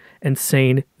said and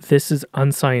saying, this is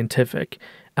unscientific.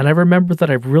 And I remember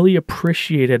that I really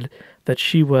appreciated that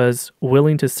she was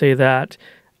willing to say that.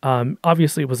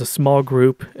 Obviously, it was a small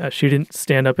group. She didn't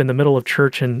stand up in the middle of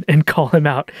church and call him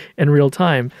out in real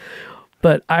time.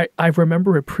 But I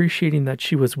remember appreciating that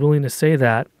she was willing to say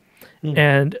that.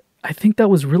 And I think that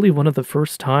was really one of the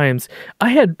first times I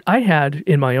had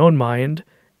in my own mind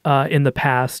in the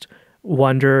past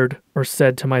wondered or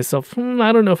said to myself,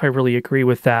 I don't know if I really agree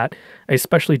with that. I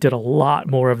especially did a lot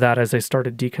more of that as I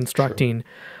started deconstructing. Sure.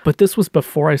 But this was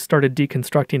before I started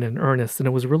deconstructing in earnest. And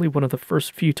it was really one of the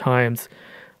first few times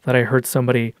that I heard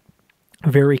somebody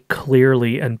very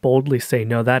clearly and boldly say,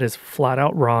 no, that is flat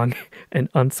out wrong and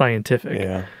unscientific.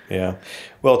 Yeah.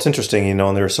 Well, it's interesting,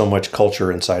 and there's so much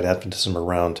culture inside Adventism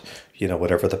around,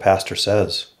 whatever the pastor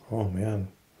says. Oh, man.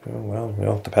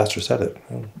 Well, the pastor said it.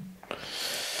 Well.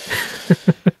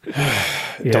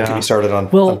 Don't get me started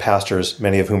on pastors,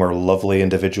 many of whom are lovely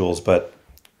individuals, but,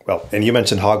 and you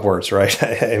mentioned Hogwarts, right?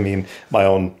 I mean, my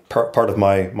own part of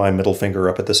my middle finger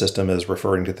up at the system is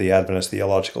referring to the Adventist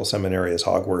Theological Seminary as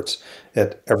Hogwarts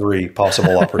at every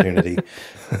possible opportunity.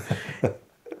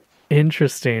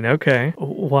 Interesting. Okay.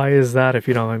 Why is that, if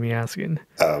you don't mind me asking?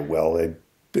 I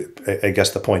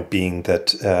guess the point being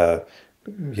that,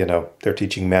 they're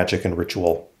teaching magic and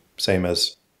ritual, same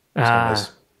as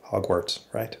Hogwarts,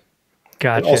 right?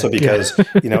 Gotcha. But also because,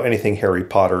 anything Harry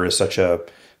Potter is such a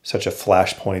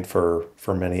flashpoint for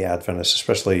many Adventists,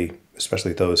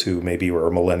 especially those who maybe were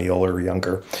millennial or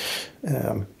younger.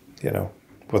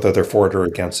 Whether they're for it or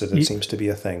against it, it seems to be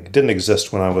a thing. It didn't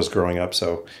exist when I was growing up,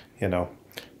 so,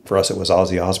 for us it was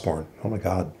Ozzy Osbourne. Oh my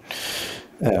God.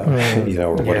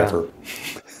 Or whatever.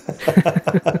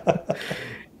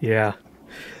 Yeah.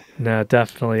 No,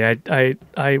 definitely.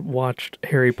 I watched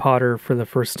Harry Potter for the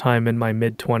first time in my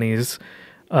mid-20s,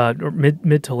 or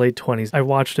mid to late 20s. I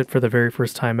watched it for the very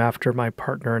first time after my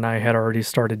partner and I had already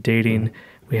started dating.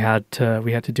 We had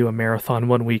to do a marathon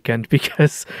one weekend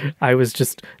because I was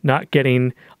just not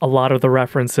getting a lot of the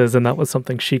references, and that was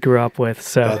something she grew up with.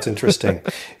 So that's interesting.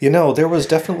 There was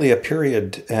definitely a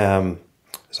period,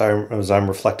 as I'm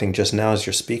reflecting just now as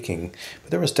you're speaking,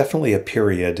 but there was definitely a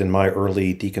period in my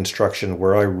early deconstruction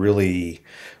where I really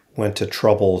went to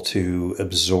trouble to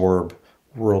absorb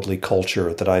worldly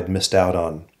culture that I'd missed out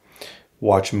on.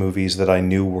 Watch movies that I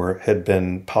knew had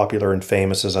been popular and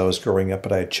famous as I was growing up,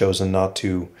 but I had chosen not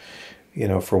to,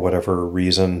 for whatever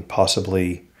reason,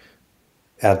 possibly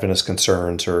Adventist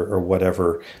concerns or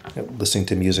whatever. Listening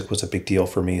to music was a big deal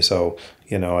for me. So,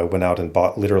 I went out and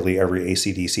bought literally every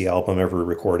AC/DC album ever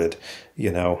recorded,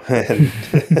 and,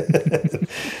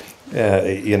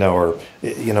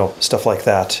 stuff like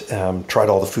that. Tried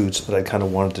all the foods that I kind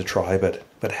of wanted to try, but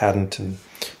hadn't, and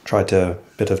trying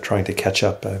to catch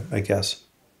up, I guess.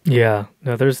 Yeah,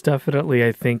 no, there's definitely,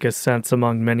 I think, a sense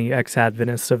among many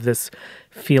ex-Adventists of this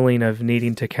feeling of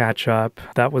needing to catch up.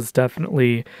 That was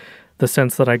definitely the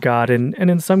sense that I got, and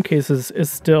in some cases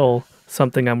is still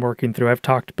something I'm working through. I've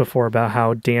talked before about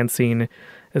how dancing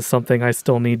is something I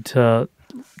still need to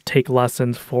take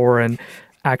lessons for and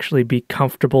actually be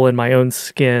comfortable in my own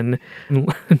skin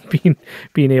and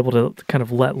being able to kind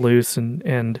of let loose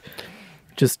and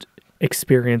just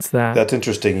experience that. That's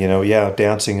interesting.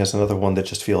 Dancing is another one that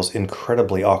just feels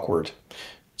incredibly awkward.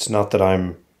 It's not that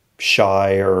I'm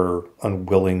shy or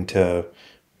unwilling to,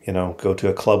 go to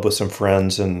a club with some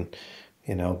friends and,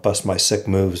 bust my sick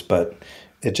moves, but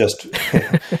it just,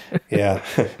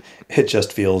 it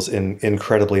just feels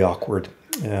incredibly awkward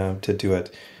to do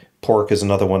it. Pork is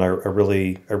another one. I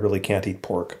really can't eat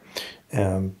pork,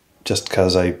 just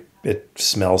because it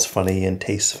smells funny and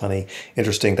tastes funny.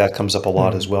 Interesting. That comes up a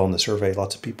lot as well in the survey.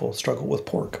 Lots of people struggle with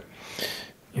pork.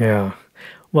 Yeah.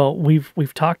 Well,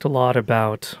 we've talked a lot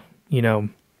about,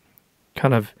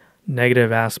 kind of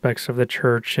negative aspects of the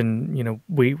church, and,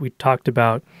 we talked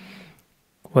about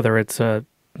whether it's a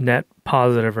net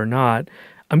positive or not.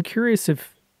 I'm curious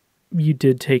if you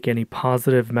did take any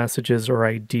positive messages or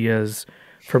ideas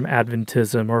from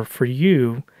Adventism, or for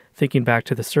you, thinking back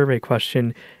to the survey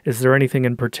question, is there anything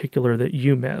in particular that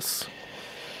you miss?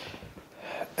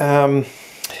 I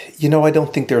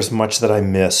don't think there's much that I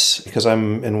miss, because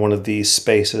I'm in one of these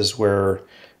spaces where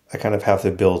I kind of have the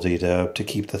ability to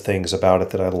keep the things about it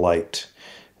that I liked.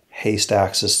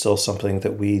 Haystacks is still something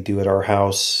that we do at our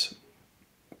house.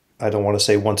 I don't want to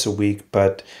say once a week,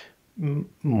 but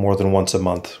more than once a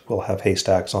month we'll have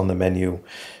Haystacks on the menu.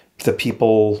 The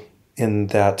people in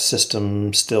that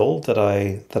system still that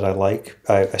I like,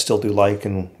 I still do like,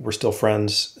 and we're still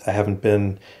friends. I haven't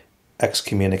been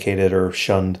excommunicated or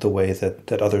shunned the way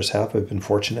that others have. I've been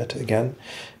fortunate again.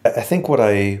 I think what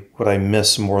I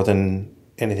miss more than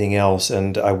anything else,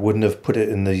 and I wouldn't have put it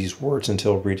in these words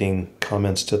until reading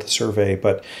comments to the survey,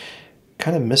 but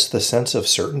kind of miss the sense of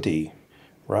certainty,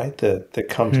 right? That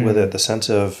comes with it, the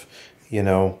sense of,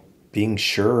 being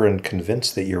sure and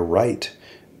convinced that you're right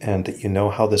and that you know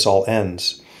how this all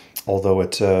ends. Although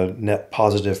it's a net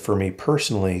positive for me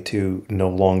personally to no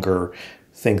longer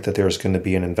think that there's going to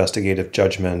be an investigative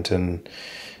judgment and,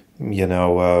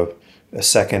 a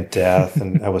second death,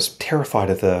 and I was terrified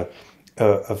of the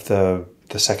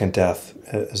second death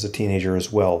as a teenager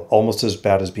as well. Almost as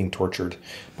bad as being tortured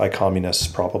by communists,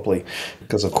 probably,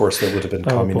 because of course there would have been Oh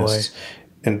boy. communists.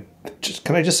 And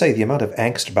can I just say, the amount of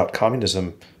angst about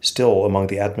communism still among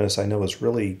the Adventists I know is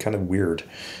really kind of weird.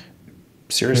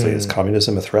 Seriously, is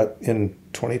communism a threat in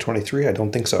 2023? I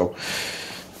don't think so.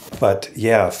 But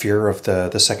yeah, fear of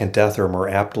the second death, or more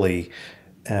aptly,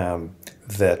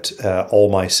 that all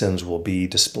my sins will be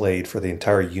displayed for the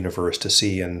entire universe to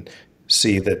see, and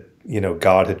see that,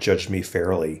 God had judged me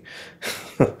fairly.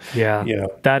 Yeah,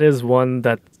 that is one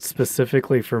that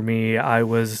specifically for me, I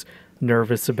was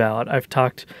nervous about. I've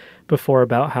talked before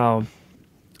about how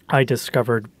I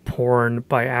discovered porn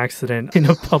by accident in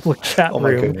a public chat Oh my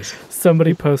room. goodness.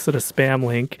 Somebody posted a spam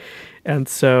link. And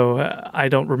so I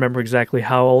don't remember exactly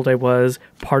how old I was.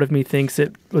 Part of me thinks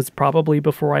it was probably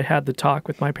before I had the talk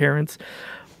with my parents.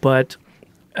 But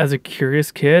as a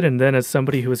curious kid, and then as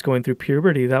somebody who was going through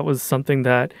puberty, that was something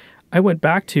that I went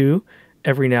back to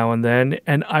every now and then.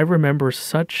 And I remember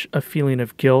such a feeling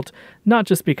of guilt, not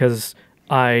just because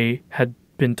I had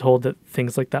been told that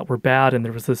things like that were bad, and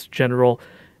there was this general,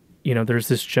 there's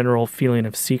this general feeling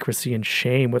of secrecy and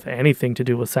shame with anything to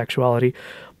do with sexuality,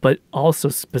 but also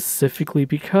specifically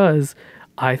because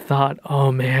I thought,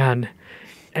 oh man,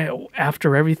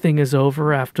 after everything is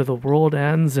over, after the world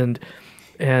ends, and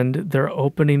they're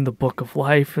opening the book of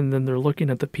life, and then they're looking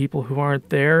at the people who aren't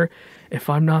there. If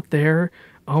I'm not there,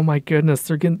 oh my goodness,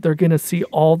 they're gonna see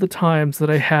all the times that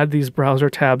I had these browser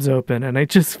tabs open, and I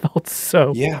just felt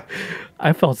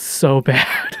I felt so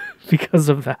bad because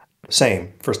of that.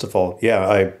 Same. First of all,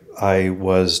 yeah, I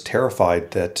was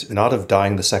terrified that not of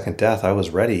dying the second death. I was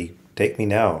ready. Take me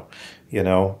now,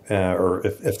 or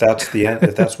if that's the end,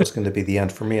 if that's what's going to be the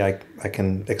end for me, I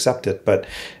can accept it. But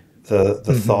the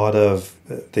thought of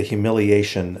the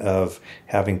humiliation of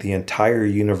having the entire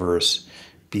universe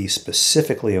be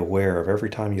specifically aware of every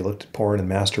time you looked at porn and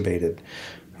masturbated,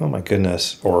 oh my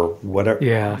goodness, or whatever,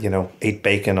 ate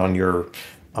bacon on your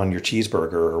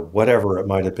cheeseburger or whatever it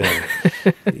might have been,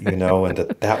 and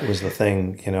that was the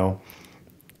thing,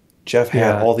 Jeff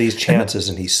had all these chances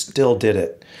and he still did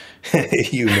it,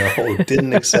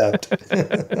 didn't accept.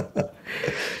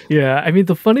 Yeah. I mean,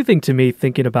 the funny thing to me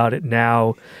thinking about it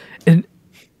now, and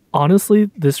honestly,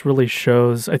 this really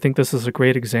shows, I think this is a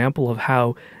great example of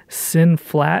how sin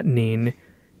flattening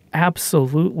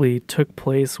absolutely took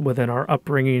place within our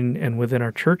upbringing and within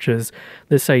our churches.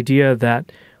 This idea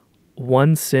that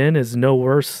one sin is no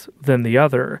worse than the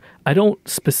other. I don't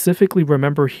specifically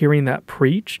remember hearing that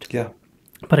preached. Yeah.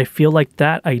 But I feel like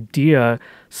that idea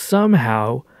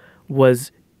somehow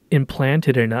was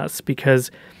implanted in us,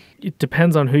 because it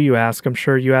depends on who you ask. I'm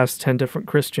sure you ask 10 different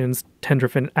Christians, 10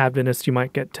 different Adventists, you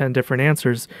might get 10 different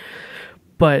answers.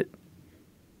 But,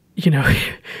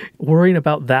 worrying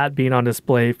about that being on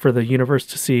display for the universe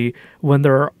to see, when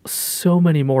there are so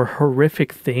many more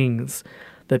horrific things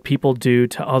that people do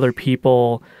to other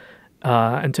people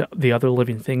and to the other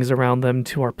living things around them,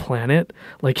 to our planet,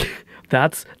 like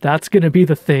that's going to be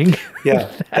the thing. Yeah,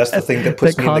 that's the thing that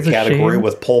puts me in the category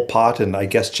with Pol Pot and I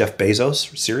guess Jeff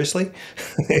Bezos. Seriously?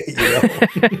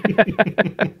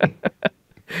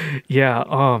 Yeah.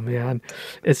 Oh man,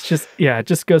 it's just, it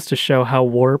just goes to show how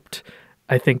warped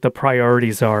I think the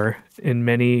priorities are in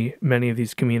many of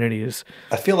these communities.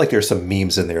 I feel like there's some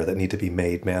memes in there that need to be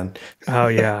made, man. Oh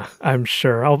yeah, I'm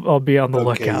sure. I'll be on the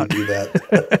lookout. You do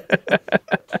that.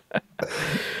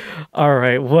 All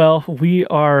right. Well, we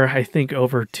are, I think,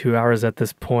 over 2 hours at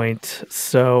this point.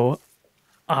 So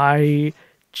I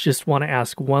just want to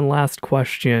ask one last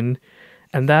question.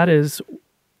 And that is,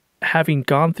 having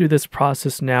gone through this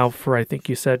process now for, I think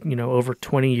you said, over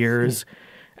 20 years,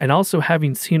 and also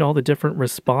having seen all the different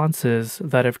responses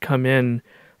that have come in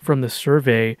from the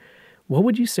survey, what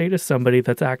would you say to somebody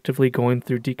that's actively going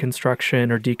through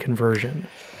deconstruction or deconversion?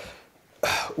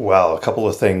 Well, a couple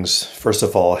of things. First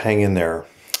of all, hang in there.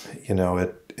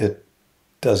 It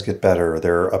does get better.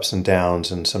 There are ups and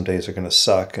downs, and some days are going to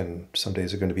suck, and some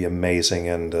days are going to be amazing.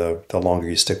 And the longer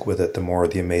you stick with it, the more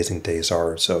the amazing days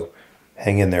are. So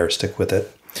hang in there, stick with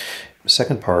it. The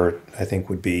second part, I think,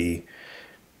 would be,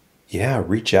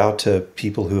 reach out to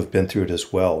people who have been through it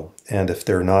as well. And if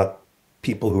they're not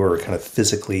people who are kind of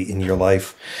physically in your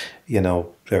life,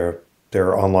 there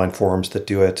are online forums that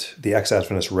do it. The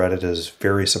ex-Adventist Reddit is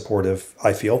very supportive,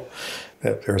 I feel.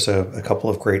 There's a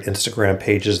couple of great Instagram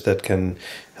pages that can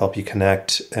help you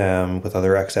connect with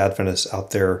other ex-Adventists out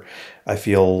there. I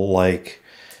feel like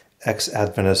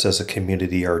ex-Adventists as a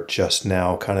community are just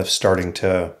now kind of starting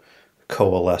to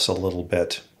coalesce a little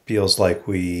bit. Feels like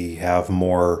we have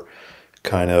more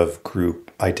kind of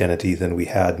group identity than we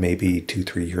had maybe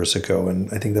 2-3 years ago.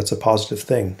 And I think that's a positive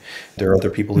thing. There are other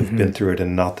people who've been through it,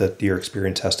 and not that your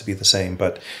experience has to be the same,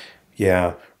 but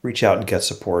yeah, reach out and get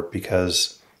support,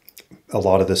 because a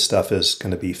lot of this stuff is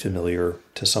going to be familiar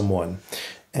to someone.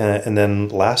 And then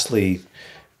lastly,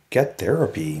 get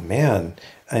therapy, man.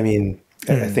 I mean,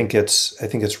 I think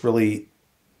it's really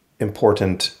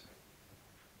important,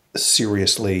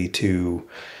 seriously, to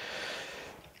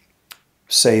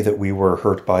say that we were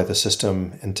hurt by the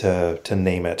system, and to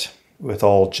name it with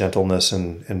all gentleness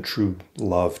and true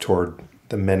love toward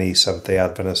the many Seventh-day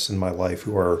Adventists in my life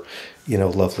who are,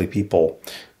 lovely people.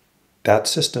 That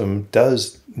system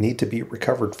does need to be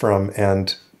recovered from,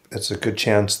 and it's a good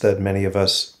chance that many of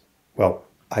us, well,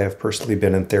 I have personally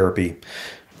been in therapy,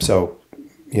 so,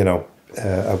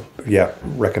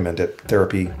 recommend it.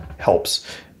 Therapy helps,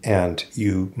 and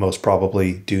you most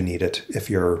probably do need it if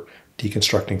you're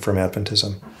deconstructing from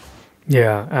Adventism.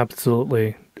 Yeah,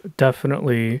 absolutely.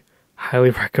 Definitely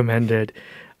highly recommended.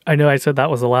 I know I said that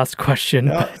was the last question,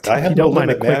 but I if have you don't no mind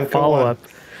limit, a quick man. follow-up.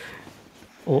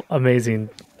 Well, amazing.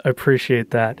 I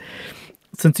appreciate that.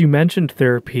 Since you mentioned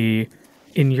therapy,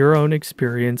 in your own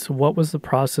experience, what was the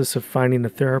process of finding a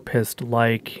therapist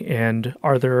like, and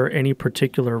are there any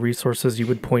particular resources you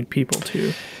would point people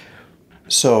to?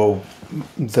 So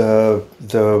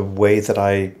the way that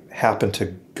I happened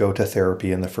to go to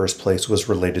therapy in the first place was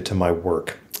related to my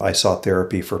work. I sought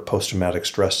therapy for post-traumatic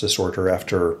stress disorder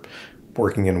after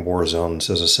working in war zones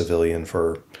as a civilian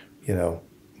for,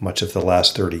 much of the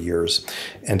last 30 years.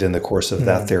 And in the course of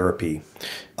that therapy,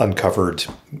 uncovered,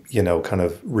 kind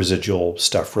of residual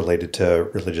stuff related to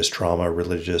religious trauma,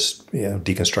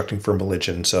 deconstructing from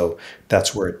religion. So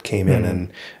that's where it came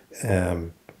in.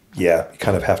 And you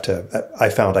kind of have to, I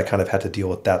found I kind of had to deal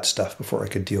with that stuff before I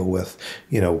could deal with,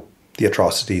 the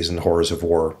atrocities and horrors of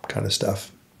war kind of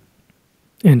stuff.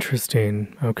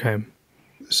 Interesting. Okay.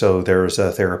 So there's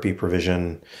a therapy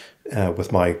provision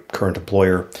with my current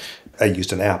employer. I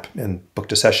used an app and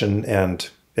booked a session, and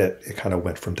it kind of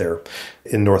went from there.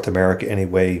 In North America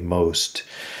anyway, most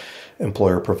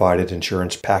employer-provided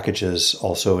insurance packages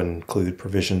also include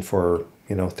provision for,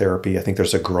 therapy. I think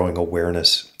there's a growing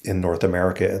awareness in North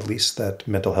America, at least, that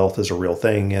mental health is a real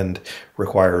thing and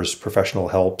requires professional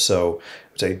help. So I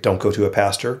would say, don't go to a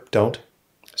pastor. Don't.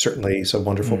 Certainly some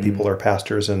wonderful people are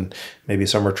pastors, and maybe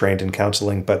some are trained in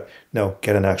counseling, but no,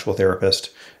 get an actual therapist.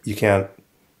 You can't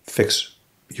fix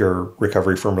your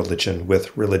recovery from religion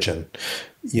with religion.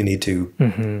 You need to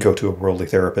go to a worldly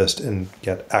therapist and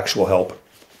get actual help,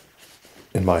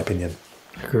 in my opinion.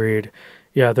 Agreed.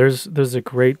 Yeah, there's a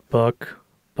great book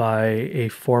by a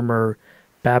former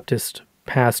Baptist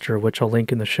pastor, which I'll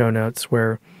link in the show notes,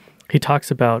 where he talks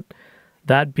about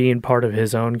that being part of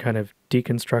his own kind of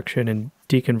deconstruction and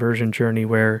deconversion journey,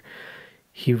 where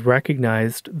he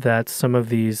recognized that some of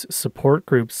these support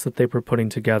groups that they were putting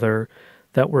together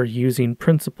that were using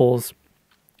principles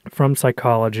from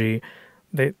psychology,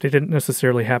 they didn't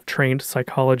necessarily have trained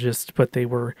psychologists, but they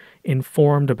were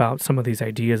informed about some of these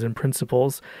ideas and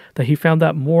principles, that he found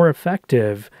that more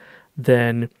effective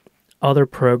than other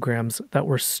programs that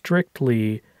were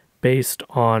strictly based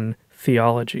on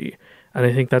theology. And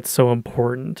I think that's so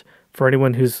important. For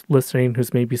anyone who's listening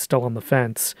who's maybe still on the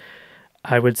fence,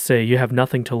 I would say you have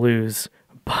nothing to lose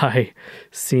by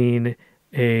seeing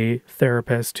a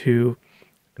therapist who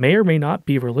may or may not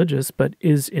be religious, but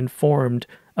is informed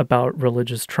about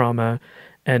religious trauma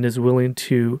and is willing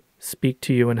to speak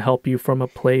to you and help you from a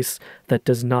place that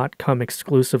does not come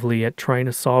exclusively at trying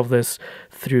to solve this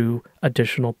through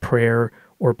additional prayer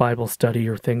or Bible study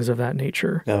or things of that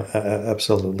nature. No,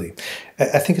 absolutely.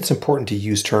 I think it's important to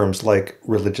use terms like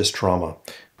religious trauma.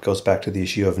 It goes back to the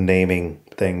issue of naming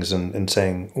things and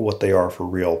saying what they are for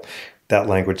real. That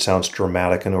language sounds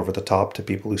dramatic and over the top to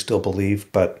people who still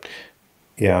believe, but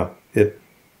it's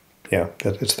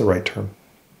the right term.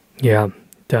 Yeah,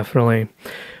 definitely.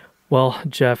 Well,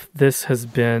 Jeff, this has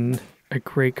been a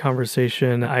great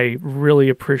conversation. I really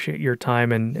appreciate your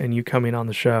time and you coming on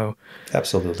the show.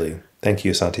 Absolutely. Thank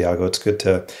you, Santiago. It's good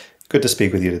to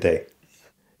speak with you today.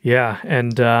 Yeah,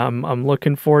 and I'm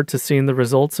looking forward to seeing the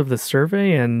results of the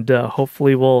survey, and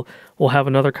hopefully we'll have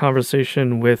another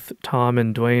conversation with Tom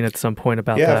and Dwayne at some point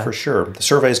about that. Yeah, for sure. The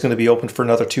survey is going to be open for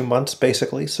another 2 months,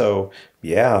 basically. So,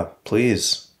 yeah,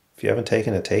 please, if you haven't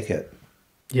taken it, take it.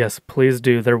 Yes, please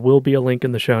do. There will be a link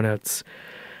in the show notes.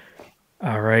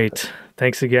 All right.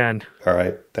 Thanks again. All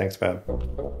right. Thanks, man.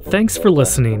 Thanks for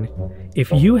listening.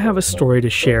 If you have a story to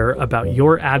share about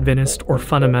your Adventist or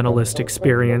fundamentalist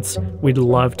experience, we'd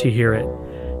love to hear it.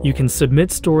 You can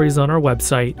submit stories on our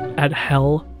website at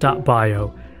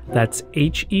hell.bio. That's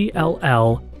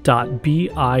hell.bio.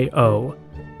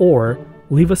 or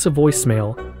leave us a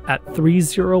voicemail at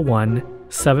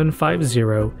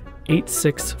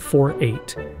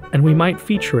 301-750-8648, and we might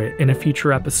feature it in a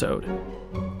future episode.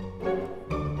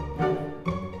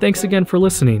 Thanks again for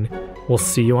listening. We'll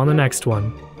see you on the next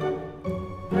one.